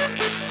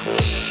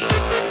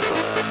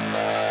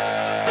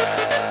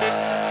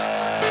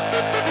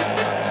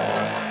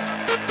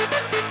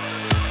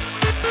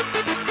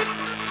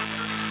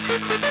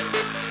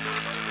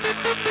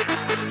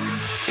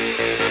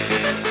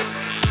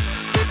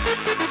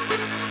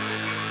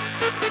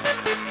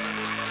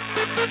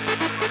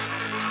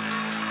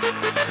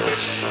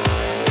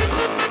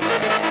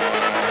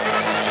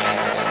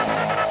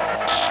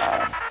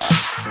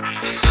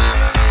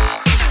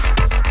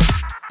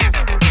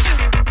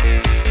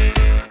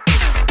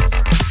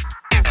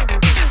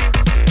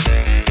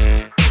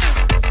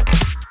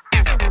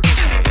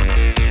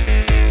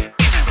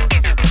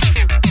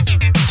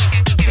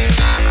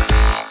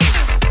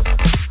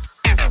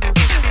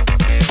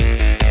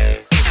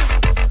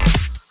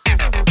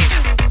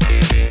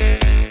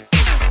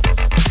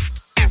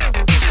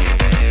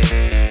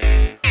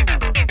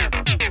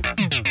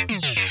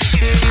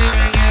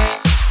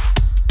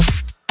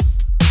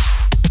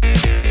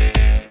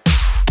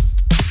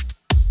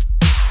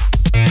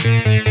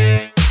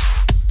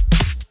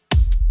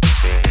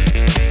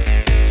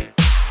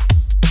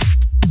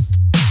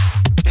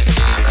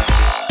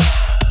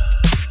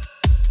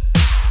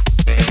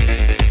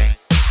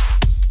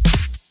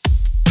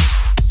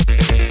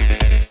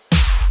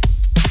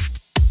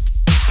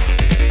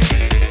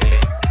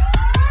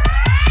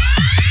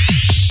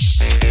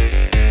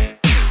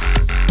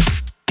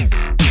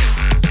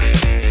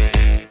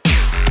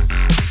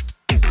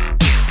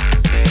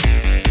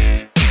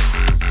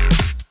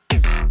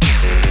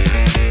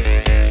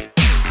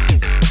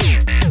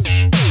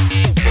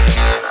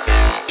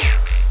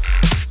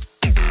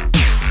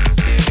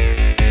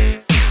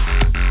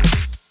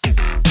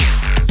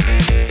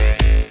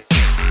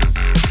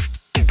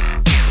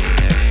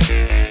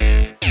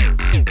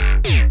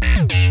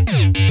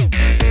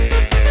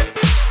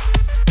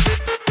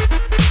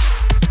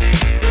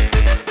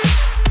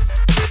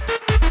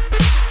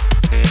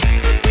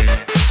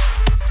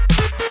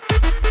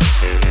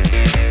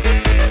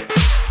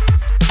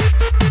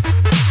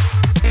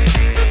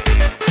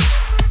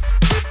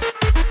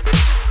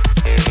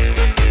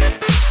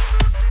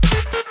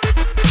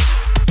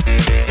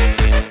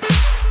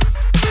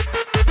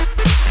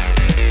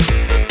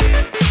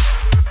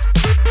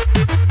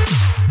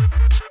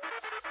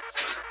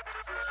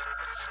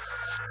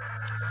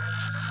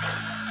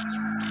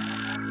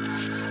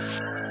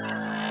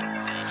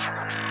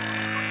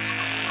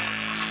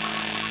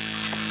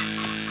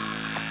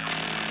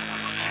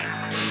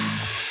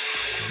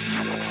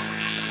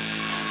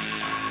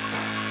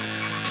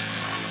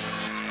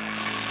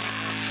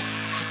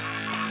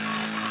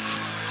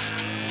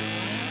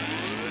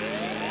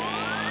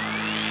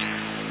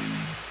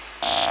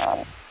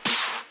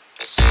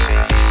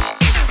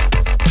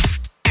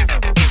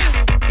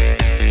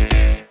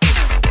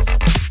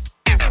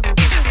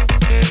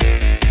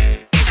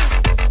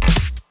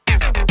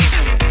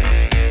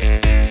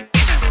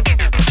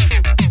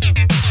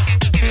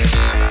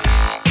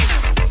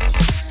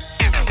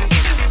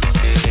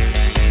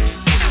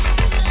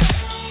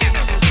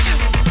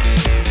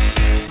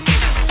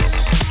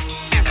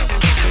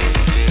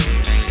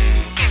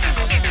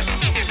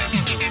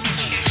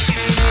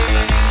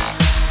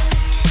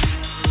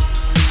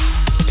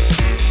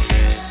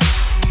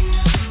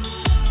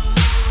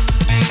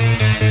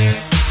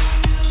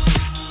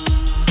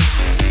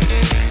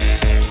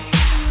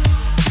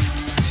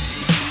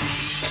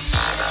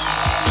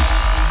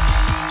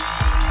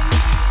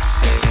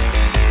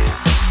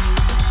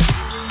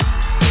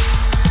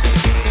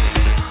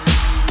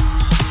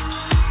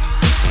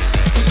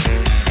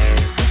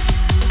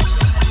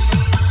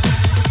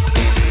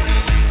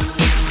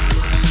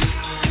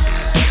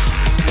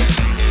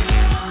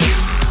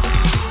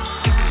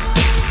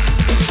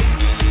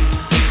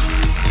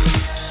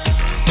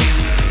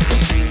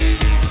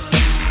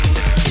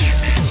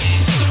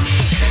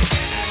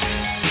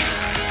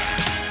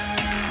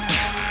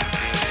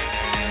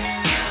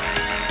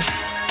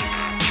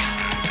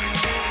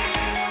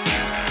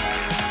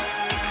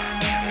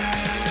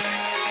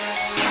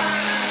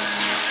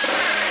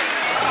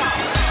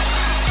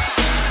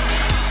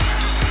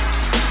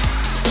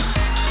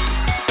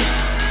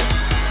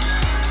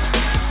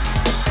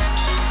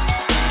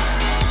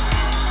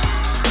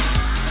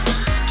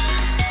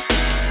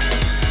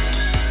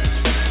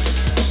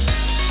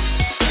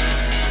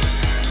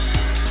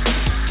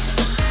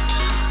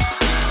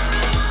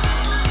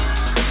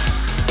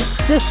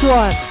 This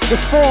one, The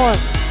Form.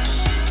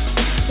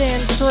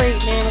 Stand Straight,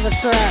 name of the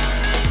track.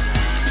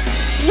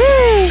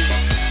 Woo!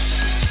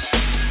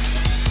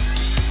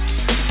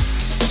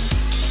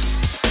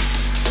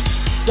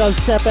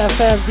 Dubstep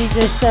FM,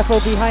 DJ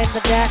Steppo behind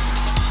the deck.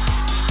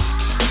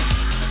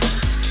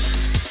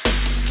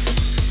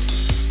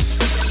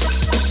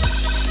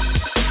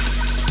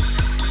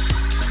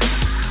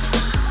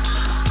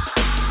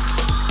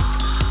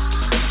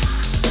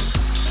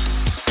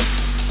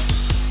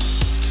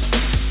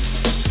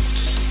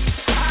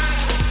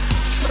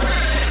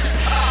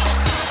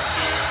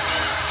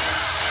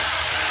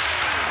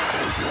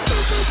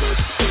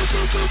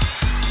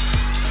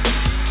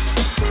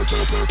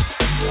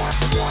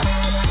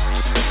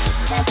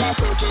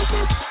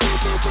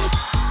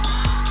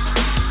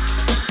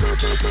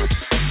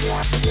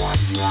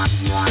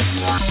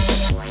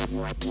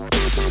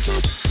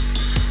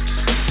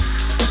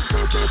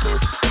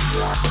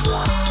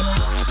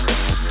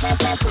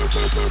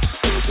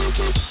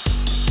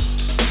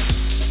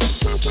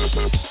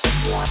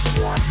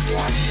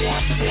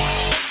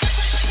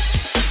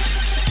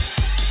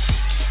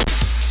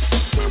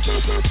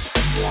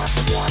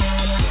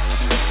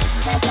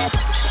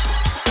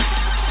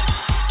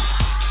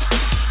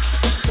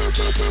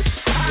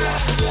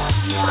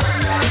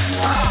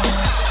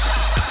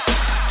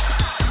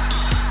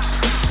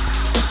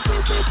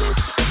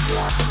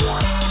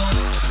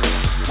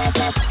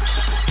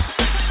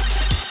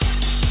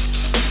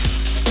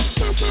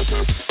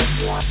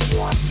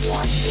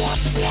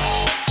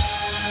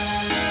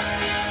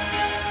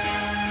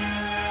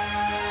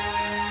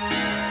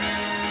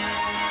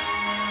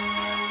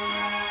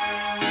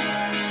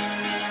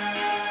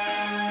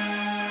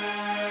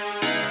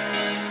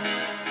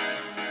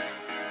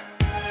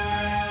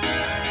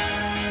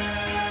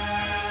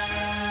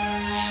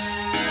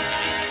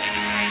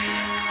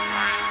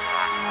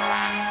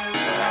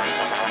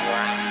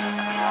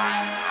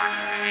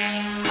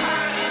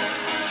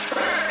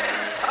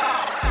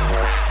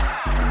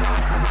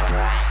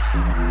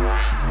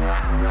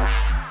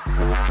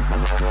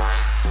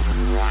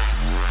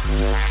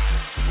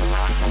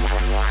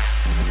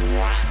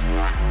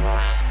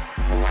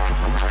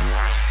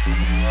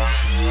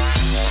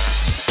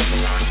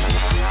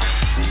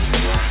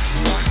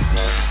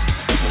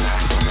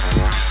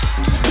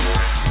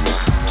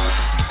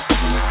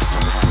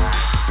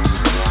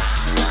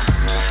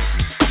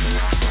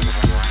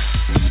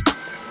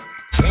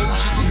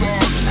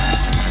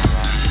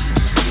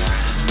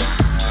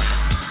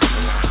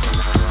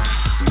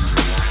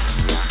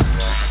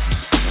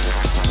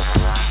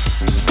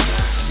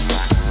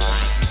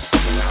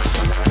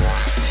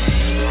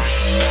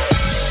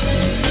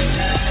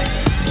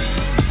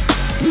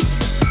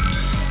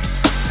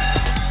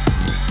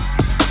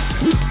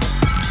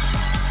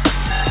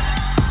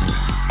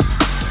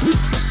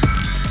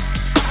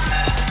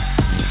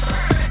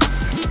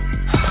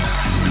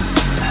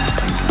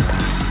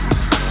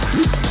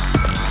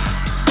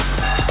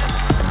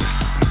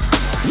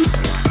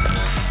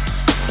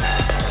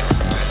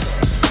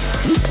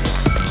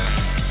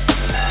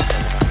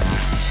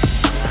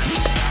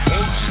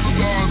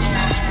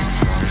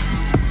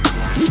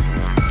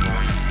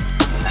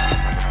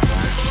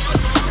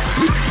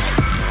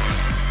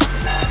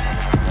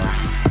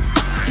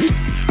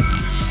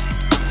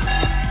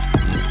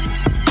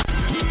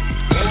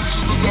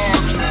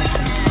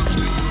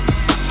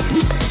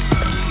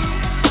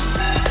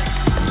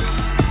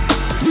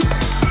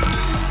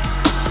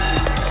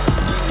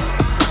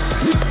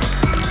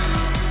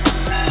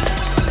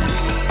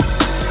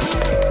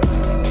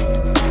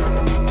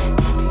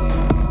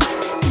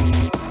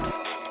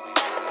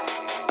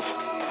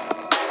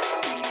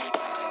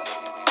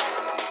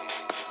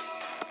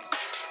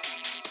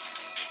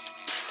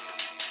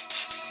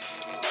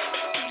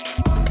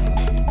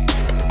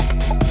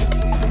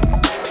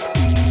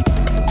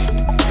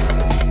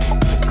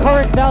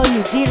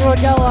 Value, Dean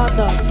Rodell on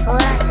the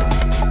track.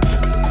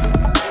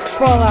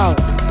 Fallout.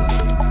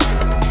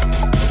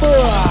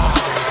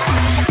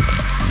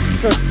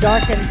 So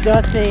dark and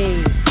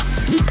dusty.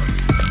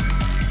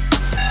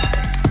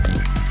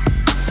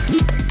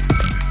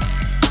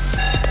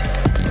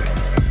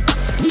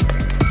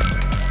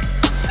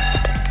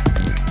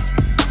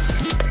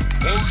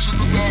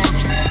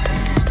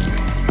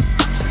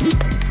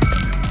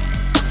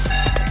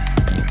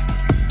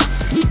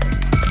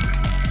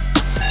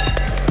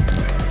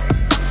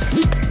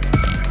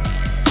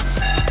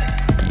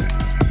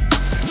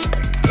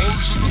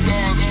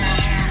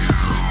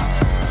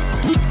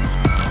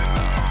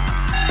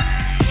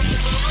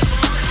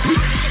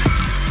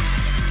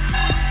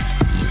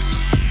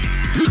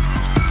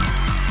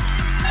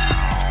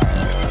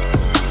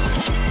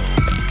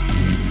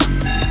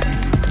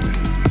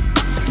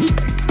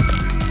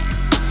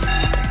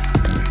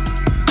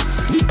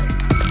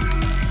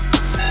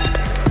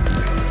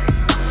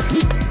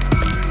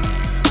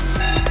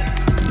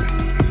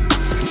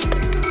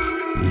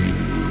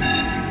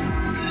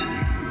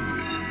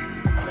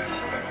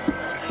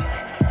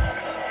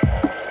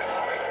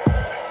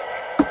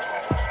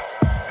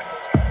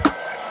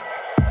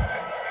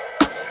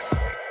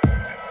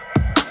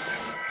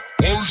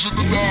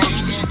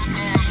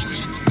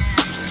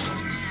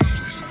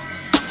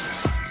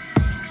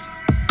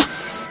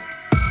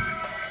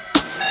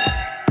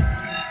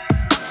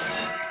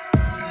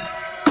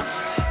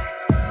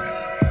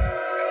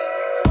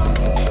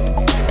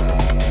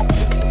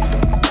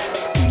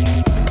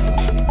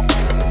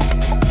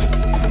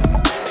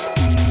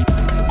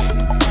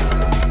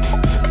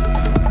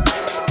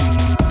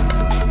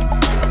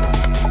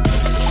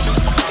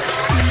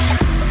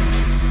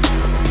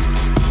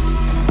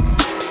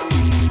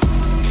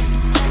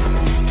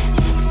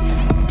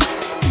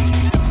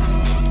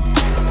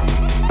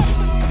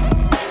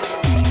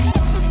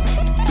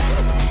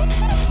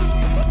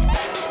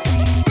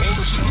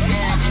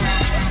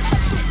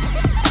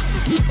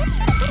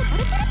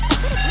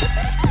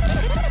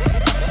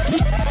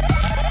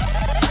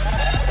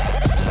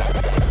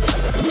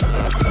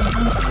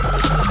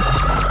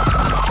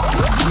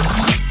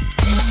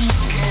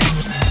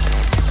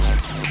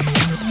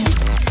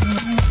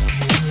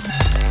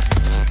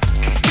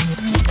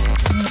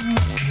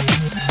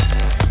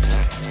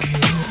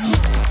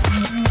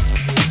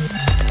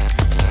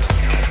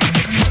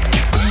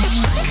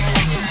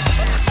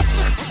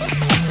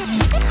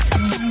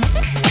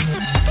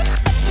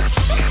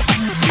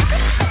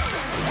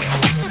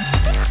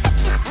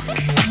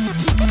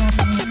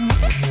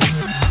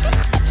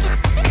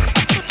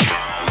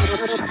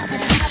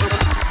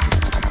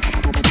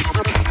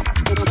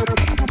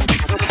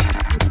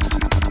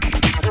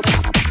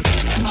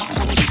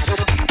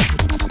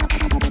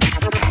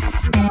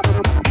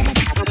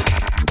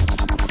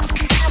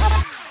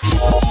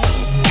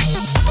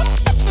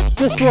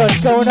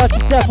 one going out to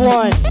step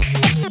one.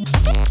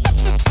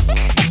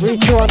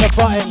 Reach you on the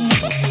button.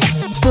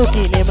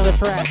 Spooky, name of the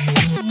track.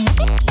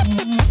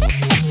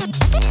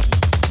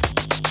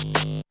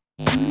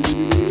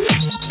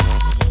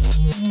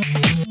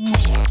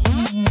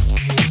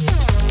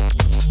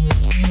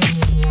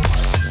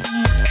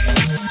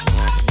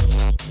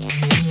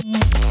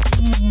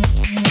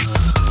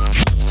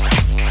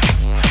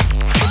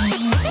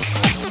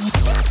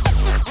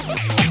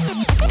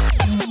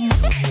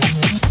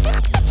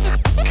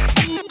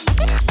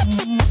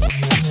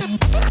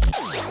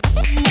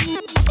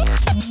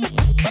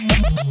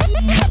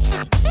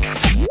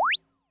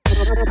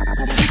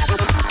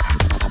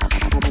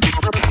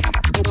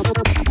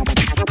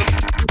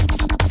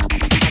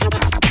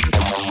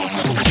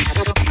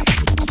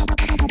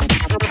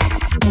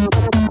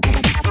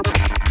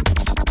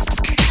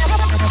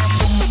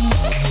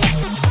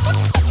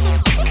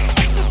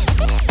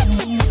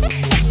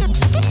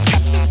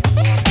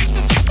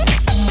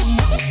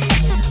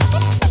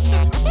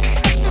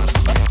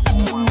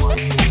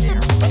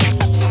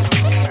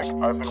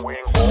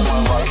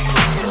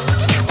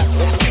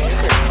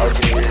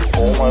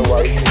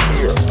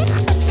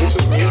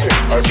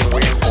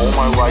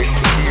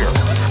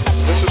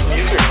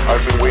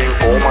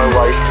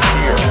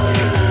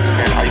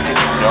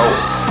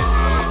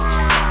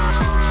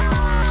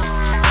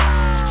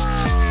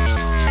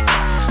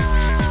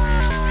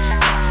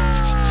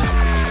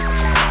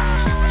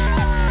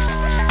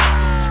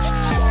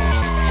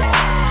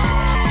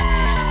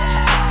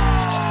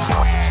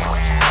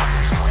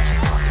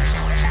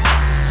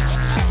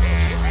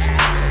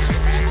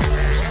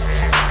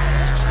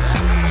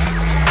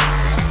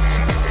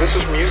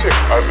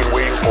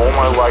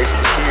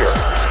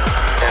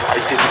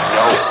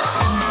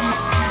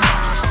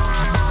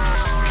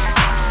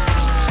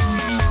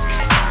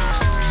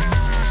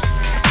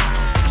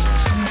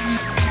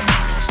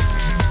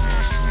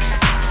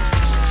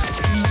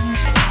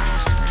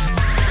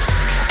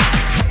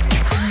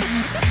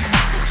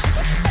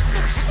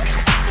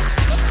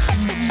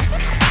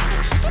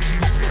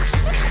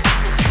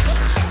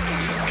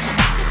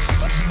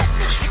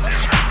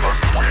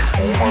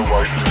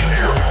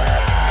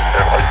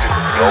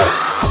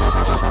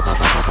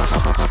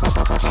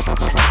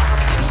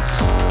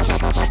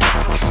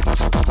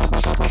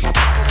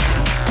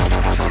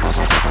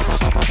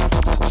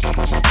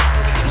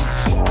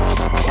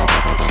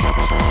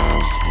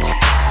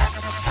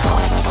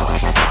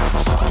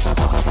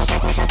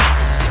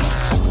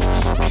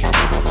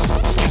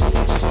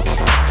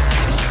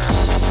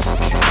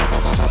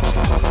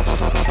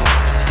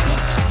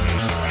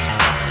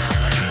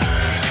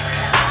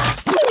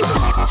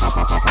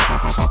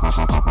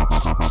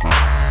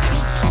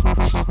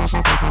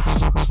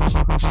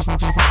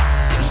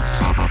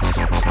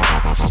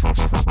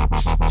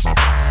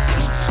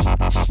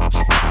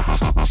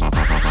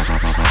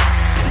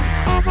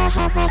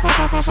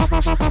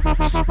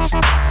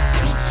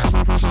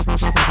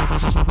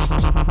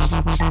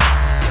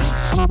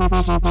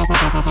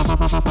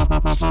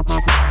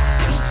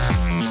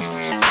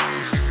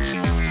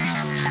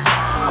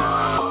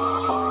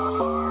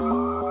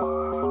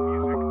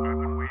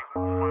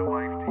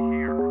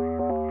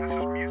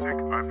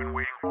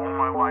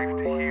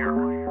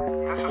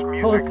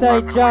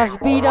 Say Josh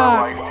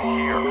B-Doc.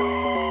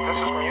 This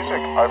is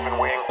music I've been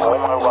waiting all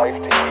my life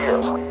to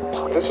hear.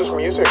 This is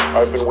music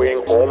I've been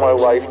waiting all my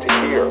life to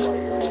hear.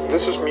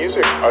 This is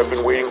music I've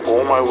been waiting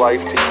all my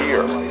life to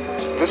hear.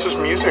 This is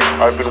music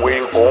I've been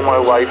waiting all my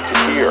life to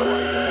hear.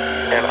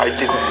 And I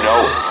didn't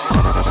know it.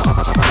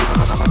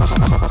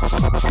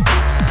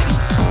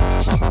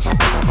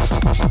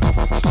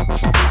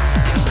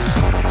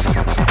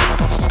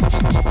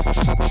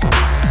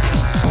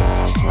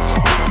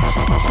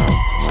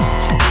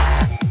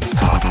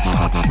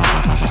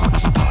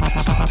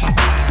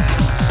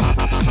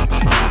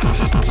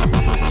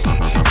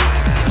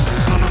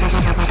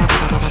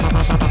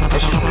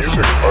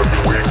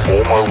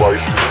 My life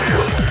to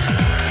hear,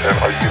 and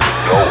I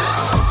didn't know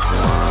it.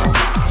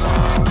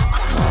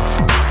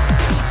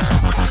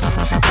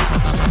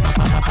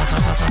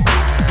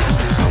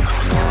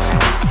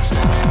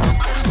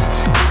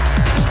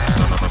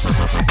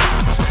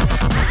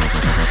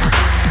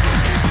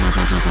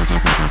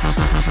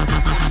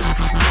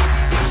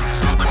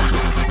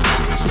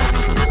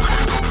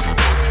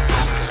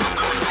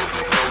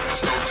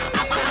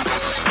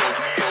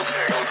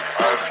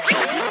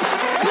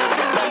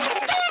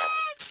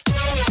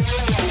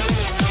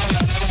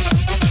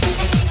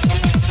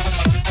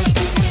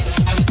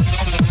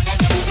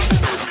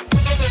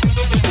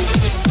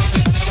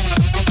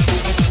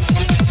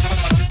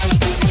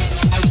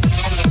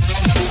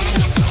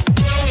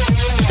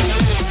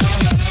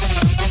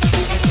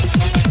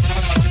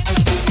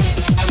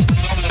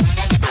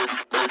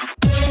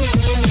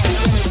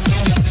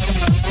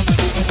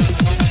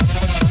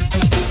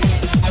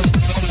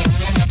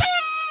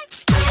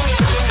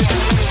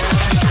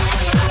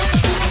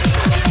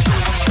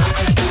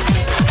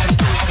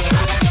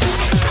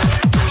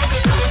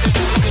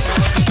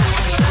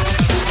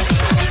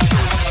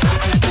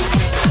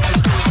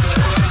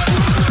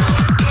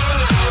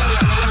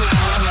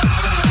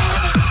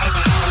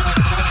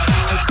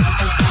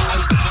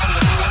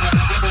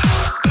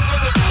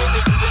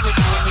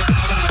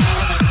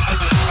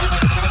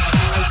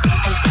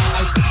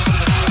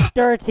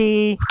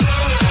 dirty.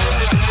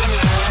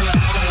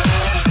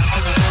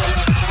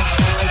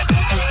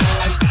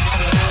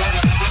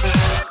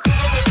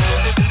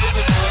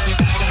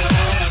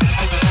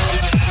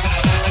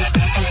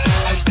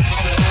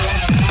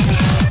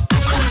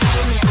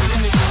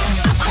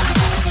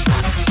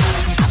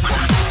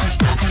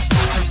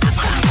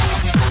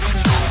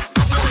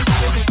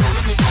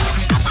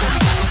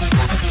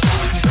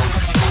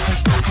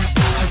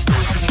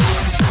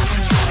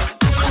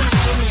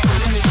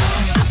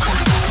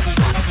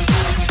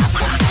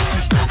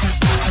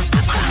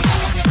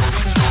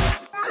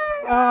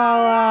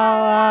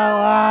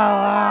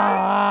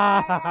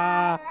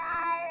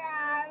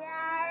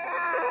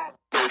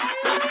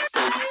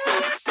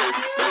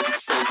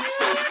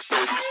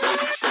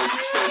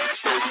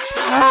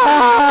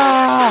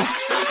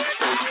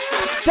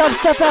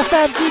 Dubstep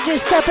FM, DJ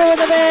Steppo in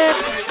the mix.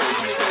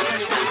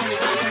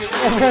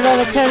 And for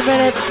another 10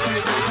 minutes.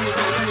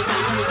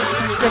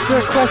 Get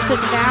your question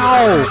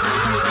now.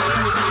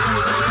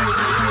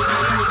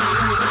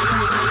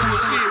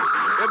 Shit,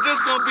 if this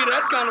gonna be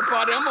that kind of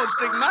party, I'm gonna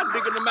stick my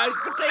dick in the mashed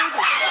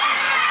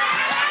potatoes.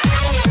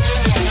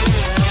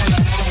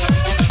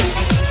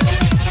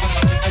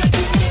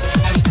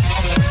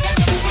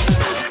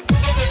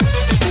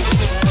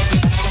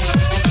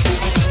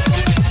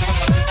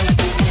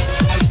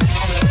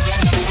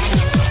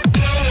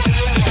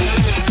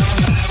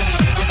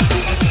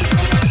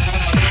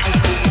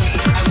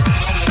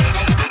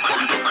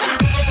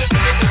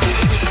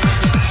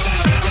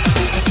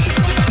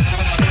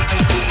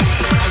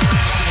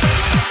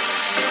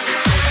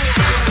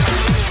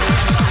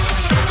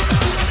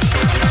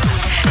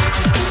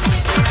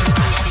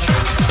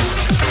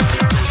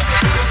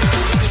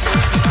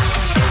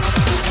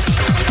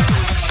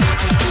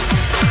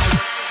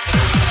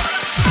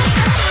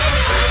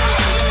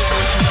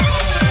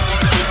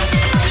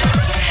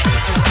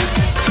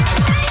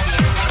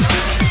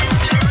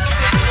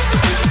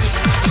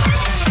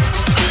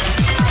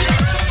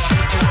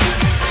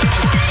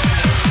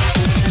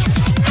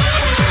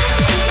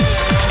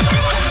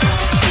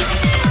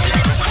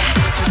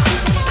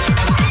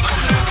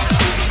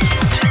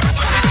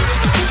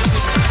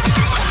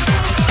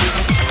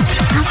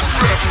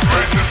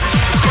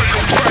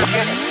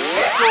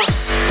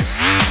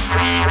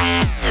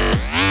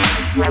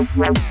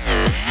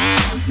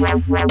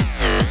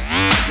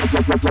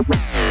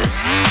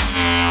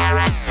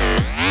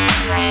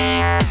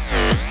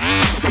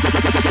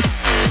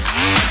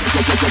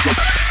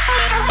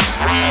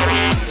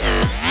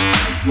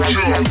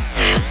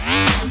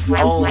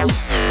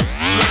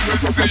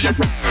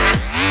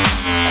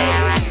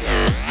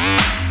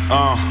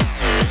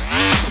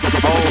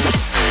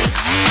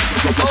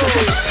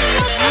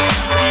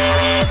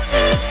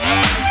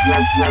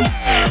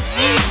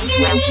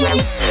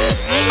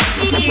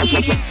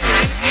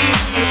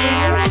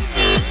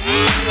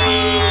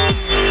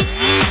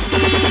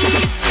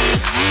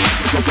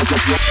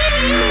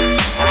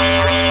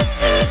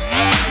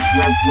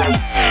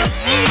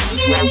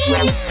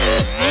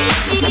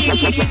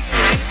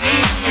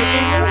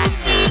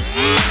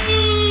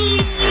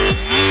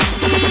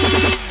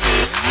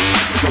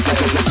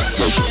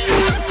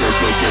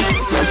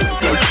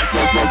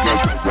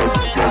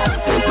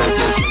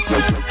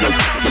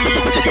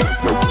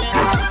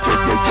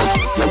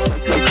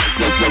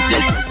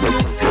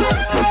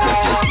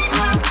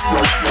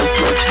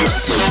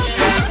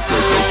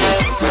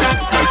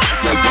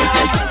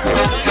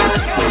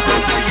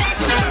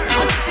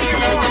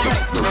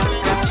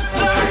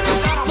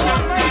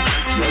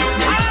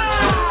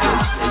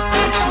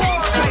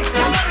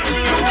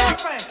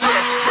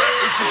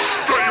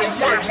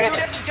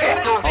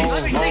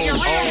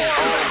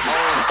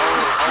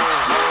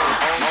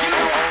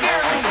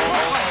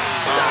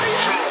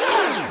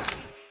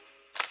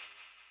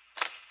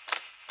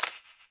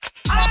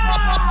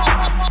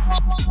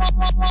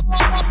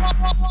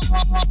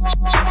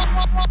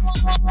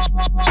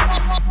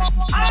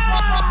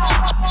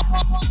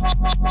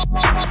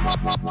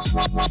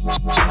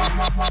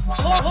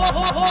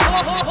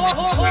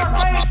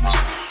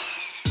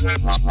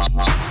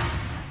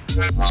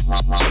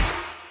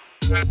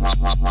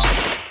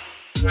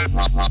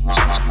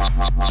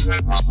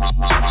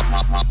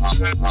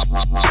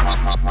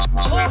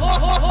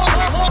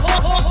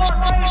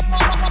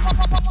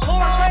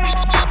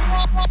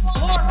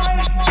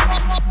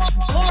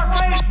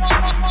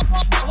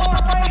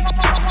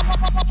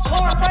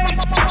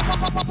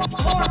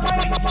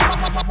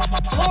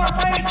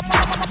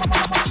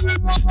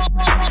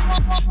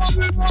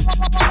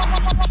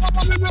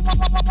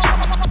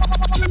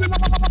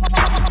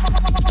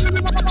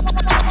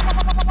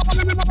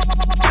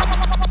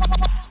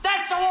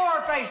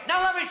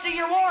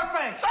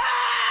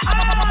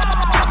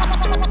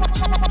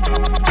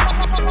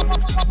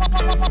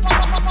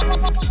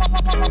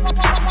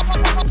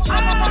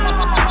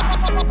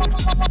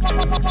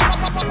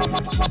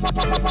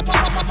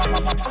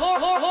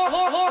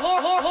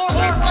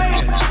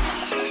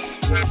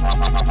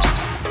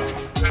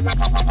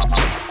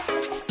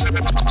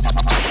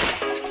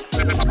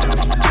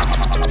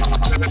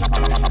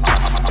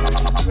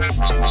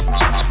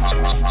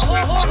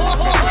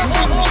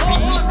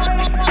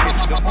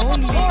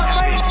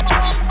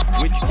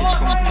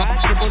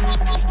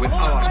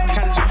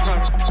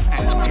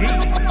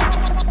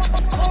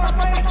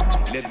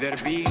 there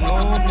be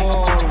no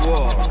more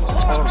war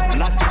or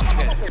bloodshed.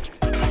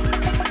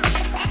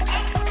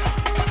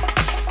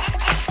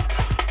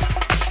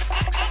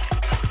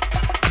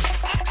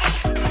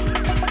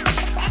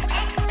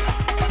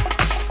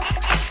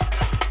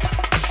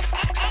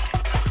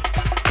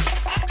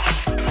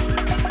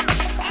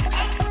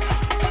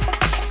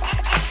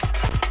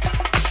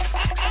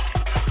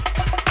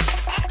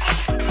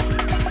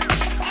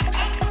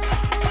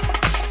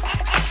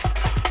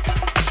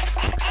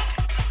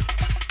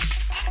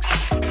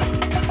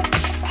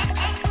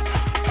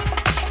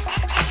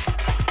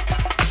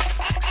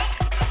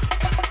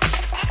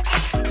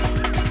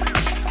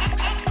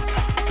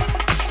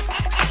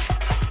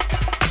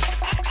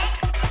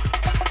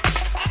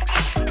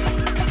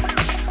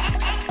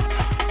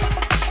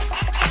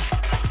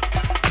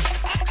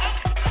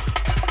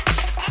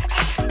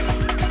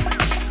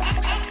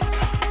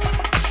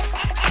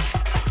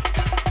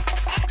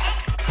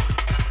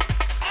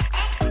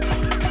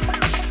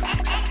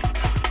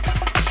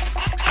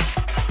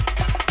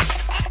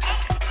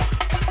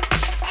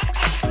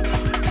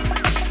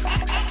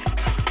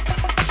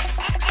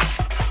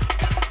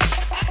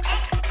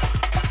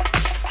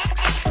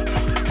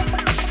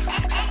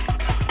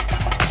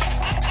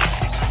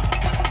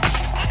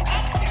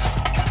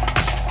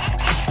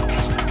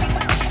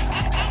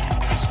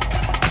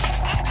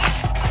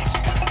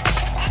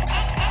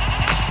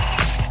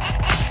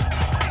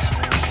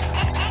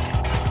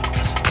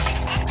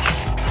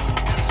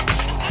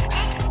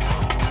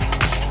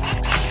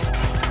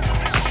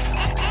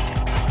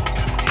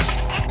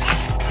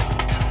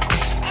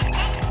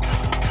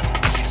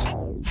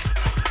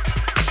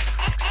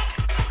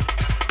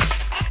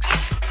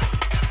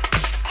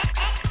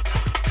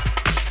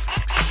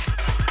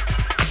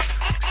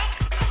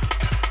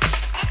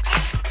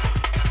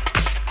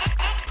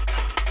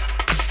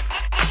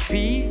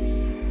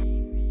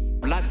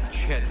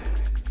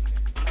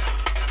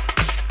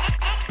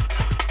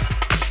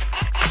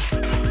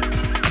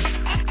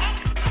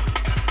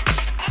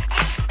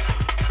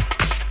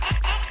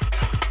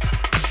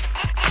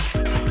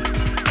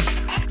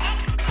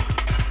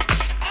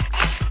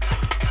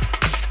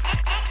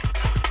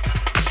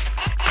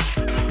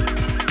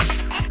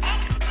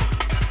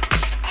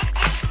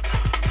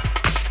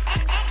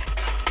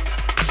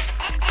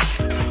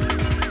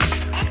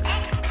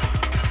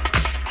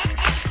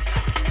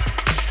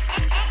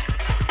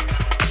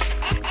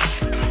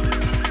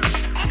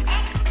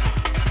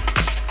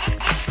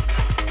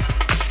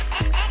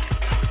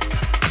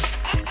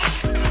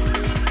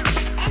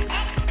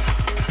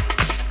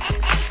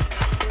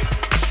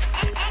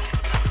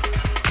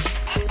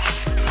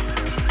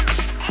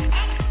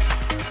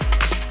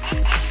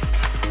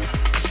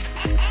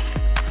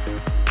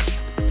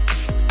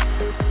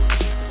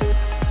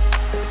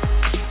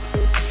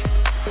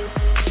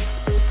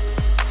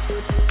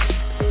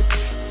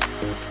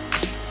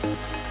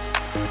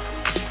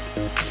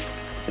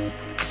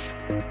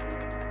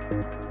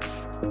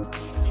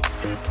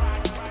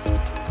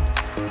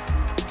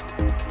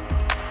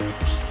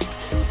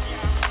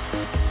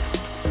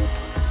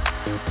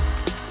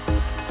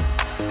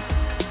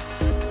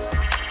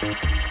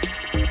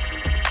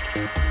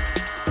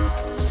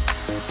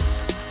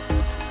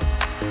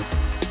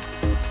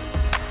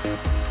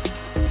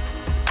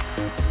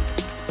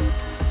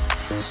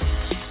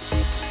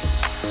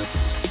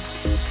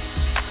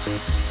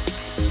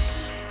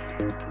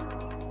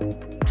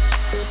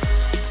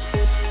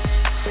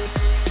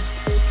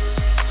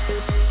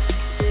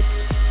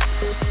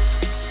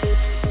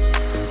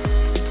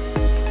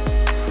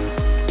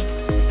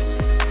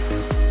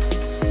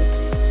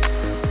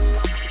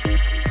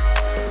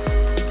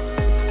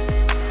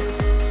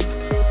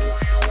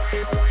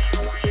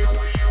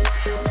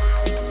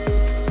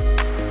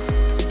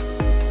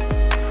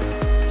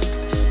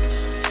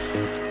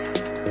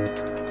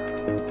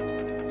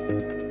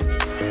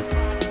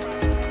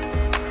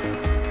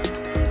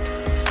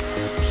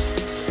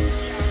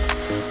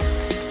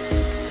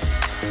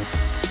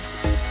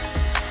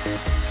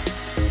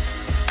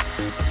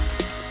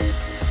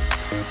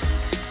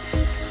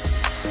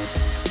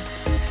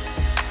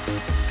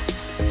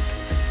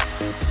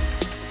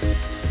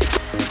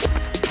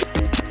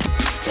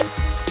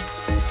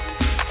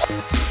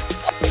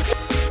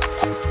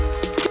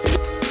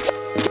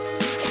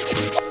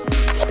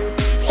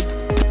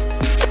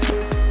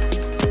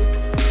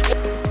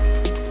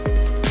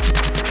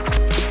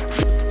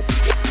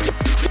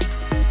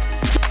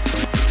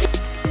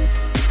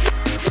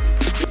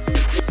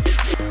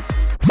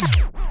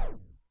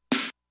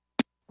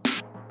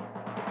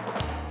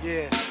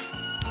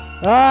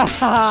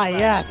 Ah,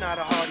 yes. Not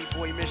a Hardy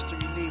Boy mystery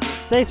neither.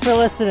 Thanks for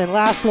listening.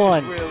 Last This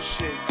one. is real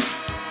shit.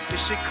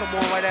 This shit come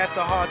on right after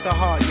Heart to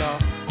Heart, y'all.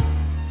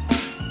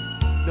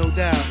 No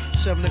doubt.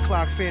 7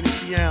 o'clock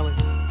Fantasy Island.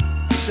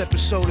 This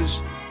episode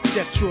is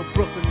Death to a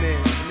Brooklyn Man,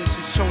 and this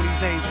is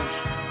Tony's Angels.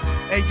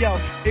 Hey yo,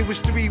 it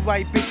was 3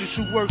 white bitches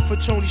who worked for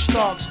Tony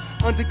Stark's.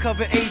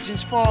 Undercover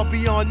agents far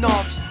beyond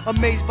knocks,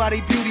 amazed by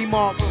their beauty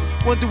marks.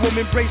 Wonder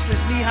Woman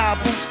bracelets, knee-high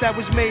boots that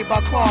was made by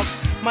Clark's.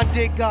 My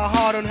dick got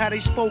hard on how they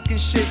spoke and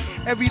shit.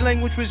 Every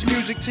language was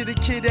music to the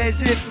kid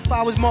as if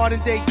I was modern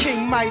day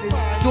King Midas.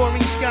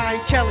 Doreen, Sky,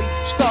 and Kelly,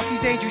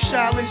 Starkey's Angel,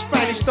 Shaolin's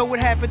finest. Though it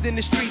happened in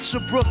the streets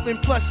of Brooklyn.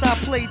 Plus I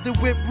played the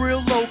whip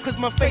real low, cause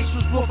my face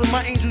was rough and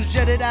my angels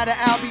jetted out of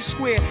Albee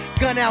Square.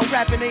 Gun out,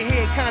 rapping their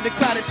head, kinda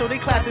crowded, so they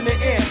clapped in the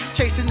air.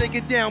 Chasing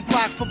nigga down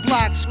block for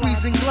block,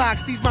 squeezing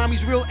Glocks. These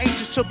mommies real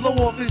anxious to blow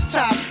off his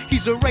top.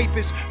 He's a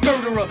rapist,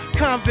 murderer,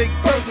 convict,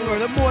 burglar.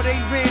 The more they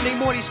ran, the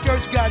more these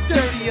skirts got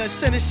dirtier.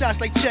 Sending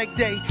shots like check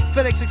day,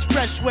 FedEx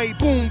Expressway,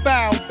 boom,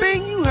 bow,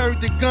 bing, you heard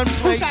the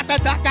gunplay. Who shot the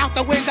duck out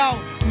the window?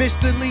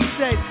 Mr. Lee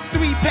said,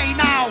 3 pay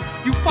now,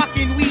 you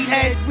fucking weed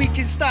head. we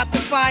can stop the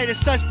fire, the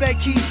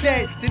suspect, he's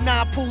dead. Then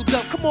I pulled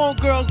up, come on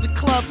girls, the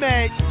club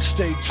mad.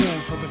 Stay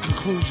tuned for the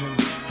conclusion.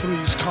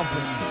 Three's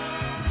Company,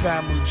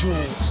 family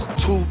jewels.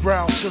 2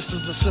 brown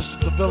sisters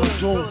assisted the villain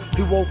doom.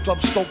 He woke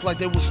up stoked like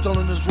they were still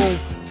in his room.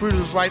 Freed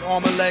his right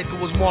arm and leg, it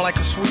was more like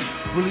a sweep.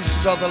 Released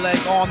his other leg,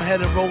 arm,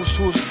 head, and rose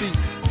to his feet.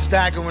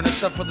 Staggering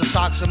except for the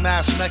socks and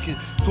mask naked.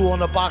 Threw on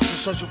the box and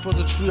searching for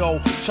the trio.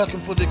 Checking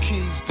for the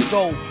keys to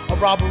go. A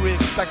robbery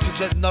expected,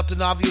 yet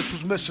nothing obvious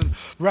was missing.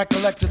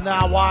 Recollected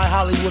now why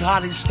Hollywood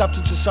hotties stepped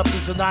into something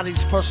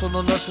Zanotti's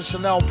personal nurse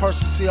Chanel,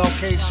 person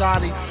CLK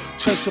shoddy.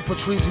 Traced to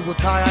Patrizzi with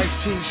Thai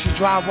iced tea. She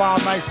drive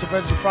wild nights to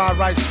veggie fried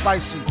rice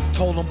spicy.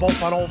 Told them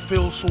both I don't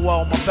feel so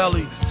well, my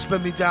belly.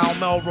 Spin me down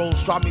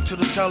Melrose, drop me to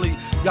the telly.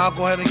 Y'all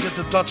go ahead and get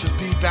the Duchess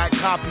beat-back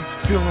copy.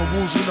 Feeling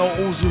woozy, no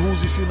Uzi,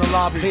 who's he seen the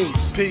lobby?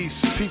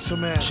 Peace, pizza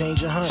man.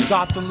 Change your honey.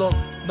 Stopped and looked.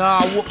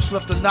 Nah, whoops,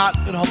 left a knot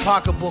in her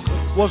pocketbook.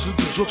 Wasn't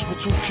the jokes but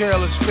too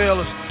careless,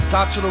 fearless.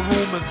 Got to the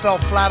room and fell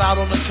flat out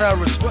on the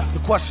terrace.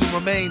 The question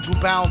remained, who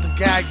bound and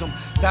gagged him?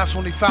 That's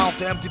when he found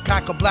the empty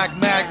pack of Black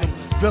Magnum.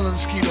 Villain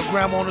Skeeter,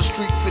 grandma on the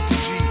street,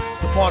 50G.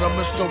 The part of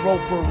Mr.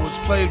 Roper was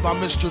played by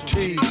Mr.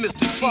 T. I'm Mr.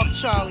 T. Fuck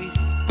Charlie.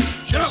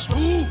 Shut up,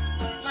 fool.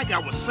 Like I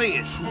was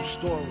saying. True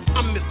story.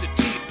 I'm Mr.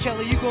 T.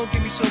 Kelly, you gonna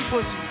give me some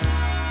pussy.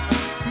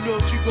 You know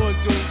what you gonna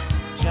do.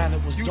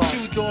 Janet was you dark too,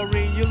 skin.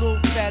 Doreen. Your little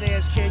fat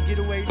ass can't get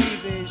away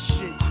neither and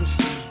shit.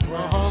 Chrissy's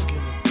brown skin.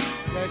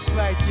 That's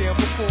right, yeah.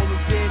 I'ma call them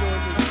dead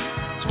on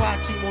the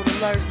SWAT team on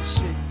alert and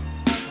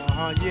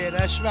shit. Yeah,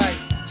 that's right.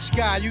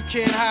 Sky, you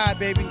can't hide,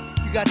 baby.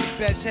 You got the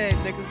best head,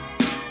 nigga.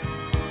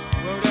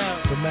 Word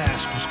out. The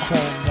mask was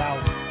chromed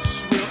out.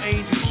 It's real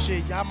angel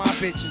shit. Y'all my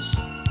bitches.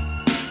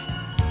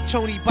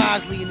 Tony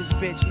Bosley and his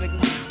bitch, nigga.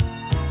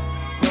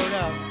 Word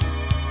out.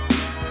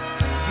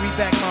 Give me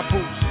back my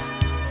boots.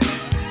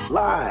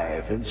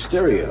 Live in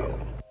stereo.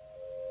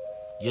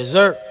 Yes,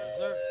 sir.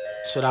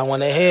 That's what I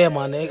want to hear,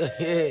 my nigga.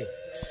 Yeah.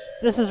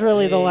 This is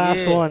really the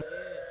last one.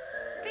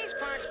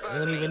 You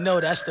don't even know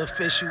that's the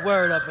official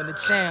word up in the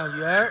town,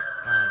 you heard?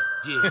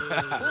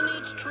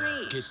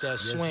 Yeah. Get that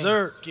swing. Yes,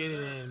 sir. Get it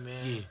in, man.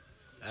 Yeah.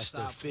 That's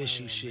the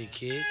official shit,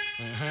 kid.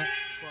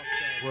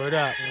 Word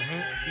up.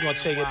 We're gonna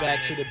take it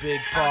back to the big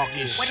park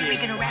and shit. What are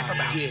we gonna rap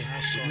about? Yeah,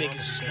 niggas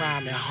is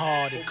rhyming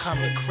hard and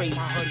coming crazy.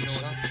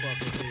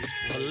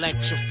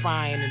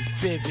 Electrifying and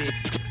vivid.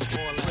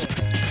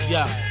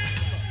 Yeah.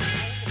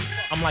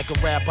 I'm like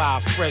a rabbi,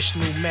 fresh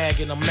new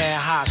mag and I'm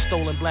mad high.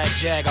 Stolen black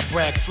jag, I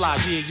brag fly.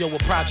 Yeah, yo, a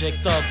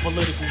project thug,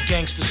 political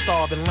gangster,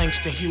 starving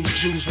Langston Hughes.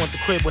 Jews want the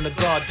crib when the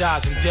guard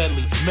dies and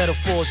deadly.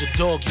 Metaphors a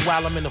dog, you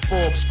while I'm in the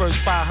Forbes. First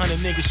 500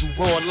 niggas who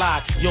raw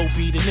lied. Yo,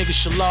 B, the nigga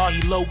Shalal,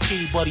 he low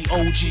key, but he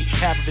OG.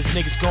 Half of his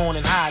niggas going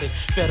and hiding.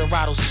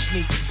 Federados are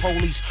sneaky,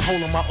 police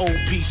holding my old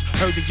piece.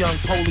 Heard the young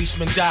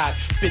policeman died.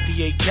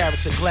 58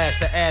 carats of glass,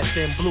 the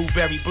Aston,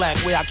 blueberry black.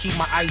 Where I keep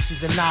my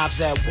ices and knives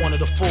at one of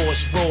the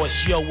fours.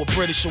 Royce, yo, a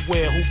British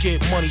aware who get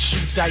money,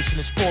 shoot dice in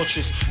his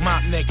fortress.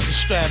 Mop necks and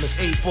straddlers,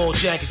 8-ball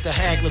jackets, the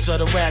hagglers of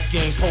the rap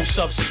game. Post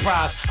up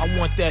surprise, I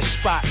want that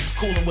spot.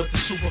 Coolin' with the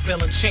super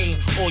villain chain.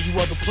 All you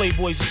other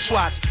playboys and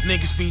swats,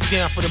 niggas be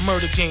down for the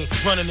murder game.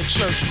 Running the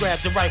church, grab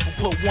the rifle,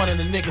 put one in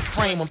the nigga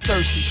frame. I'm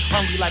thirsty,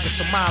 hungry like a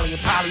Somali.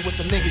 And poly with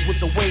the niggas with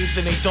the waves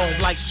and they don't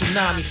like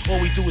tsunami. All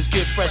we do is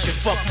get fresh and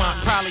fuck my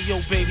probably yo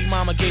baby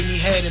mama gave me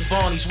head and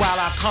Barney's while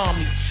I calm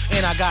me.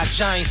 And I got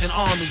giants and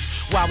armies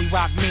while we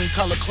rock mean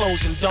color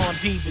clothes and Dawn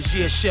Divas.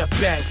 Yeah, Chef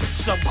back.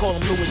 Some call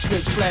him Louis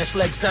Rich /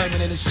 Legs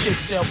Diamond and his chick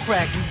sell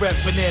crack. We rep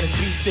bananas,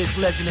 beat this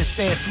legend and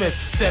Stan Smith.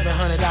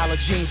 $700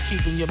 jeans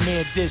keeping your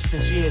man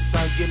distance. Yeah,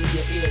 son, give me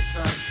your ear,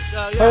 son.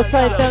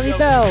 Outside Deli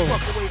Bell.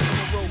 Fuck away from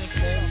the ropes,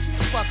 man.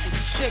 Fuck with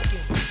the chicken.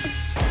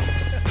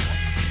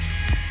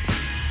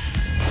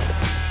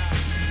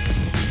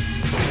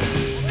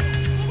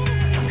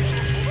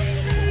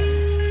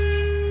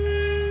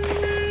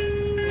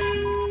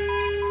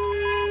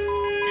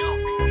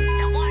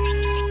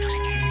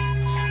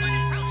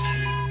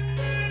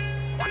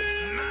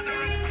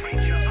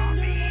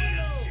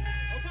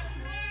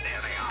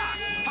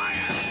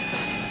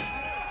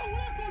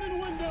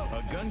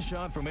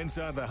 Gunshot from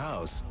inside the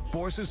house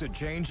forces a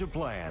change of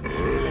plan.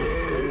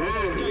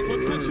 Jake,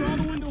 let's make sure all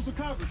the windows are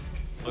covered.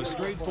 A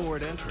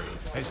straightforward entry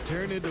has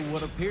turned into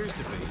what appears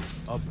to be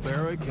a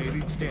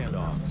barricaded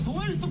standoff.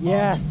 Police department,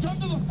 yes. come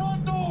to the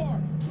front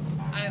door!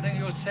 Anything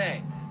you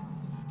say,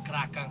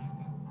 Kraken.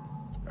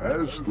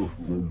 As the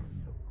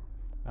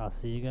I'll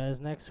see you guys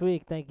next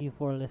week. Thank you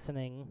for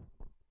listening.